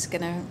this is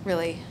going to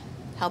really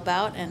help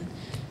out. And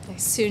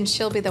soon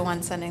she'll be the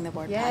one sending the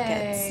board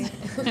packets.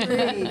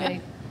 Great.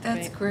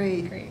 That's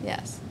great. Great.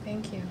 Yes.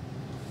 Thank you.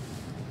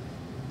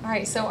 All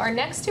right, so our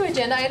next two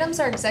agenda items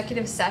are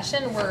executive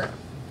session. We're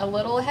a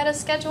little ahead of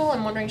schedule.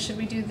 I'm wondering, should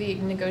we do the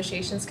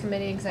negotiations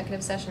committee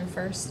executive session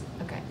first?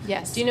 Okay.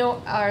 Yes. Do you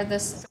know, are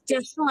this?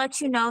 Just to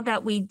let you know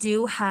that we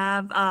do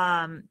have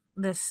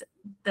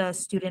the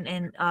student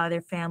and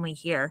their family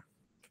here.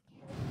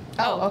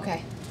 Oh,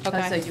 okay.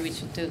 Okay. So we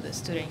should do the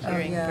student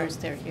hearing yeah.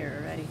 first. They're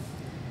here already.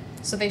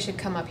 So they should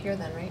come up here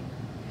then, right?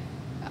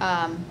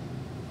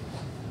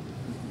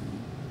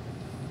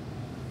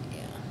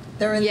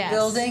 They're in Yes. the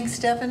building,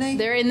 Stephanie?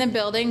 They're in the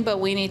building, but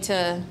we need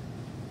to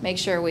make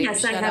sure we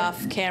Yes, I shut have-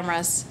 off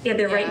cameras. Yeah,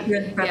 they're right here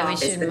in the front Yeah, we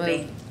office should with me.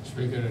 move. Should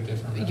we go to a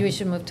different room? We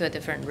should move to a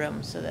different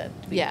room so that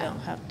we Yeah.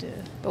 don't have to.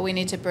 But we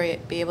need to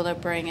be able to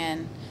bring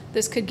in,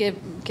 this could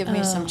give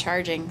me some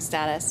charging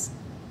status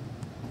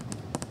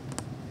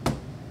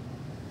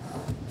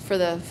for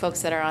the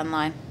folks that are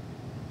online.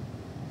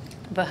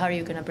 But how are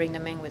you gonna bring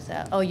them in with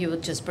that? Oh, you will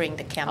just bring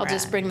the camera. I'll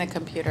just bring the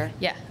computer.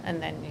 Yeah,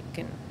 and then you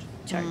can.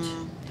 charge.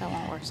 That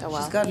won't work so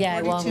well. She's got Yeah,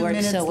 it won't 42 work so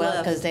minutes well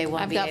left. because they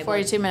won't I've be got able.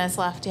 42 minutes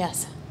left,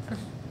 yes.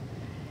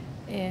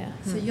 Yeah.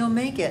 So you'll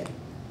make it.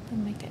 I'll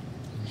make it.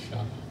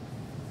 Inshallah.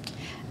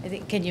 I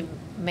think, can you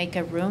make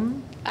a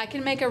room I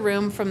can make a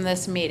room from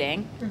this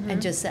meeting.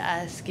 and just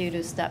ask you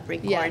to stop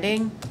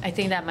recording? I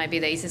think that might be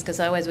the easiest because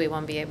otherwise we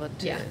won't be able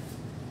to. Yeah.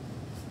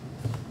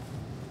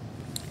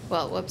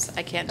 Well, whoops,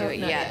 I can't do Oh, it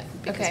not yet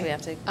because Okay. we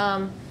have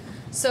to.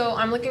 So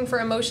I'm looking for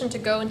a motion to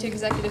go into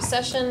executive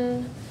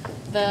session.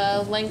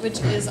 The language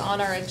is on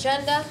our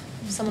agenda.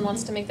 If someone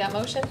wants to make that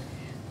motion.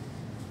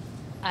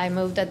 I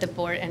move that the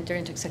board enter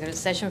into executive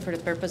session for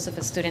the purpose of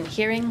a student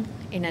hearing.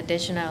 In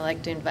addition, I'd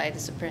like to invite the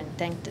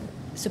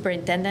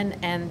superintendent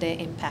and the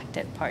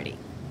impacted party.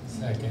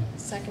 Second.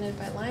 Seconded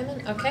by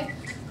Lyman. Okay.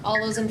 All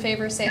those in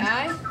favor say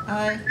aye.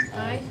 Aye.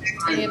 Aye.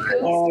 Any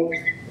opposed?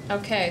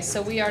 Okay,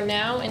 so we are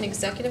now in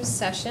executive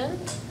session.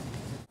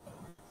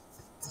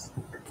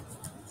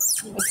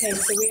 Okay,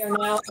 so we are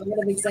now out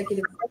of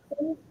executive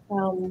session.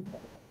 Do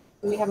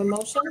we have a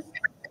motion?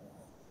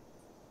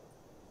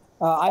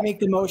 I make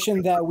the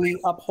motion that we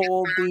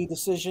uphold the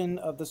decision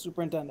of the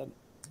superintendent.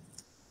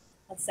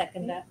 I'll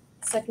second that.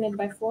 Seconded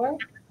by Flora.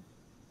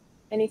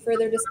 Any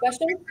further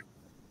discussion?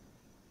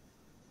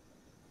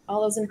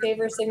 All those in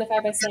favor signify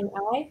by saying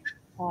aye.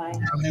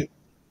 Aye.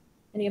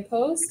 Any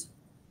opposed?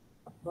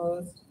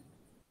 Opposed.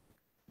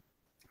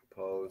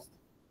 Opposed.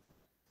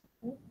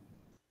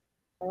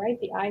 All right,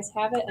 the ayes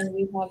have it, and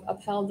we have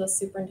upheld the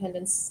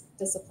superintendent's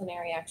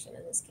disciplinary action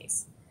in this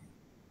case.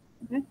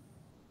 Okay.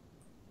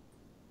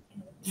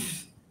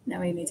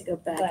 Now we need to go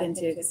back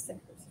into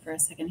for a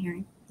second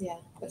hearing. Yeah,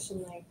 but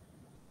shouldn't I?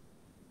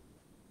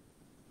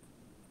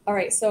 All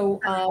right, so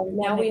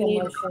now we Make a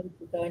need. motion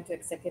to go into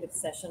executive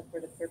session for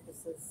the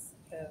purposes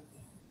of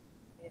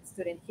a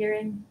student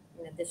hearing.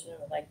 In addition,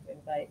 I would like to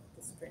invite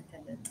the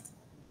superintendent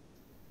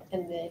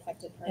And the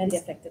affected parties. and the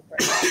affected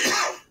parties.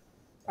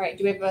 All right,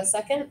 do we have a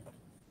second?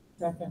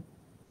 Second.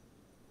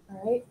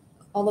 All right,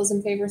 all those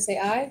in favor say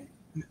aye.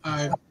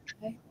 Aye.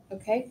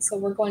 Okay, so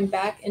we're going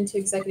back into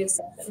executive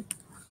session.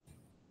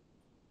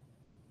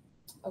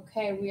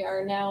 Okay, we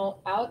are now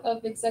out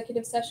of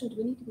executive session. Do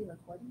we need to be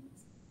recording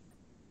this?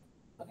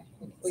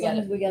 Okay, we got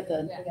it. We got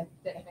the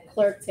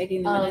clerk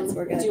taking the minutes.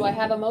 We're good. Do I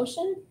have a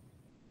motion?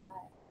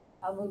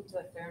 I'll move to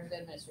affirm the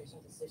administration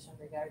decision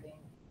regarding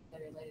the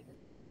related.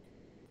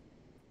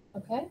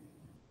 Okay.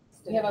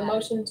 We have a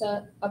motion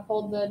to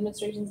uphold the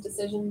administration's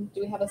decision.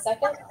 Do we have a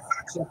second?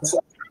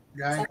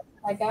 Guy? Second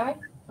by Guy.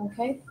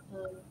 Okay.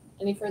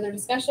 Any further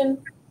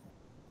discussion?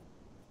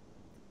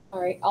 All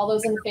right. All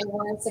those in favor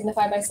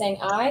signify by saying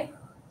aye.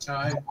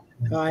 Aye.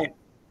 Aye.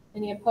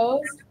 Any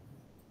opposed?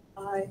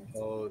 Aye.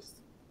 Opposed.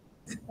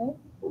 Okay.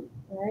 All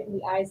right.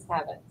 The ayes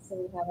have it. So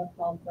we have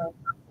upheld the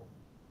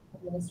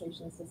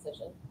administration's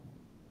decision.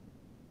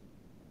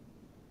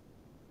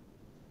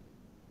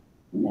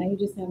 Now you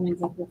just have an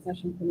executive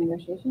session for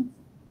negotiations?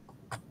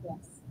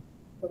 Yes.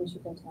 But we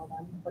should go tell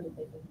them. What did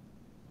they do?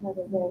 No,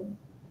 they did.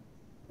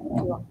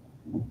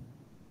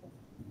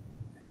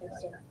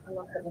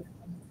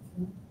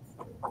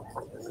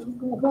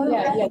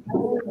 Yeah, yeah.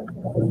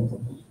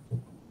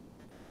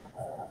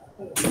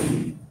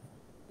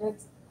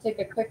 Let's take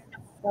a quick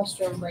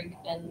restroom break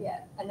and.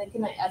 Yeah, and then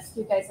can I ask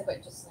you guys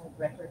about just some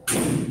record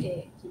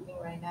keeping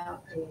right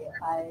now?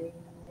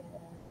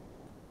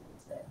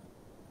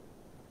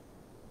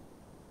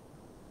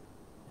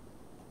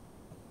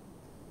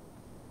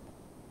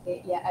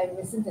 Yeah, I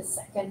listened the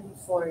second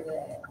before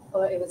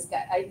it was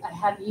Guy. I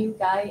have you,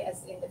 Guy,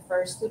 as in the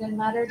first student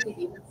matter. Did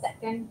you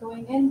second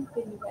going in?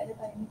 Did you read it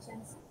by any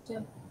chance,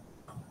 Jim?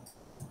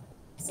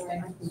 Sorry.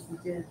 I think you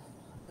did.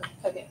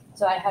 Okay,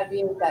 so I have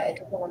you, Guy. I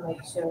just want to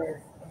make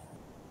sure.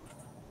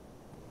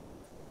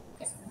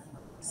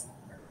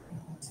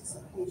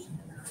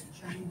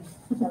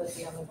 That was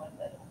the only one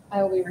that.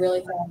 I will be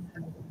really fast.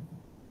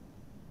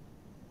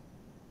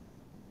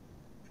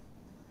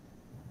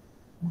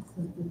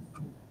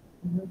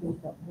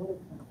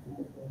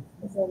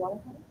 Is there water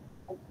coming?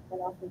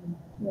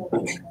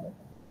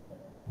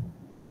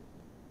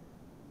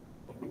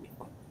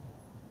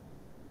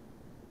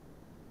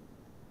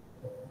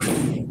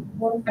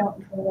 Water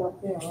fountain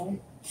out there,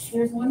 right?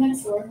 There's one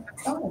next door.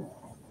 Oh.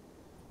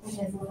 And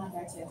there's one out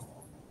there too.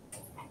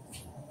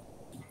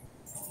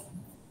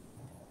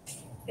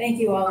 Thank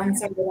you all. I'm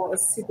sorry that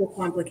was super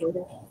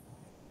complicated.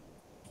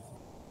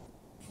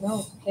 No,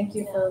 thank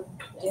you for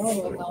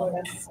dealing with all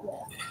of this.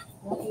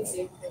 Not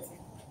easy.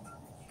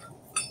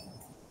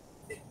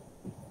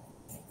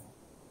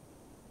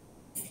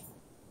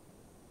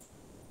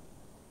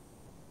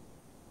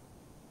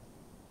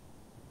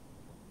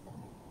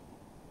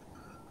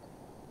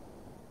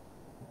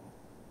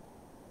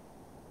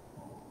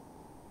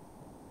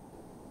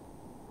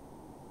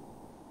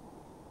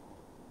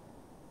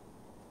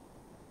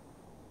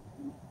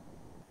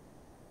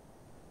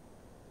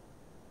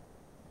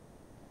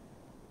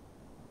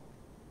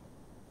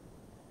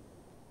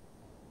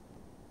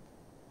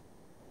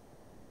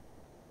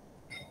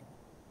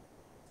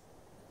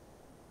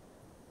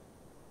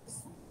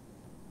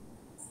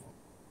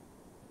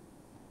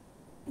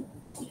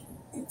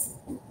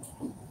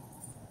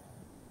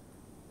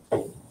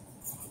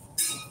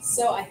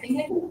 So I think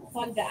I can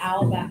plug the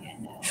owl back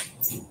in now.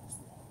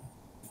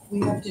 We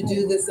have to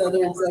do this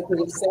other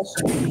executive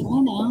session. I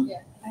know,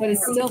 but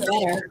it's still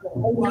better.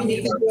 We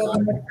need to do it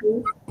number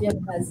 2. Yep,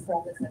 that's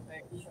probably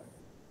very short.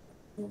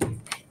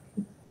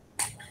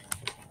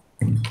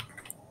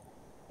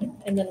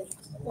 And then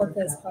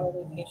Orca's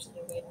probably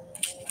patiently waiting.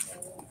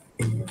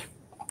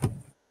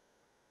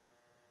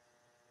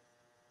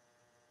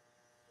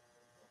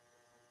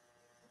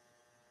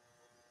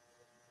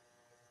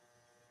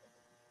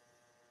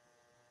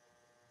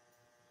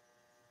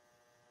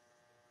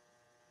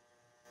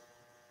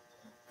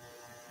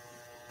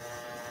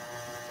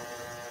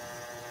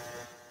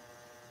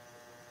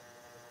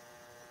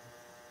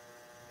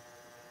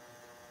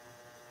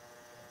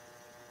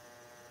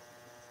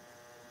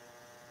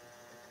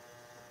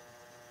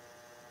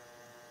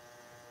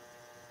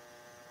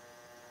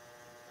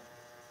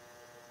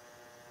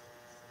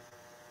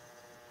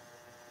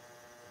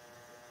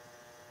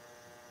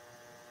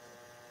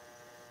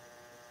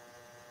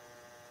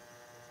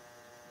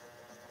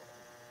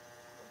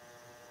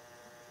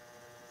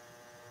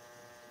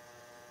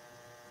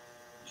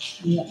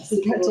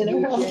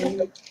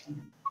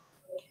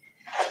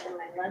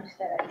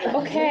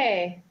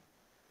 Okay.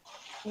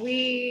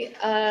 We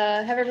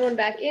have everyone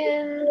back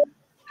in.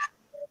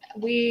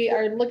 We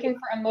are looking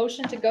for a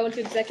motion to go into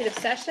executive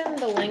session.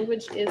 The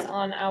language is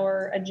on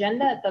our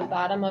agenda at the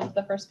bottom of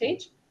the first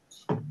page.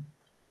 Do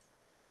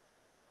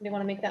you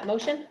want to make that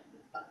motion?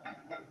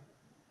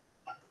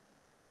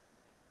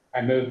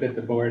 I move that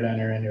the board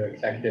enter into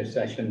executive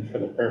session for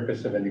the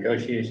purpose of a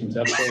negotiations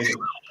update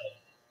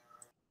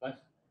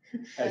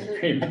as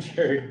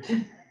premature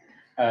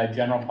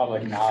general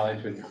public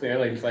knowledge would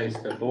clearly place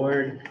the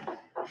board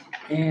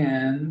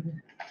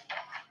and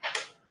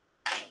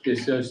the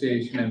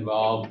association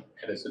involved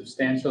at a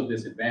substantial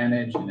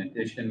disadvantage. In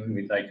addition,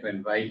 we'd like to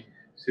invite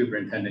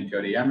Superintendent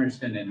Jody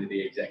Emerson into the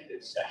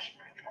executive session.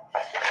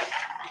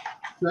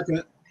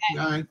 Second.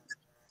 Aye.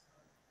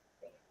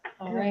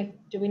 All right,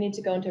 do we need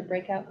to go into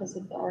breakout because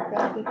of the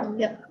ARPA?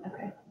 Yep.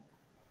 Okay.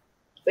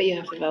 But you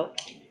have to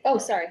vote. Oh,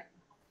 sorry.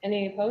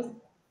 Any opposed?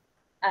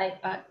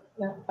 Aye.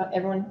 No,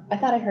 everyone, I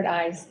thought I heard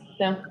ayes.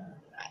 No.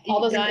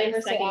 All those in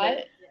favor say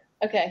aye?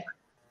 Okay.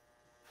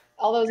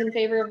 All those in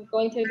favor of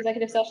going to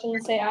executive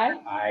session, say aye?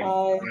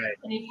 Aye.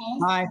 Any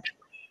opposed? Aye.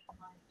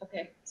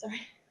 Okay,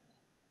 sorry.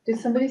 Did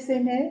somebody say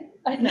nay?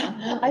 I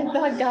know. I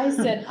thought guys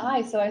said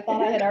aye, so I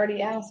thought I had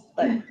already asked,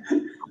 but.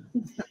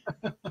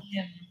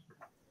 Yeah.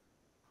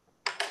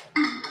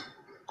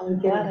 I'm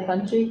getting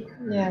punchy.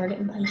 Yeah, we're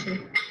getting punchy.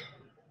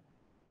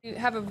 We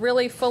have a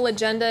really full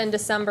agenda in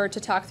December to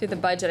talk through the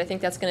budget. I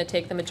think that's going to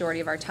take the majority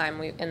of our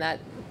time, and that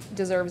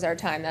deserves our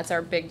time. That's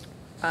our big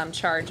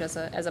charge as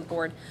a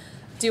board.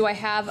 Do I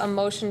have a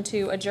motion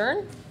to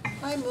adjourn?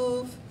 I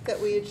move that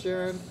we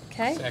adjourn.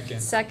 Okay.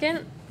 Second.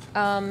 Second.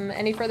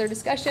 Any further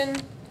discussion?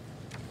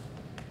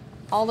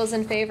 All those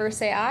in favor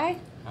say aye.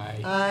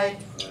 Aye.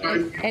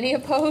 Aye. Any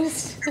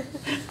opposed?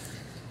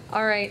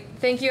 All right.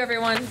 Thank you,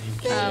 everyone.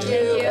 Thank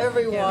you,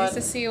 everyone. Nice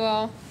to see you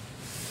all.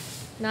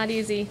 Not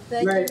easy.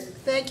 Thank you,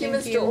 Thank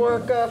Mr. you.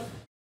 Orca.